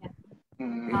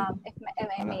 If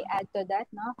I may add to that,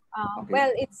 no? Okay.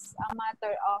 Well, it's a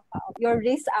matter of your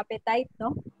risk appetite,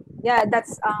 no? Yeah,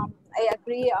 that's I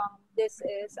agree. This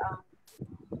is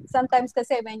sometimes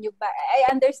kasi when you buy,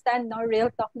 I understand, no, real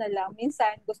talk na lang.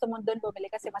 Minsan gusto mo doon bumili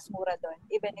kasi mas mura doon,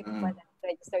 even if wala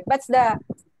registered. What's the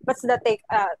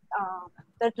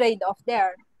trade-off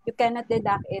there? You cannot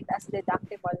deduct it as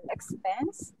deductible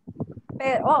expense.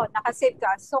 Pero nakasave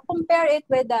ka. So compare it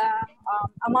with the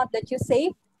amount that you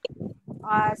save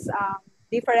as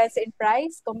difference in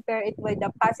price. Compare it with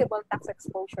the possible tax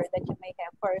exposure that you may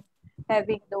have for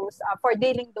having those for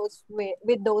dealing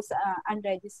with those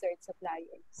unregistered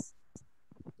suppliers.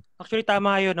 Actually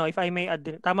tama 'yun, no, if I may add,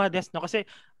 tama Des, no, kasi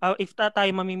if tayo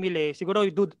mamimili, siguro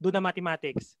do na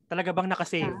mathematics. Talaga bang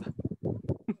nakasave?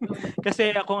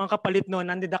 Kasi kung ang kapalit no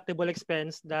non-deductible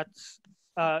expense, that's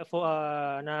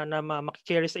na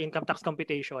maki-carry sa income tax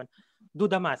computation, do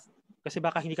the math. Kasi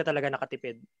baka hindi ka talaga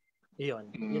nakatipid.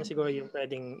 Iyon. Yun siguro yung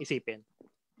pwedeng isipin.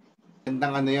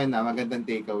 Magandang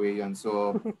takeaway yun.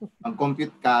 So, ang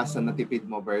compute ka sa natipid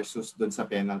mo versus dun sa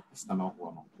penalties na makukuha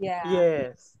mo. Yeah.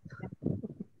 Yes.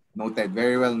 Noted.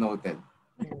 Very well noted.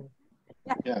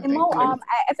 Yeah,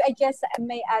 if I just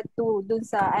may add to dun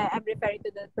sa, I'm referring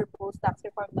to the proposed tax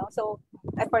reform now. So,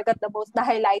 I forgot the most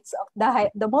highlighted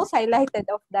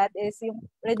of that is yung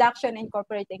reduction in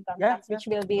corporate income tax, which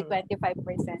will be 25%.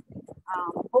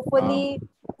 Hopefully,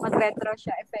 mag-retro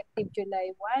siya effective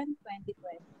July 1,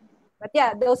 2020. But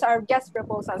yeah, those are just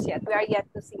proposals yet. We are yet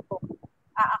to see kung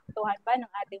aaktuhan ba ng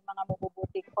ating mga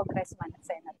mabubuting congressman at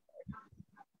senator.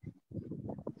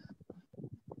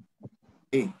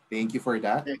 Okay, thank you for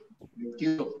that. Okay, thank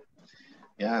you.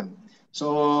 Yeah.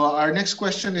 So our next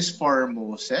question is for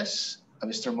Moses.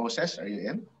 Mr. Moses, are you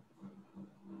in?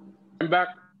 I'm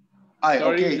back. Sorry,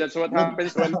 okay. That's what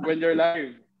happens when you're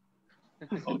live.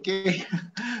 Okay.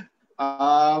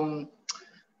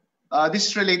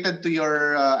 This is related to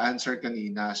your answer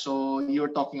kanina. So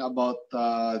you're talking about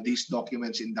these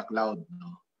documents in the cloud. No?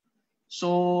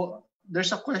 So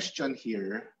there's a question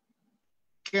here.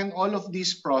 Can all of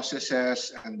these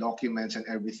processes and documents and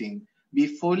everything be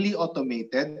fully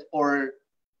automated, or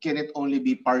can it only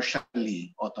be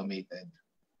partially automated?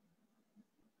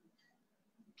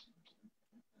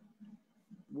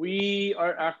 We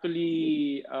are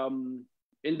actually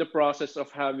in the process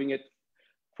of having it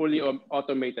fully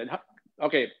automated.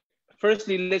 Okay,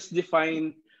 firstly, let's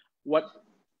define what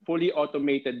fully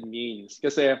automated means.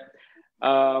 Kasi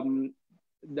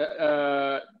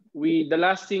the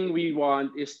last thing we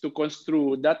want is to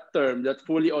construe that term, that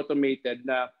fully automated,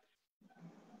 na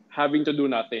having to do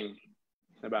nothing.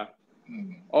 Diba?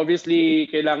 Obviously,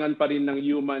 kailangan pa rin ng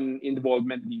human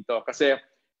involvement dito kasi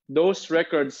those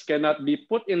records cannot be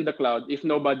put in the cloud if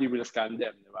nobody will scan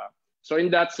them. Diba? So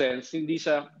in that sense, hindi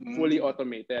siya fully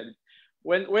automated.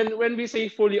 When we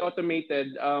say fully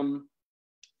automated, in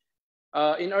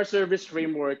our service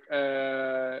framework,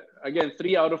 again,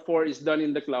 3 out of 4 is done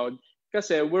in the cloud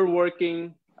kasi we're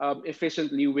working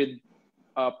efficiently with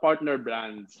partner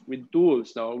brands, with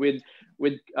tools, no? with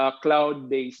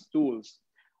cloud-based tools.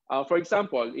 For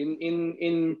example,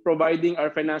 in providing our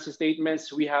financial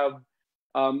statements, we have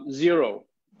Xero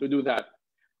to do that.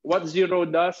 What Xero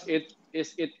does, it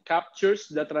captures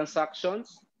the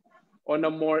transactions on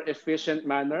a more efficient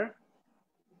manner.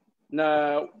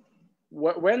 Na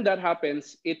when that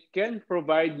happens, it can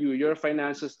provide you your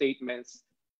financial statements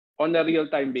on a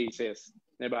real-time basis.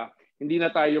 Diba? Hindi na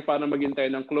tayo para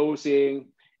maghintay ng closing.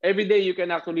 Every day, you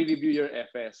can actually review your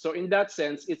FS. So in that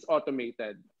sense, it's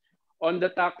automated. On the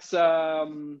tax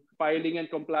filing and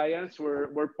compliance,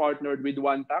 we're partnered with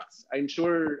OneTax. I'm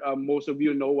sure most of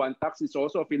you know OneTax. It's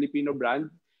also a Filipino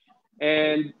brand.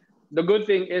 And the good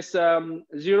thing is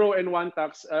Xero and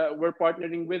OneTax, we're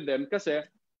partnering with them kasi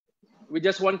with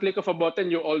just one click of a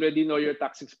button, you already know your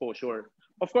tax exposure.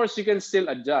 Of course, you can still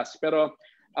adjust, pero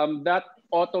that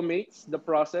automates the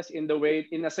process in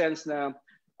a sense na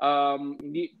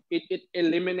it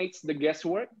eliminates the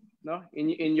guesswork, no,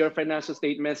 in your financial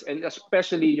statements and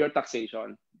especially your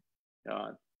taxation.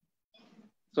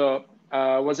 So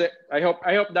I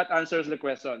hope that answers the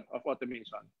question of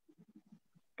automation.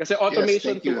 Kasi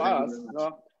automation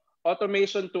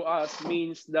automation to us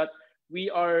means that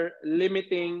we are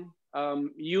limiting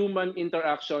human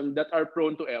interaction that are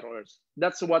prone to errors.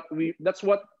 That's what we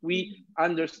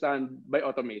understand by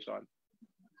automation.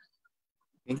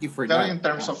 Thank you for Pero that. in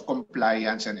terms of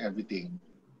compliance and everything,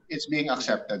 it's being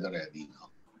accepted already.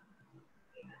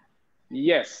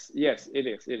 Yes, it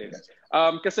is. Yes.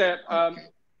 Kasi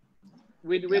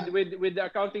with the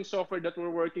accounting software that we're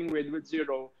working with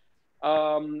Xero,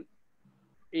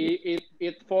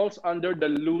 it falls under the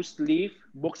loose leaf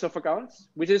books of accounts,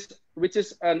 which is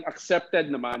an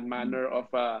accepted naman manner of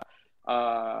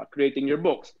creating your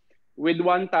books. With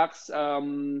OneTax,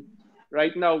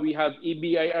 right now we have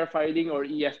EBIR filing or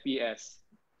EFPS.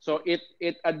 So it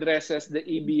addresses the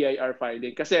EBIR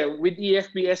filing. Kasi with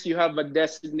EFPS, you have a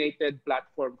designated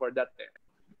platform for that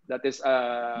is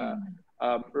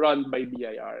run by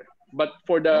BIR. But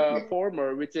for the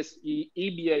former, which is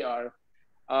EBIR,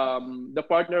 the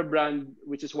partner brand,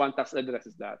 which is OneTax,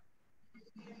 addresses that.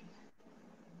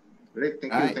 Great,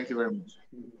 thank you very much.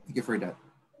 Thank you for that.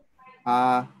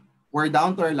 We're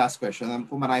down to our last question.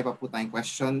 Kung marami pa po tayong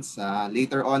questions,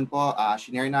 later on po,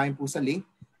 shinare namin po sa link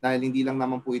dahil hindi lang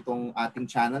naman po itong ating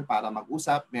channel para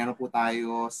mag-usap. Meron po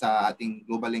tayo sa ating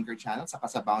GlobalLinker channel, saka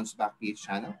sa Bounce Back PH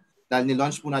channel dahil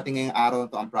nilaunch po natin ngayong araw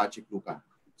ito ang Project Luca.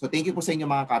 So thank you po sa inyo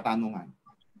mga katanungan.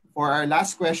 For our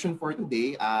last question for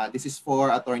today, this is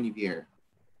for Attorney Vier.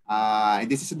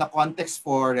 And this is in the context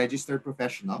for registered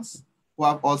professionals who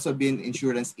have also been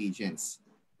insurance agents.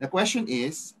 The question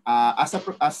is, as a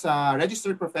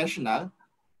registered professional,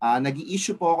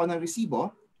 nag-i-issue po ako ng resibo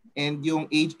and yung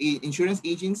insurance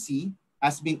agency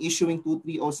has been issuing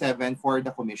 2307 for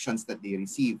the commissions that they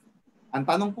receive. Ang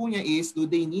tanong po niya is, do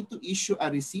they need to issue a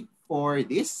receipt for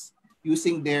this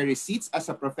using their receipts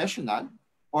as a professional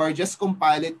or just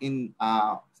compile it in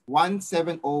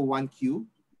 1701Q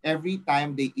every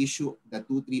time they issue the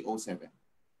 2307?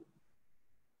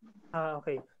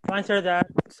 Okay. To answer that,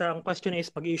 ang question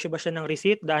is, pag-issue ba siya ng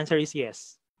receipt? The answer is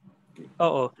yes.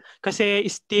 Oo. Kasi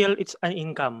still, it's an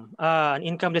income. An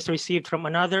income that's received from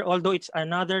another, although it's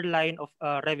another line of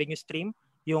revenue stream,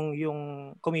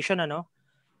 yung commission, ano?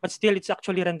 But still, it's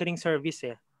actually rendering service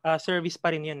eh. Service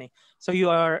pa rin yun eh. So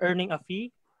you are earning a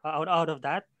fee out of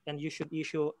that, and you should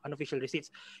issue unofficial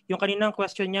receipts. Yung kaninang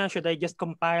question niya, should I just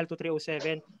compile to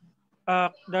 307?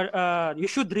 You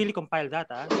should really compile that.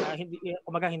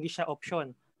 Hindi siya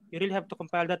option. you really have to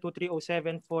compile that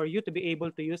 2307 for you to be able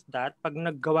to use that pag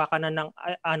naggawa ka na ng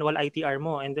annual ITR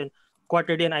mo and then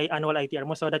quarterly and annual ITR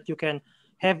mo so that you can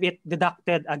have it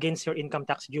deducted against your income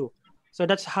tax due. So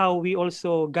that's how we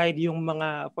also guide yung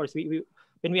mga, of course,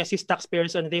 when we assist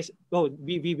taxpayers on this,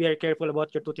 be very careful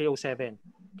about your 2307.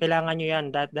 Kailangan nyo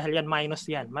yan dahil yan minus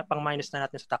yan. Pang-minus na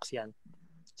natin sa tax yan.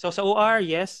 So sa OR,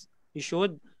 yes, you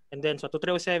should. And then so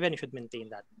 2307, you should maintain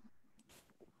that.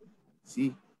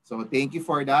 See? So thank you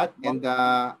for that. And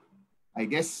I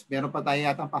guess meron pa tayo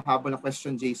yatang pahabol na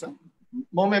question, Jason?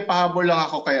 May pahabol lang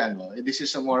ako kay ano. This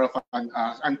is a more of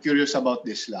I'm curious about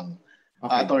this lang.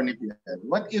 Okay. Attorney Pierre.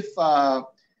 What if,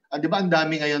 di ba ang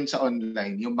dami ngayon sa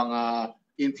online, yung mga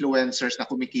influencers na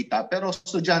kumikita, pero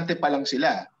estudyante pa lang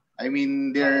sila. I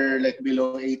mean, they're like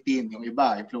below 18. Yung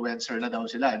iba, influencer na daw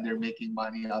sila and they're making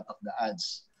money out of the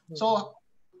ads. So,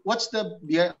 what's the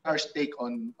BIR's take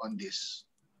on this?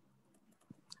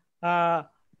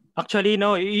 Actually,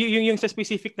 no, yung sa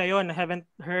specific na yon, I haven't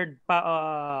heard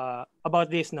pa about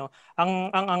this, no.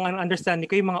 Ang understanding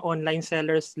ko yung mga online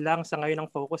sellers lang sa ngayon ang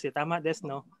focus, eh. Tama, Des,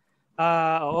 no?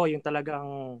 Oo, yung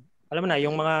talagang, alam mo na,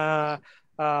 yung mga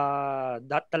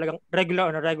talagang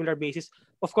regular on a regular basis.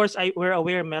 Of course, we're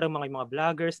aware meron mga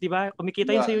vloggers, di ba?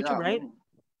 Kumikita yun sa YouTube, right?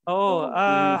 Oo,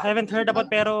 haven't heard about,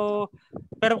 pero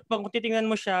kung titingnan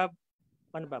mo siya,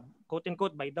 ano ba,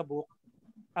 quote-unquote by the book,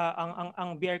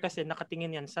 ang BR kasi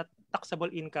nakatingin yan sa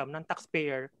taxable income ng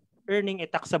taxpayer earning a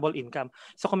taxable income.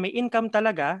 So kung may income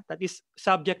talaga that is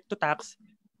subject to tax,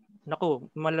 naku,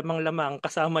 malamang-lamang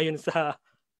kasama yun sa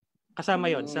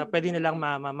pwede nilang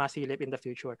masilip in the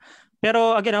future.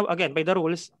 Pero again, by the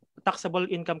rules, taxable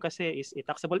income kasi is a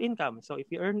taxable income. So if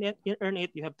you earn it,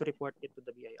 you have to report it to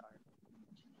the BIR.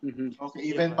 Mm-hmm. Okay,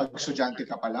 even pag estudyante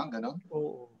ka pa lang, gano'n?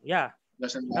 Oo, yeah.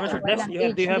 Doesn't matter. matter.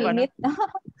 Do you have limit?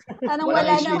 Parang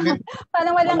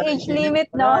walang age limit,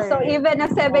 no? Right. So even a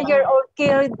 7-year-old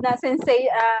kid na sensei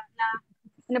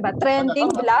ano ba, trending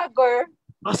vlogger.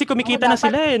 Kasi kumikita na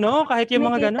sila eh, no? Kahit yung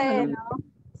mga ganun. No?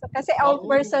 So, kasi all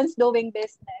persons doing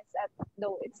business at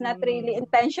though it's not really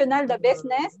intentional the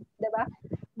business, 'di ba?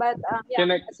 But yeah,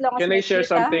 as long as can I share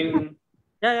something?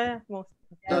 Yeah.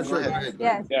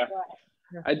 Yes. Yeah.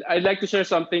 I'd like to share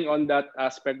something on that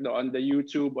aspect, no, on the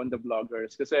YouTube, on the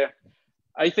bloggers, kasi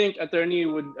I think attorney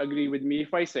would agree with me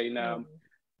if I say na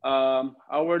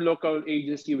our local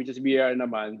agency, which is BIR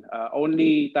naman,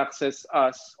 only taxes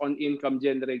us on income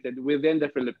generated within the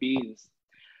Philippines.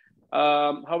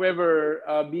 However,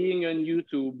 being on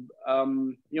YouTube,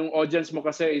 yung audience mo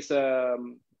kasi is a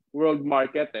world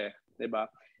market, eh,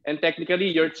 diba? And technically,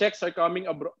 your checks are coming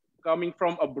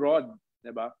from abroad,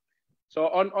 diba? So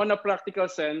on a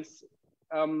practical sense,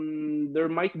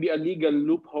 there might be a legal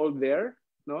loophole there,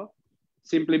 no?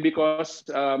 Simply because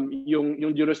yung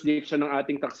jurisdiction ng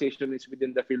ating taxation is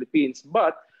within the Philippines.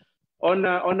 But on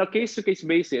a case-to-case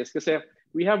basis, kasi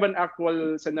we have an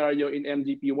actual scenario in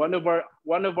MGP. One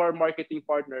of our marketing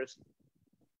partners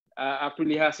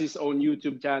actually has his own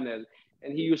YouTube channel,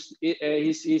 and he's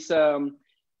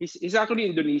actually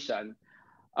Indonesian,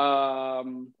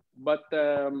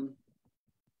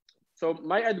 so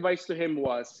my advice to him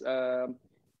was,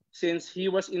 since he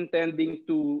was intending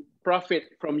to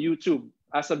profit from YouTube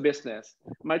as a business,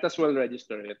 might as well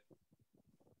register it.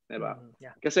 Diba?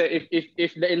 Yeah. Kasi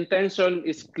if the intention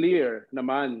is clear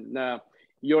naman na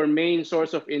your main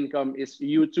source of income is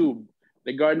YouTube,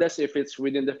 regardless if it's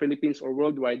within the Philippines or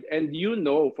worldwide, and you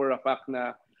know for a fact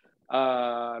na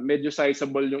medyo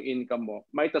sizable yung income mo,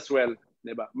 might as well,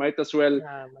 diba? Might as well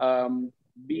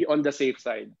be on the safe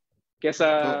side.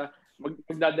 Kesa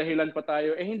magdadahilan pa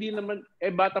tayo, hindi naman,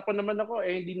 bata pa naman ako,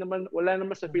 hindi naman, wala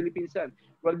naman sa Philippines yan.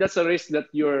 Well, that's a risk that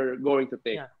you're going to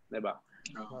take, diba?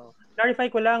 Clarify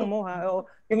ko lang mo ha.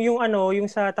 Yung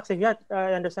sa taxation,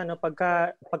 I understand, no,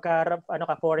 pagka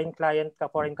foreign client ka,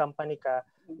 foreign company ka,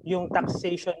 yung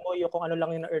taxation mo, yung kung ano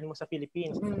lang yung na-earn mo sa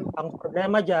Philippines. Ang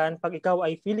problema diyan, pag ikaw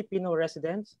ay Filipino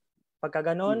resident, pagka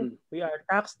ganon, we are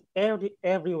taxed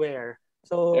everywhere.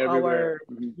 So everywhere.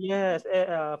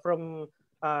 From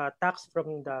tax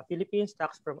from the Philippines,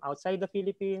 tax from outside the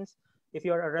Philippines. If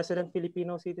you're a resident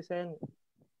Filipino citizen,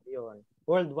 yun,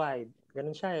 worldwide.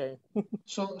 Ganun siya eh.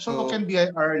 So can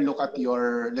BIR look at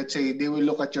your, let's say, they will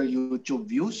look at your YouTube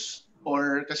views?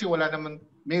 Or kasi wala naman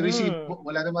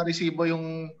resibo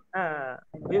yung...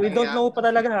 We don't know pa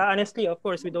talaga, honestly, of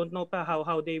course, we don't know pa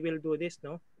how they will do this,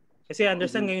 no? Kasi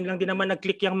understand, ngayon lang din naman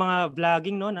nag-click yung mga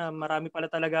vlogging, no, na marami pala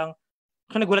talagang,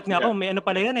 nagulat nga ako, may ano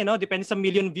pala yan, eh, no? Depende sa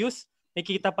million views.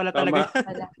 Nakikita pala talaga.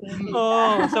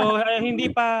 So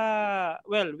hindi pa,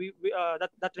 well,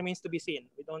 that remains to be seen.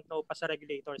 We don't know pa sa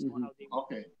regulators how they will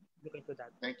look into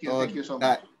that. Thank you so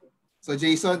much. So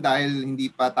Jason, dahil hindi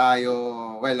pa tayo,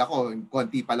 well ako,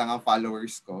 konti pa lang ang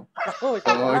followers ko. So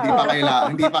hindi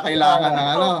pa kailangan ng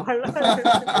ano.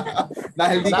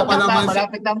 Dahil hindi ko pa naman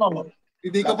malapit na mo.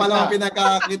 Hindi ko pa naman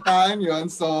pinagkakitaan yon.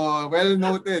 So, well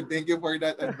noted. Thank you for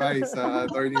that advice,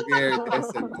 Attorney Pierre.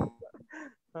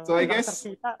 So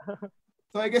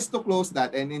I guess to close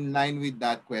that and in line with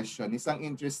that question, isang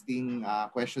interesting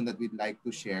question that we'd like to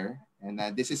share. And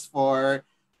this is for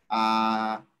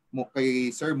kay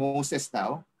Sir Moses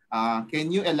now. Can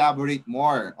you elaborate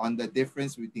more on the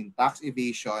difference between tax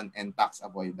evasion and tax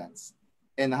avoidance?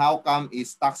 And how come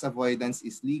is tax avoidance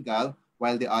is legal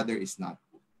while the other is not?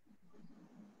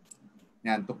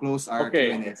 Yan, to close our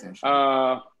Q&A session.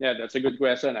 Yeah, that's a good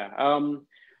question.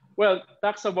 Well,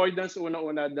 tax avoidance,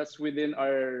 una-una, that's within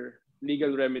our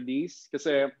legal remedies.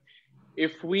 Kasi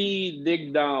if we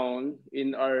dig down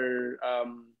in our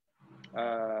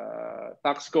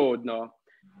tax code, no,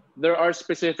 there are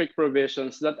specific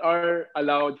provisions that are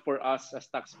allowed for us as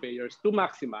taxpayers to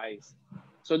maximize.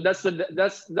 So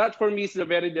that for me is the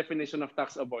very definition of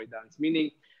tax avoidance, meaning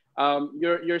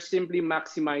you're simply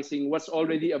maximizing what's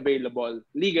already available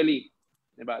legally.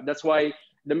 Diba? That's why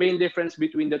the main difference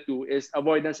between the two is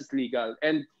avoidance is legal,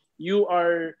 and you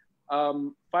are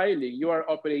you are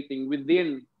operating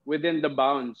within the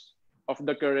bounds of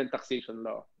the current taxation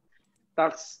law.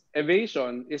 Tax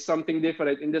evasion is something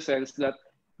different in the sense that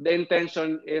the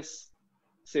intention is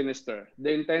sinister.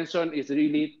 The intention is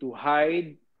really to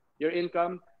hide your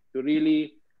income, to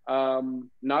really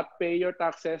not pay your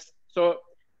taxes. So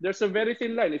there's a very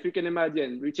thin line, if you can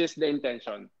imagine, which is the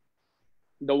intention.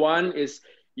 The one is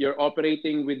you're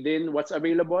operating within what's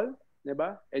available,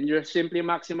 diba? And you're simply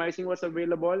maximizing what's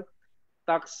available.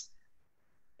 Tax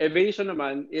evasion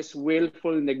naman is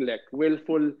willful neglect,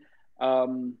 willful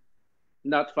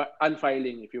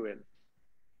unfiling, if you will.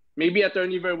 Maybe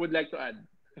Attorney Ver would like to add.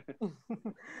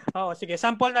 Sige.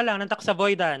 Sample na lang ng tax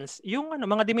avoidance. Yung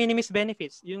mga de minimis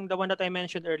benefits, yung the one that I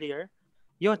mentioned earlier,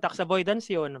 yun, tax avoidance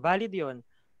yun, valid yun.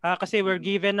 Kasi we're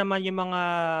given naman yung mga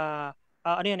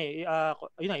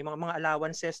yung mga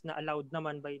allowances na allowed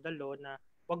naman by the law na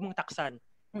wag mong taksan.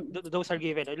 Those are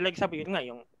given. Like sabi yun nga,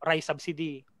 yung rice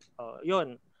subsidy.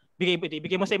 Yun.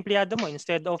 Bigay mo sa empleyado mo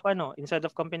instead of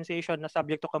compensation na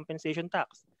subject to compensation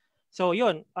tax. So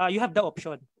yun, you have the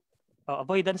option.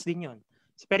 Avoidance din yun.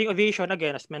 Pero yung evasion,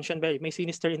 again, as mentioned, may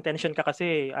sinister intention ka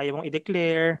kasi ayaw mong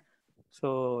i-declare.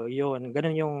 So yun,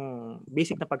 ganun yung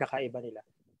basic na pagkakaiba nila.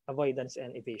 Avoidance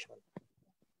and evasion.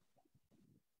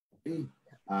 Okay.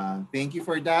 Thank you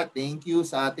for that. Thank you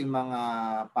sa ating mga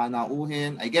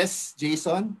panauhin. I guess,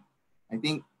 Jason, I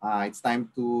think it's time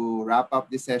to wrap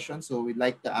up this session. So we'd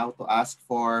like to ask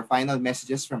for final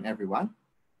messages from everyone.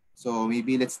 So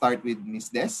maybe let's start with Ms.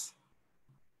 Des.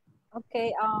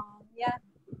 Okay. Yeah.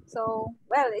 So,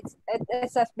 well, it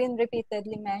has been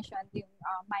repeatedly mentioned yung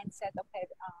mindset of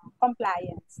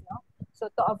compliance, no? So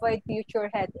to avoid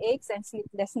future headaches and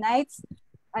sleepless nights,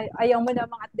 ayaw mo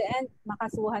namang at the end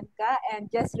makasuhan ka, and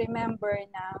just remember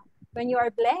na when you are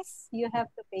blessed, you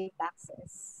have to pay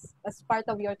taxes as part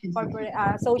of your corporate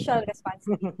social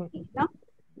responsibility, no?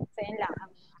 So yun lang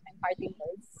ang parting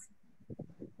words.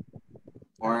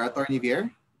 Or Attorney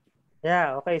Vier?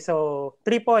 Yeah, okay. So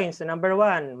 3 points. Number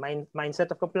 1, mindset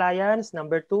of compliance.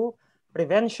 Number 2,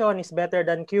 prevention is better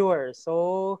than cure.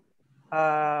 So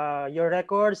your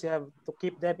records, you have to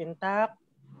keep them intact,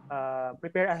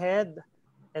 prepare ahead.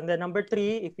 And then number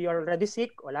 3, if you are already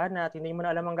sick, wala na, hindi mo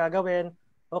na alam ang gagawin,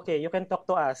 okay, you can talk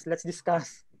to us. Let's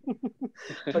discuss.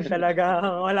 Pag talaga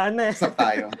wala na eh. Usap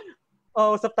tayo.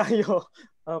 Usap tayo.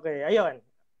 Okay, ayun.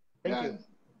 Thank you.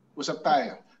 Usap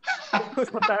tayo.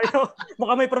 Usap tayo.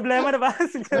 Mukhang may problema na ba?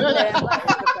 Okay.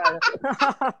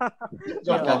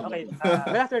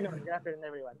 Good afternoon. Good afternoon,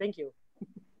 everyone. Thank you.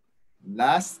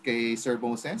 Last, kay Sir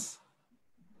Moses.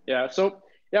 Yeah, so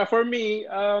for me,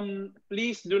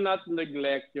 please do not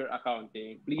neglect your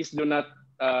accounting. Please do not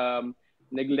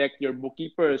neglect your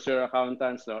bookkeepers, your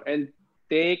accountants, no? And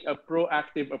take a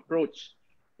proactive approach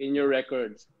in your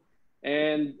records.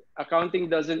 And accounting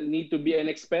doesn't need to be an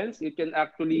expense. It can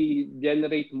actually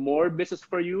generate more business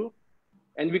for you,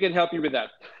 and we can help you with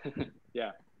that.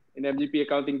 Yeah, in MGP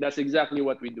Accounting, that's exactly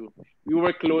what we do. We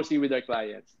work closely with our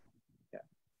clients.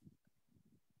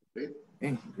 Yeah.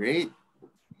 Okay, great.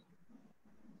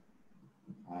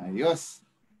 Ayos.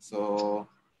 So,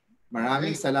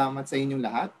 maraming salamat sa inyong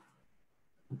lahat.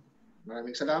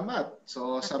 Maraming salamat.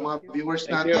 So, sa mga viewers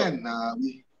natin,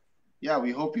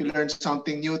 we hope you learned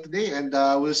something new today, and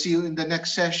we'll see you in the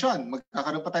next session.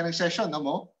 Magkakaroon pa tayo ng session, no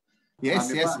Mo? Yes,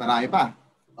 marami pa.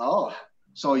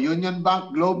 So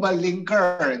UnionBank,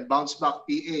 GlobalLinker, and Bounce Back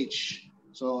PH.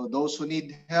 So those who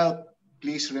need help,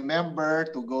 please remember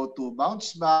to go to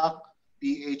Bounce Back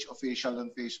PH Official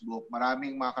on Facebook.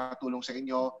 Maraming makakatulong sa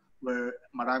inyo.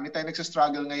 Marami tayong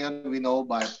nagsa-struggle ngayon, we know,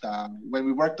 but when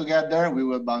we work together, we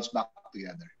will bounce back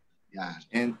together. Yeah.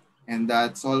 And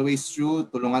that's always true.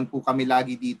 Tulungan po kami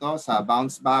lagi dito sa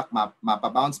Bounce Back, mapa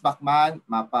Bounce Back man,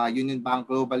 mapa UnionBank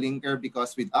GlobalLinker,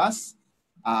 because with us,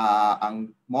 ang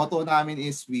motto namin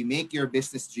is we make your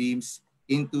business dreams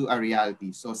into a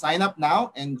reality. So sign up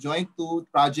now and join to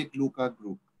Project Luca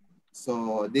Group.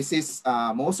 So this is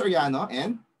Mo Soriano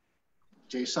and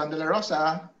Jason De La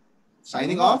Rosa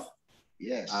signing off.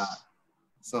 Yes.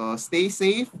 So stay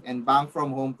safe and bang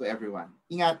from home to everyone.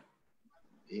 Ingat.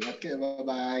 Ingat kayo.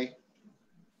 Bye-bye.